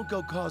 Just don't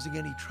go causing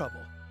any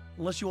trouble,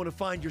 unless you want to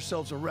find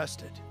yourselves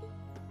arrested.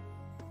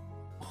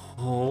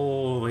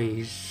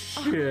 Holy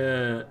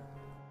shit.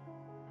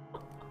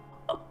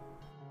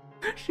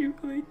 She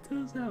really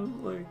does have,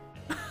 like...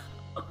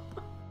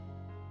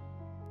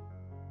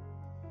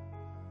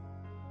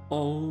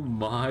 Oh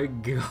my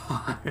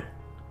god.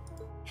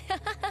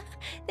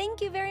 Thank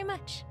you very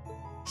much.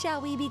 Shall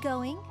we be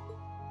going?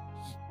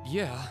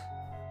 Yeah.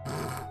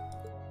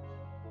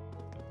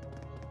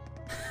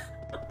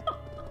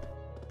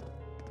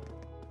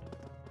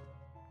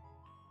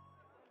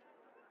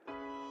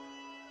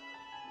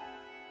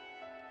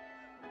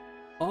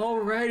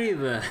 Alrighty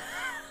then.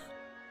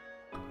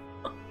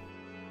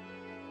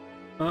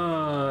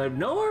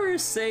 Nowhere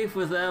is safe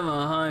with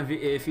Emma, huh?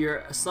 If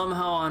you're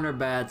somehow on her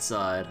bad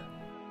side.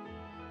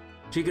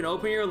 She can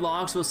open your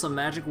locks with some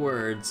magic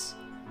words.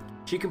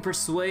 She can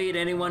persuade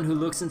anyone who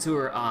looks into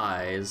her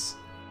eyes.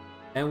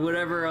 And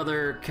whatever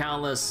other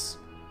countless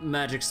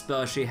magic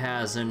spells she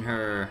has in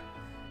her,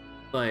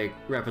 like,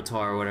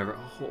 repertoire or whatever.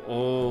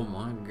 Oh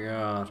my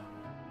god.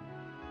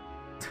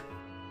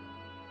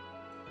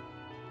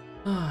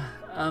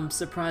 I'm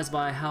surprised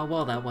by how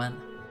well that went.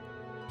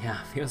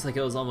 Yeah, feels like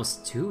it was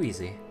almost too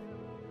easy.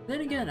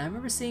 Then again, I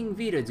remember seeing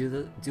Vita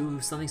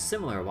do something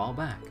similar a while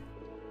back.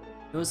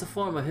 It was a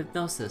form of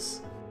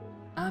hypnosis.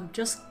 I'm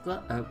just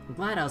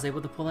glad I was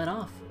able to pull it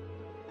off.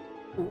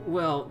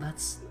 Well,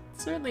 that's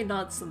certainly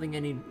not something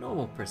any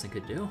normal person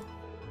could do.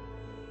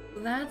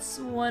 That's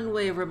one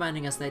way of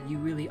reminding us that you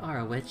really are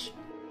a witch.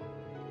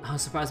 I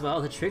was surprised by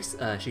all the tricks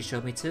she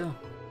showed me too.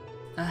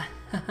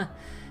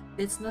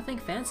 It's nothing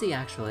fancy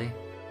actually.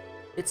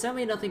 It's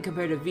certainly nothing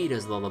compared to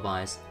Vita's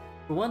lullabies.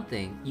 For one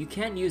thing, you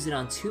can't use it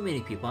on too many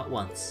people at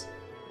once.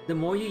 The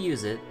more you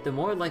use it, the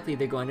more likely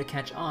they're going to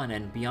catch on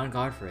and be on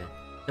guard for it.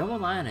 Don't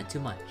rely on it too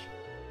much.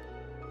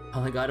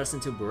 Only got us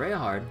into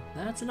Bareahard.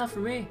 That's enough for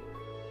me.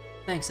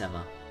 Thanks,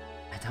 Emma.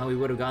 I thought we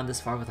would have gone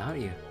this far without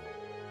you.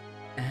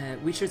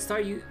 We should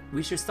start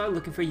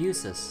looking for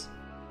Jusis.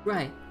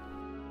 Right.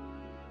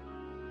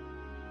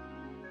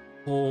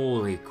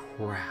 Holy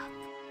crap.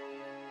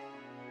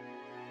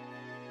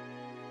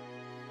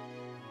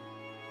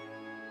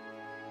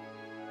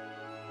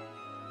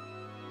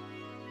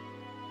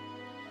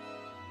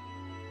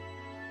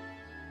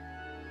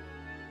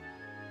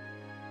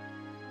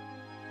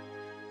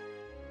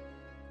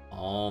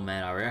 Oh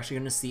man, are we actually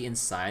gonna see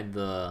inside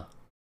the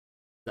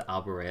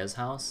Albarea's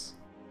house?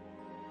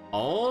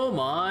 Oh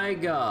my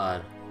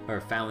god.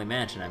 Or family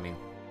mansion, I mean.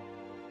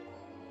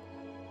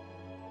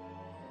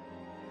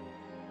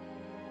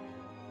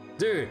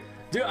 Dude,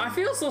 I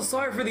feel so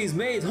sorry for these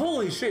maids.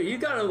 Holy shit, you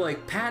gotta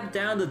like pat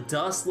down the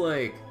dust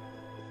like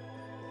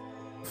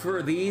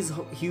for these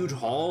huge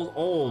halls.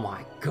 Oh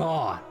my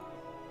god.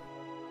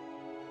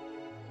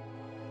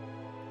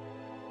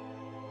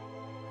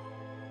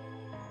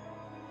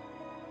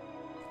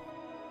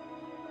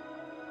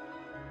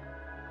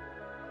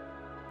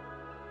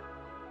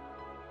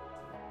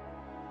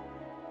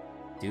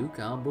 Duke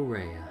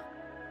Albarea.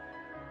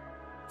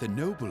 The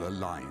Noble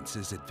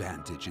Alliance's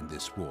advantage in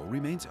this war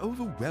remains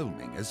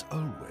overwhelming as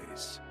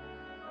always.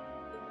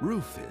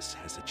 Rufus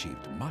has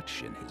achieved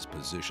much in his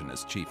position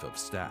as Chief of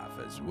Staff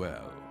as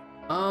well.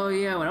 Oh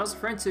yeah, when I was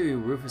referring to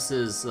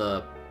Rufus's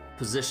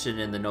position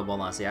in the Noble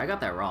Alliance, yeah, I got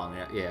that wrong.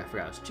 Yeah, I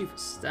forgot, it was Chief of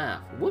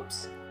Staff.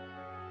 Whoops.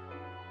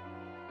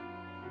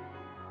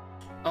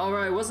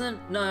 Alright, it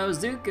was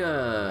Duke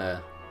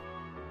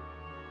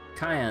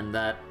Cayenne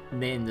that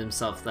named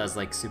himself as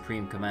like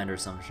Supreme Commander or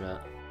some shit.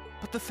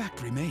 But the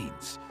fact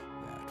remains,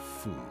 that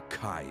fool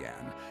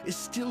Cayenne is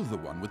still the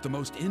one with the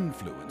most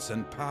influence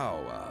and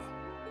power.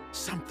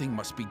 Something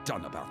must be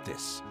done about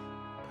this.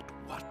 But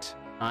what?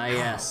 Ah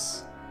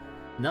yes.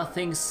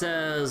 Nothing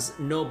says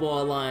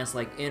Noble Alliance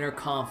like inner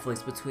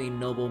conflicts between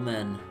noble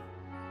men.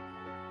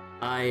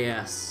 Ah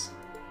yes.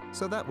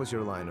 So that was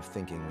your line of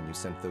thinking when you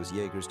sent those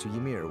Jaegers to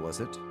Ymir,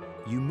 was it?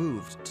 You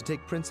moved to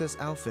take Princess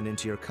Alphen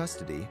into your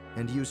custody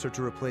and use her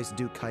to replace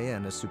Duke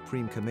Cayenne as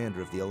Supreme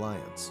Commander of the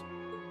Alliance.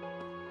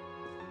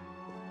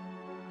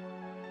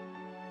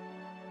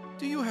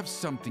 Do you have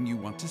something you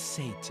want to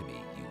say to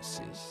me,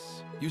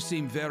 Jusis? You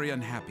seem very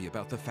unhappy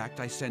about the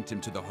fact I sent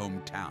him to the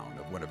hometown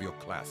of one of your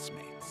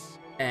classmates.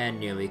 And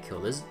nearly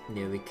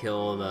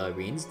killed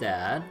Rean's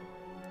dad.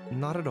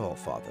 Not at all,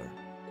 Father.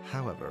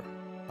 However,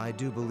 I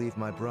do believe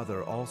my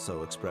brother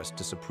also expressed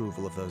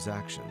disapproval of those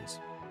actions.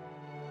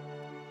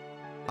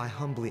 I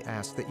humbly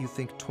ask that you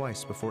think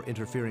twice before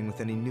interfering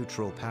with any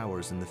neutral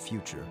powers in the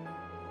future.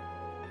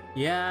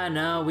 Yeah,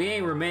 no, we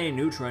ain't remaining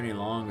neutral any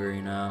longer,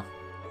 you know.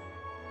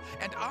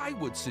 And I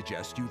would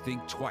suggest you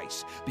think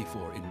twice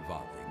before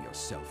involving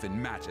yourself in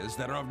matters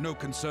that are of no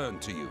concern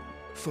to you.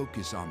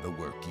 Focus on the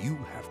work you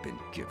have been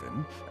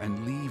given,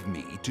 and leave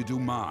me to do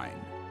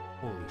mine.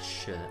 Holy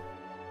shit.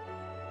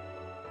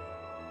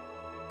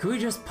 Could we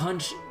just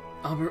punch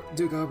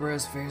Duke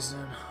Albarea's face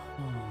in?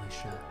 Holy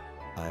shit.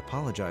 I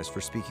apologize for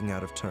speaking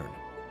out of turn.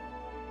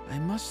 I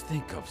must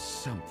think of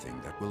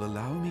something that will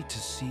allow me to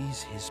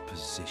seize his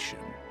position.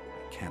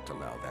 I can't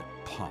allow that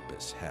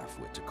pompous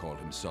halfwit to call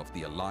himself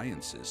the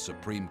Alliance's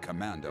Supreme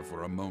Commander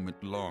for a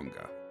moment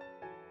longer.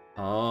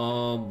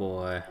 Oh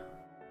boy.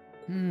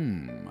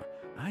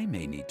 I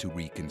may need to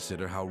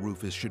reconsider how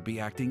Rufus should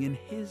be acting in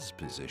his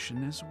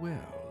position as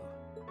well.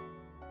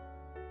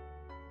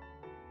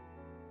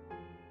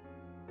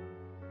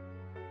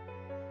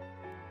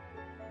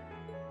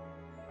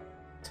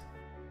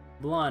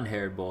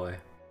 Blonde-haired boy.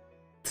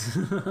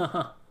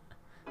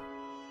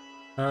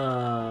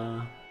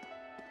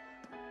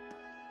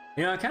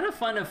 You know, I kind of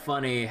find it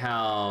funny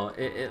how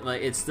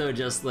it still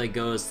just like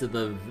goes to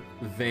the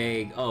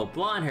vague, oh,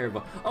 blonde hair,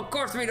 but of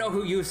course we know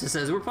who Jusis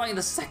is. We're playing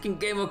the second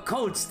game of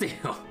Cold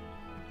Steel.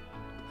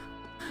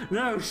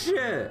 No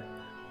shit.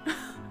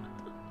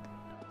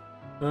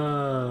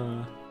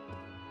 But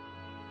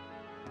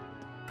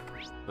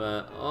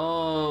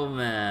oh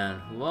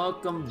man,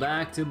 welcome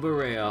back to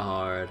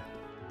Bareahard.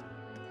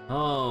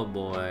 Oh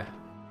boy.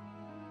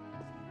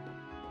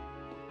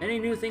 Any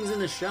new things in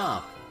the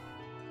shop?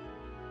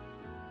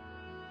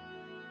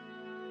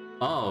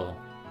 Oh.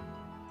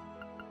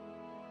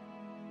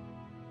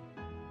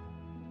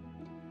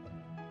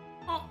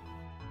 Oh.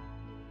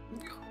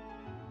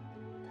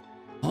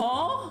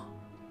 Huh?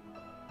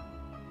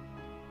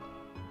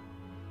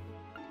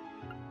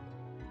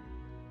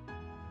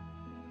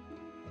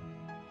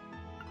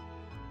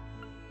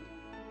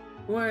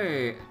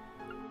 Wait.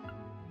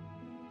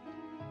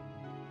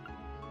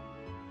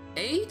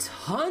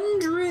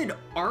 800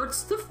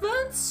 arts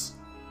defense?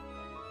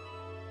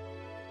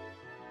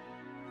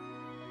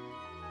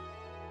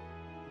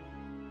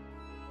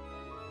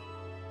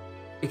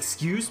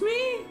 Excuse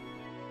me?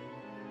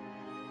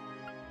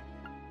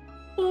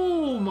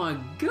 Oh my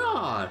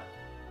god.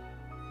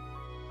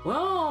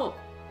 Well,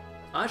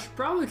 I should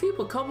probably keep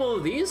a couple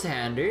of these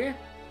handy.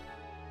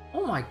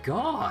 Oh my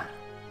god.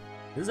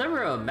 If there's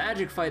ever a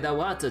magic fight that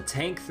we'll have to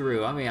tank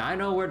through, I mean, I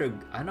know what to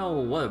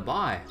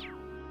buy.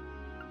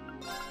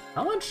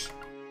 How much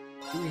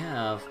do we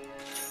have?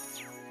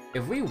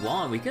 If we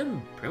want, we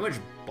can pretty much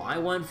buy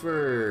one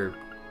for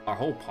our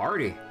whole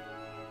party.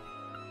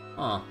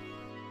 Huh.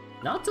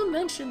 Not to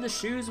mention the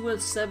shoes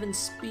with 7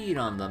 speed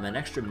on them and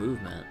extra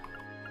movement.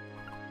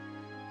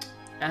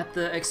 At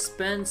the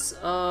expense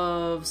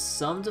of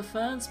some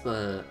defense,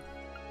 but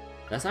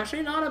that's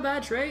actually not a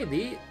bad trade.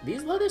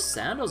 These leather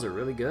sandals are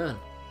really good.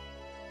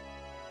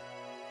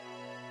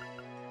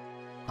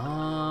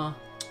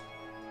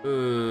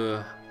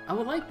 I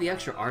would like the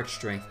extra arch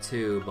strength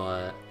too,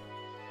 but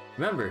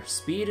remember,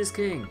 speed is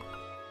king.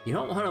 You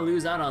don't want to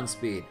lose out on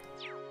speed.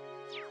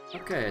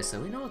 Okay, so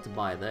we know what to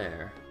buy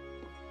there.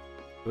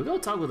 We'll go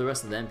talk with the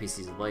rest of the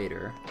NPCs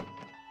later.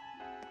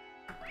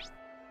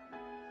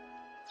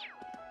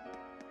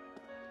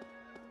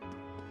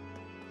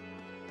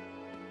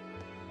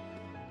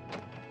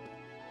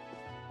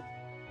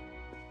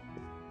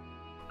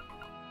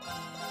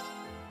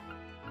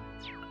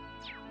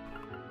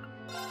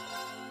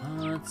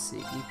 Let's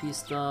see, EP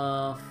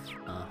stuff.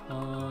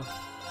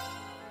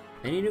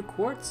 Any new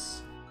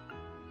quartz?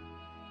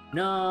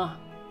 No,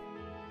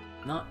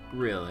 not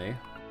really.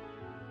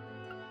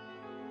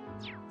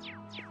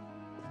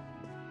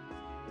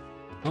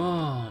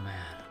 Oh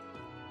man.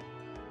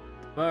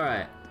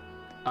 Alright,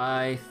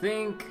 I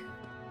think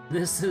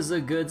this is a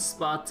good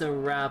spot to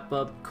wrap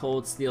up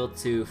Cold Steel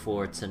 2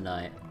 for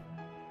tonight.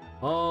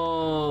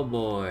 Oh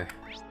boy.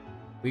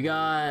 We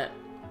got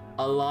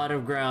a lot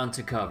of ground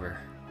to cover.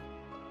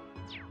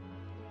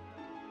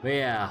 But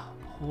yeah,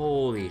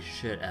 holy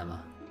shit,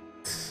 Emma.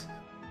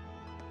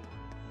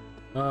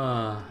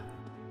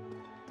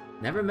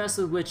 Never mess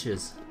with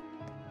witches.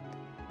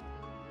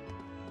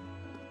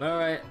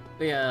 Alright,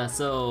 yeah,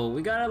 so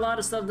we got a lot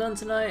of stuff done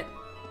tonight.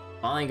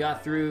 Finally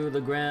got through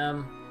the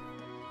Gram.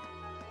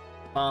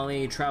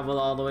 Finally traveled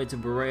all the way to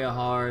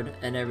Bareahard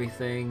and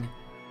everything.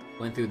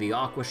 Went through the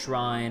Aqua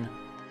Shrine.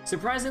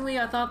 Surprisingly,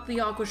 I thought the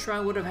Aqua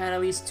Shrine would have had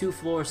at least 2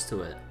 floors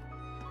to it.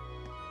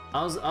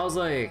 I was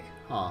like,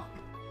 huh.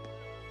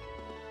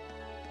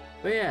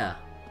 But yeah,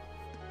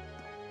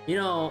 you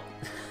know,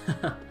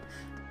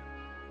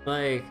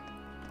 like,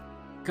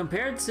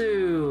 compared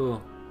to,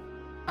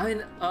 I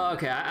mean,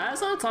 okay, I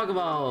just want to talk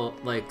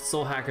about, like,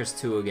 Soul Hackers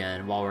 2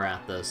 again while we're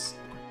at this.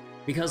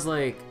 Because,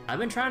 like, I've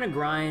been trying to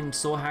grind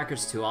Soul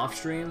Hackers 2 off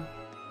stream,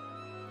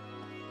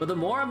 but the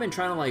more I've been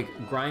trying to,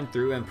 like, grind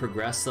through and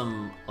progress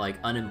some, like,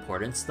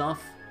 unimportant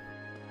stuff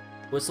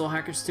with Soul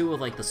Hackers 2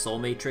 with, like, the Soul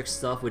Matrix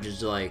stuff, which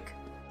is, like,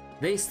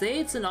 they say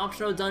it's an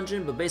optional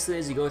dungeon, but basically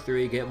as you go through,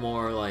 you get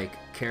more, like,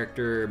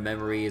 character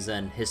memories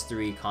and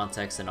history,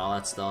 context, and all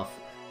that stuff.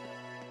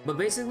 But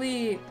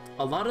basically,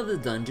 a lot of the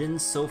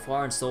dungeons so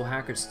far in Soul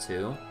Hackers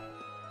 2,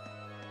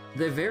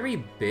 they're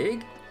very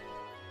big,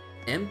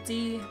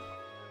 empty,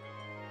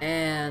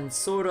 and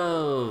sort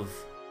of,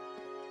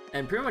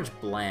 and pretty much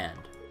bland.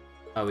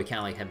 Oh, we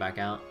can't, like, head back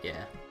out?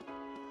 Yeah.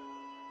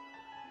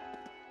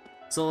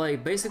 So,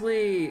 like,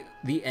 basically,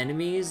 the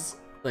enemies,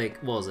 like,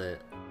 what was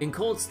it? In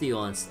Cold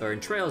Steel, or in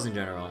Trails in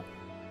general,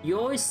 you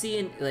always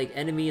see, like,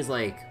 enemies,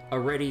 like,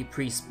 already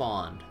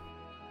pre-spawned.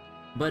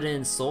 But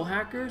in Soul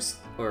Hackers,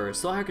 or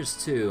Soul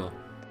Hackers 2,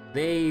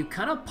 they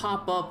kind of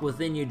pop up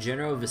within your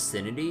general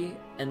vicinity,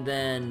 and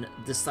then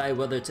decide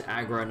whether to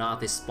aggro or not.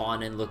 They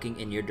spawn in looking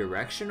in your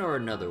direction or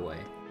another way.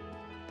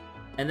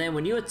 And then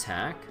when you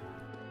attack,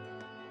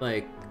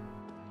 like,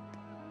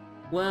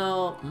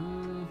 well,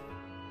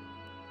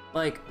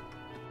 like,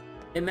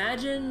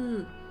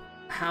 imagine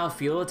how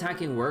field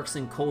attacking works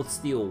in Cold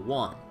Steel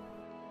 1,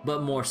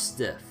 but more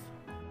stiff.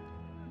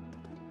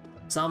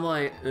 So I'm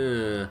like,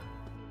 ugh.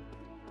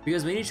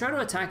 Because when you try to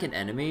attack an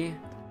enemy,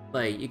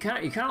 like, you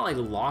kind of like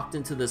locked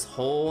into this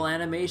whole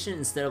animation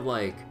instead of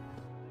like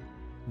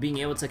being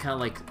able to kind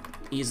of like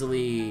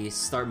easily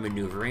start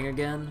maneuvering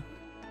again.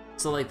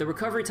 So like the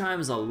recovery time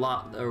is a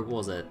lot, or what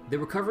was it? The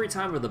recovery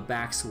time or the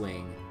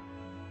backswing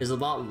is a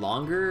lot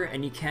longer,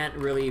 and you can't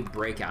really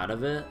break out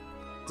of it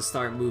to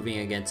start moving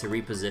again to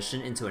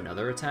reposition into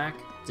another attack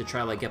to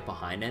try like get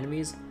behind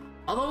enemies.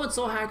 Although in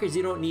Soul Hackers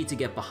you don't need to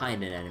get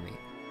behind an enemy,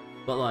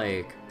 but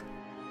like,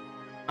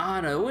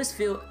 I don't know,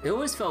 it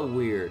always felt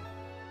weird.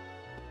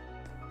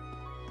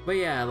 But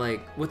yeah,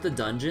 like with the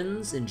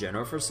dungeons in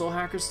general for Soul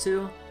Hackers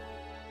 2,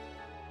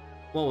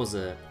 what was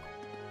it?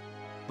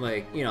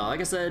 Like, you know, like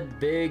I said,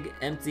 big,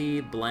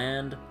 empty,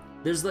 bland.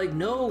 There's like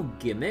no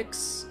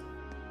gimmicks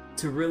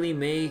to really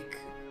make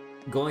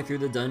going through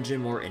the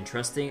dungeon more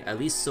interesting, at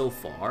least so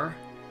far.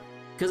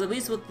 Because at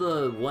least with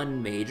the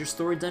one major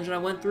story dungeon I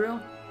went through,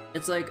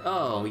 it's like,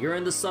 oh, you're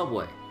in the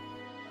subway.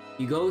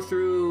 You go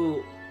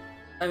through,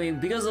 I mean,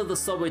 because of the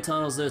subway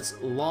tunnels, it's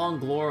long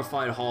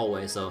glorified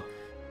hallway, so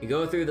you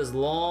go through this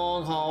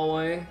long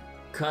hallway,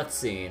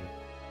 cutscene.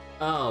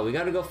 Oh, we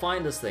gotta go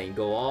find this thing.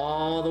 Go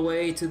all the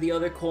way to the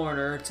other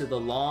corner, to the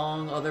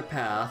long other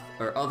path,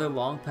 or other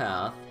long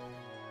path.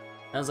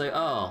 And I was like,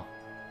 oh,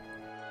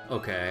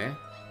 okay.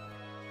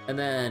 And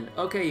then,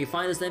 okay, you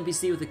find this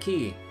NPC with a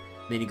key.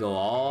 Then you go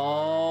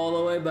all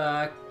the way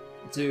back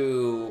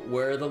to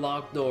where the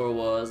locked door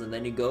was, and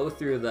then you go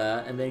through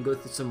that, and then you go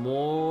through some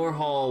more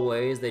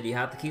hallways that you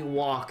have to keep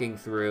walking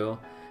through.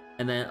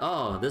 And then,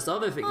 oh, this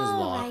other thing is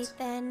locked. Alright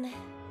then.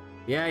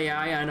 Yeah,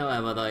 I know,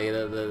 Emma.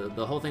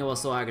 The whole thing about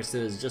Soul Hackers 2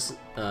 is just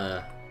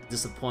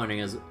disappointing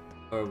as,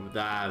 or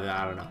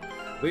I don't know.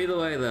 But either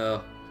way,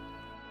 though,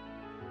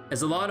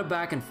 it's a lot of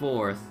back and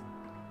forth,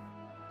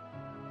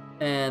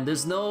 and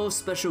there's no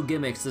special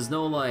gimmicks. There's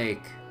no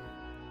like,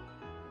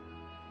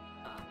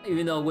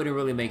 even though it wouldn't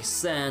really make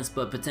sense,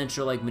 but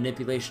potential like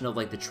manipulation of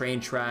like the train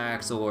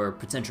tracks or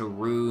potential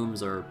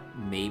rooms, or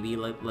maybe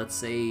like let's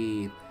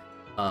say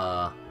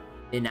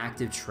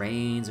inactive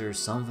trains or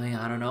something.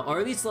 I don't know, or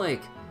at least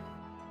like,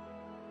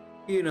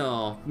 you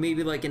know,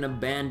 maybe like an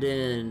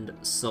abandoned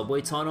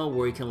subway tunnel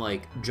where you can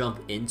like jump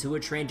into a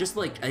train, just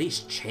like at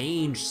least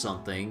change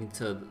something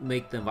to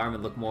make the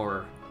environment look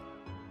more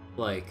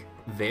like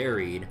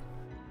varied.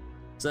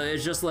 So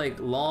it's just like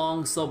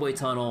long subway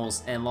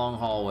tunnels and long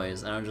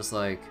hallways, and I'm just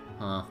like,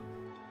 huh.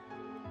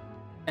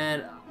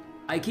 And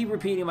I keep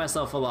repeating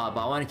myself a lot,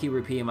 but I want to keep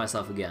repeating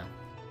myself again.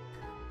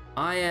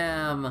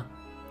 I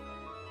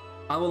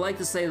would like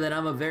to say that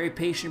I'm a very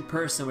patient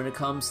person when it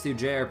comes to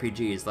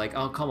JRPGs. Like,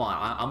 oh, come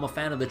on, I'm a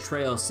fan of the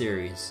Trail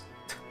series.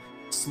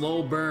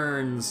 Slow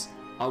burns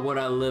are what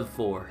I live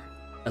for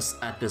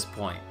at this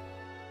point.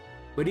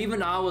 But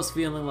even I was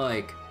feeling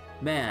like,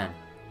 man,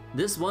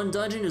 this one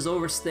dungeon is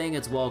overstaying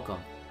its welcome.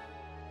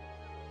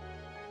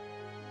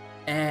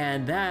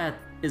 And that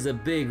is a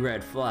big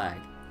red flag.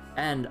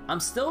 And I'm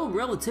still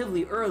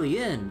relatively early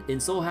in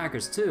Soul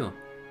Hackers 2.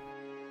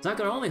 So I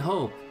can only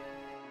hope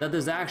that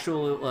there's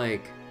actual,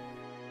 like,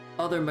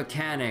 other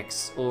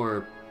mechanics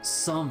or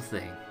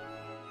something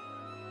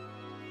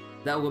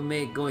that would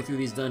make going through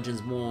these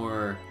dungeons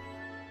more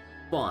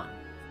fun.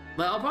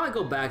 But I'll probably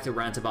go back to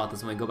rant about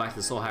this when we go back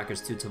to Soul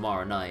Hackers 2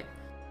 tomorrow night.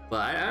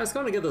 But I was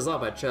going to get this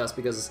off my chest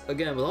because,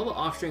 again, with all the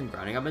off-stream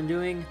grinding I've been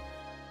doing,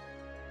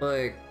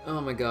 like,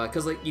 oh my god,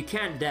 because, like, you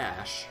can't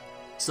dash.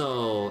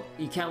 So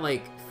you can't,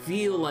 like,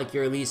 feel like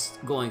you're at least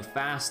going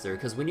faster,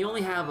 because when you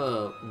only have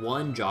a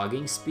 1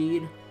 jogging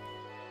speed,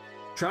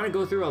 trying to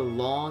go through a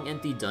long,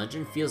 empty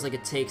dungeon feels like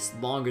it takes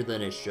longer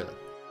than it should.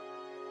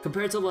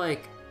 Compared to,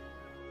 like,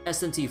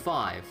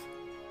 SMT5,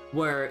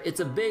 where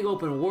it's a big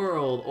open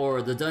world,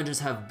 or the dungeons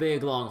have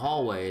big, long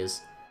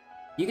hallways,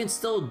 you can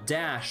still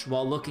dash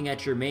while looking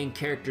at your main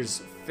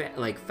character's,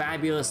 like,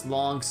 fabulous,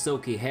 long,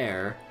 silky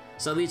hair,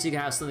 so at least you can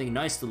have something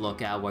nice to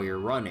look at while you're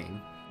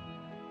running.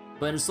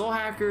 But in Soul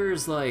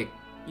Hackers, like,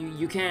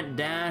 you can't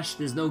dash,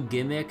 there's no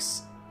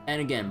gimmicks,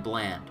 and again,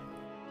 bland.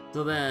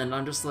 So then,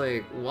 I'm just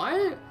like,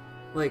 why?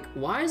 Like,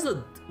 why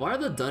are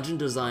the dungeon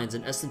designs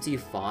in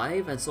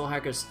SMT5 and Soul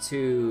Hackers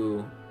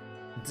 2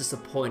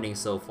 disappointing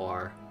so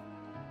far?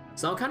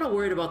 So I'm kind of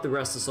worried about the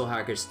rest of Soul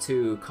Hackers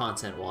 2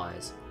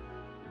 content-wise.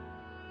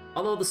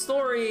 Although the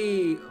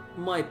story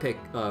might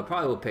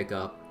probably will pick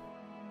up.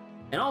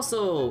 And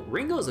also,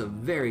 Ringo's a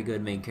very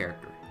good main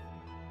character.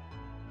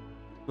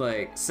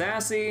 Like,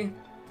 sassy,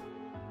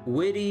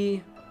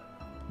 witty,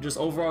 just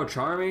overall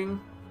charming.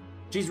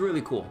 She's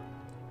really cool.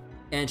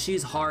 And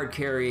she's hard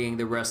carrying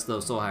the rest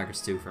of Soul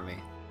Hackers 2 for me.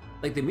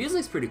 Like, the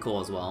music's pretty cool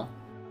as well.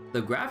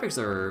 The graphics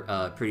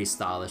are pretty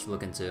stylish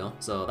looking too,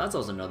 so that's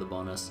also another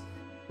bonus.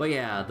 But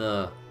yeah,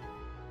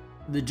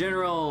 the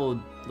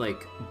general,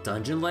 like,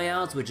 dungeon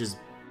layouts, which is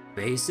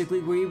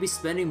basically where you'd be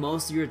spending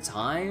most of your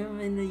time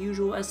in the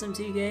usual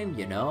SMT game,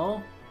 you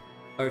know?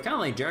 Or kind of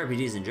like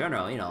JRPGs in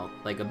general, you know?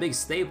 Like, a big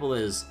staple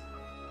is,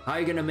 how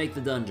are you gonna make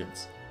the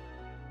dungeons?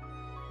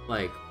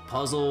 Like,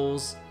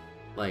 puzzles,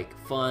 like,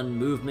 fun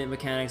movement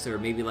mechanics, or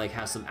maybe, like,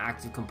 have some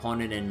active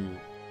component in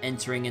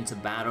entering into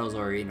battles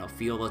or, you know,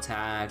 field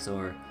attacks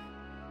or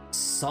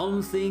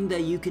something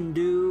that you can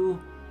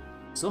do.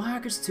 Soul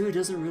Hackers 2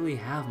 doesn't really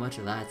have much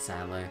of that,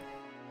 sadly.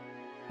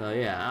 So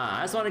yeah,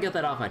 I just want to get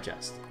that off my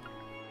chest.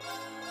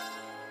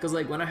 Because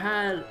like when I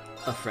had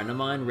a friend of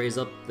mine raise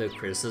up the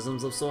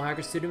criticisms of Soul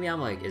Hackers 2 to me, I'm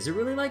like, is it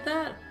really like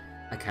that?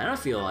 I kind of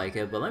feel like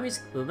it, but let me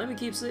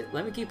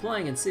keep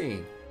playing and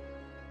seeing.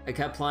 I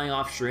kept playing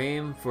off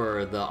stream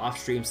for the off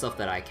stream stuff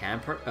that I can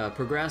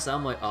progress.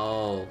 I'm like,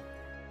 oh,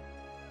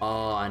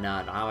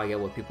 now I get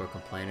what people are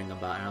complaining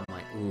about, and I'm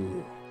like,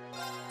 ooh,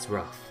 it's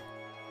rough.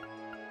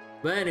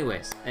 But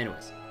anyways,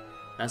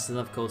 that's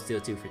enough Cold Steel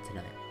 2 for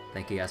tonight.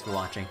 Thank you guys for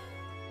watching.